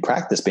 Because if you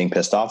practice being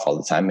pissed off all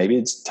the time, maybe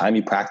it's time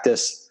you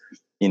practice,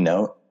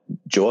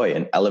 joy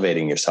and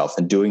elevating yourself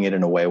and doing it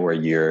in a way where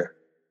you're,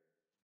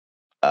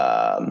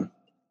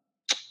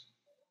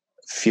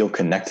 feel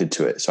connected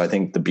to it. So I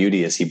think the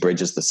beauty is he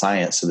bridges the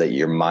science so that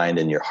your mind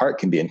and your heart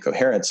can be in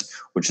coherence,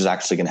 which is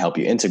actually going to help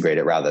you integrate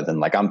it, rather than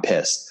like, I'm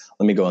pissed.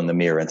 Let me go in the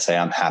mirror and say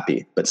I'm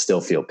happy, but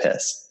still feel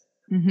pissed.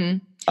 Mm-hmm.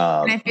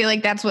 And I feel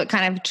like that's what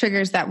kind of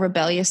triggers that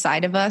rebellious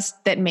side of us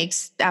that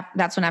makes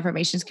that's when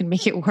affirmations can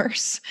make it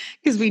worse,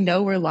 because we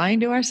know we're lying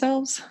to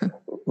ourselves.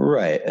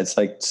 Right. It's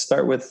like,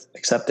 start with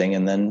accepting,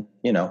 and then,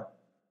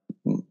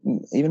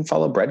 even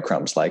follow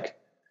breadcrumbs. Like,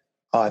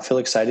 oh, I feel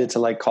excited to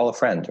like call a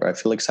friend, or I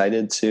feel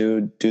excited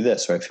to do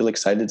this, or I feel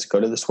excited to go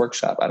to this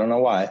workshop. I don't know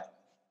why.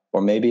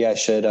 Or maybe I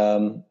should,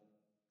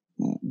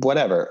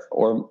 whatever.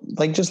 Or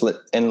like, just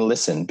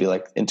listen, be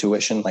like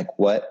intuition, like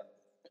what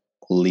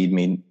will lead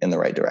me in the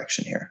right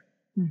direction here.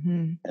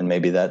 Mm-hmm. And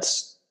maybe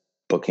that's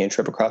booking a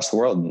trip across the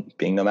world and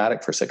being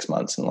nomadic for 6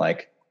 months and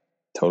like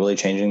totally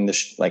changing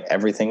like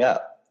everything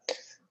up.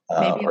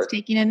 Maybe it's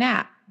taking a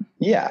nap.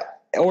 Yeah.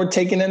 Or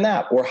taking a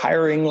nap, or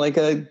hiring like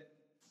a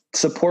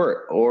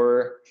support,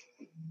 or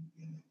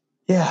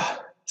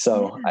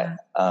so yeah.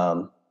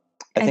 I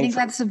think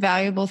that's a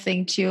valuable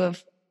thing too,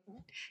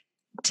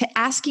 to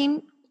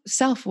asking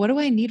self, what do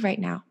I need right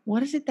now?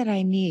 What is it that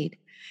I need?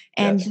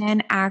 And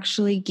then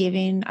actually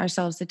giving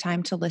ourselves the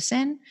time to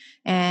listen.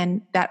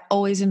 And that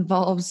always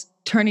involves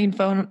turning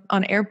phone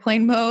on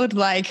airplane mode,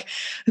 like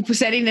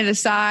setting it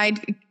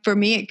aside. For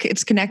me,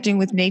 it's connecting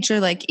with nature.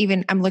 Like,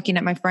 even I'm looking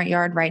at my front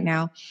yard right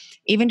now,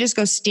 even just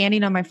go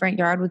standing on my front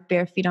yard with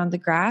bare feet on the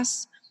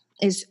grass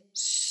is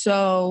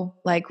so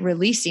like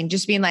releasing.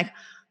 Just being like,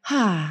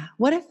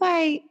 what if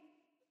I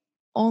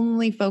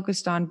only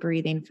focused on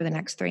breathing for the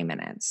next 3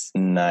 minutes?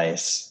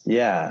 Nice.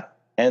 Yeah.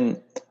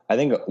 And I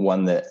think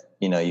one that,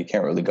 you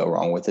can't really go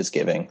wrong with is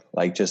giving,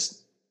 like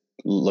just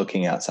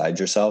looking outside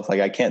yourself. Like,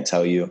 I can't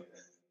tell you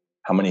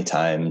how many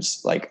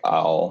times, like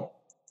I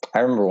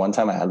remember one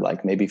time I had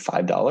like maybe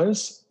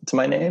 $5 to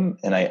my name,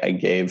 and I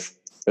gave,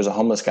 there's a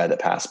homeless guy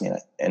that passed me,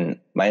 and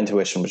my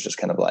intuition was just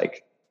kind of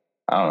like,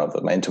 I don't know,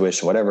 but my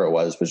intuition, whatever it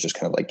was just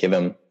kind of like, give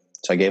him.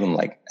 So I gave him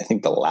like, I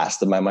think the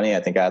last of my money.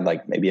 I think I had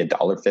like maybe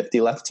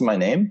 $1.50 left to my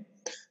name.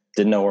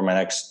 Didn't know where my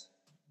next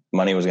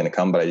money was going to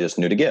come, but I just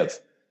knew to give.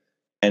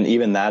 And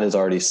even that is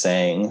already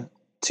saying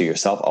to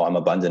yourself, oh, I'm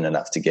abundant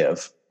enough to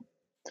give.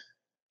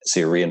 So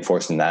you're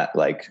reinforcing that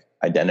like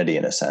identity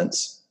in a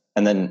sense.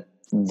 And then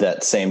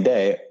that same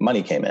day,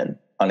 money came in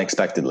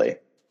unexpectedly,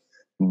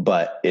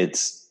 but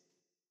it's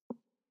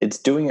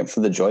doing it for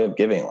the joy of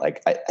giving.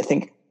 Like, I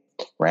think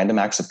random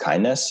acts of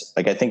kindness,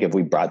 like, I think if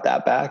we brought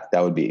that back,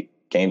 that would be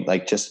game.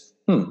 Like, just,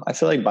 I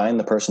feel like buying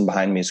the person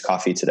behind me's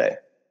coffee today.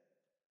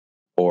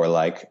 Or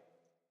like,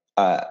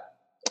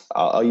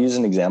 I'll use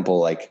an example.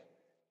 Like,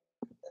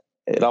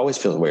 it always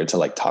feels weird to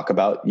like talk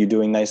about you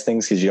doing nice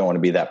things, because you don't want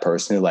to be that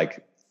person who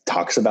like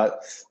talks about,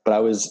 but I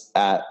was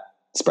at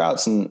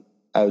Sprouts and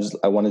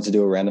I wanted to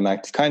do a random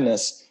act of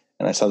kindness,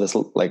 and I saw this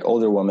like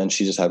older woman.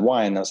 She just had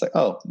wine. And I was like,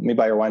 "Oh, let me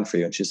buy your wine for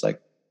you." And she's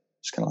like,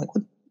 just kind of like,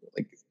 what?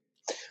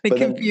 Like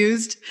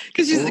confused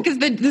because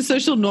the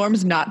social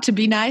norm's not to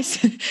be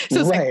nice. So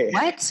it's like,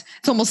 what?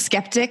 It's almost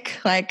skeptic.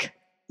 Like,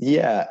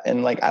 yeah.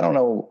 And like, I don't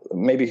know,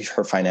 maybe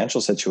her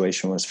financial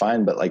situation was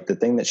fine, but like the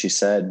thing that she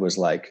said was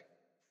like,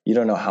 you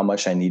don't know how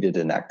much I needed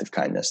an act of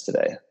kindness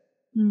today.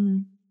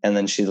 And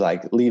then she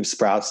like leaves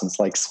Sprouts and it's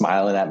like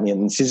smiling at me,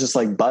 and she's just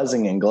like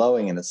buzzing and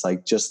glowing. And it's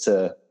like, just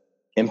to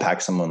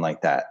impact someone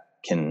like that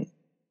can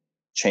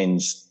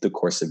change the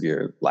course of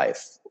your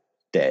life,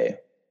 day,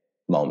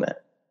 moment,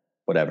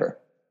 whatever.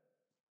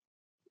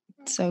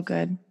 So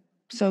good.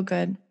 So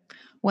good.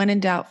 When in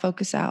doubt,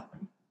 focus out.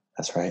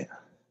 That's right.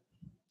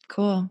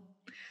 Cool.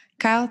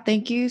 Kyle,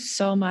 thank you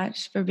so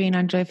much for being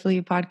on Joyfully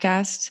You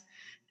podcast.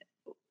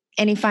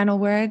 Any final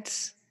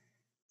words?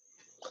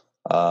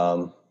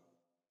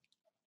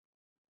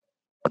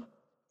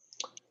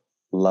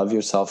 Love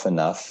yourself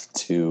enough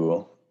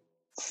to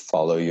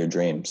follow your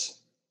dreams,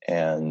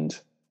 and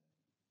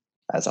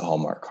as a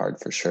Hallmark card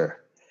for sure.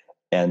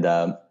 And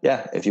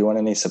if you want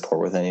any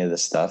support with any of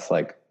this stuff,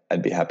 like,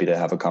 I'd be happy to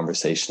have a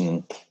conversation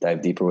and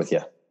dive deeper with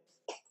you.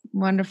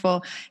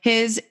 Wonderful.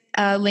 His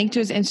link to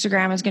his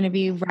Instagram is going to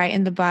be right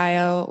in the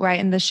bio, right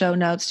in the show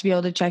notes, to be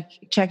able to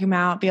check him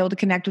out, be able to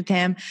connect with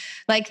him.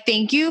 Like,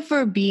 thank you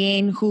for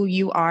being who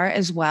you are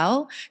as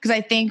well. Because I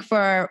think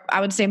I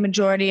would say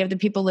majority of the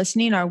people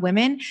listening are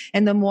women.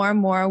 And the more and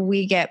more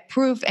we get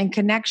proof and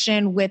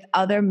connection with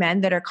other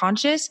men that are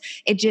conscious,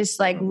 it just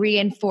like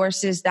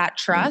reinforces that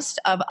trust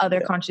of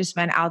other conscious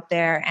men out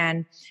there,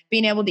 and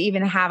being able to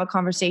even have a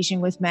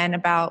conversation with men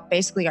about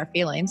basically our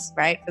feelings,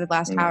 right? For the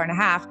last hour and a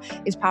half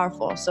is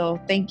powerful. So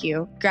thank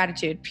you.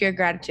 Gratitude, pure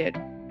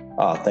gratitude.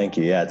 Oh, thank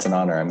you. Yeah, it's an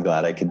honor. I'm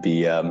glad I could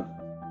be, I'm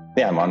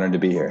honored to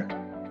be here.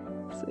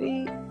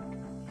 Sweet.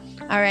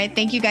 All right.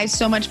 Thank you guys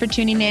so much for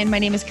tuning in. My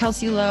name is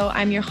Kelsey Lowe.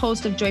 I'm your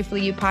host of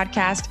Joyfully You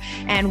podcast,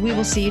 and we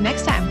will see you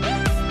next time.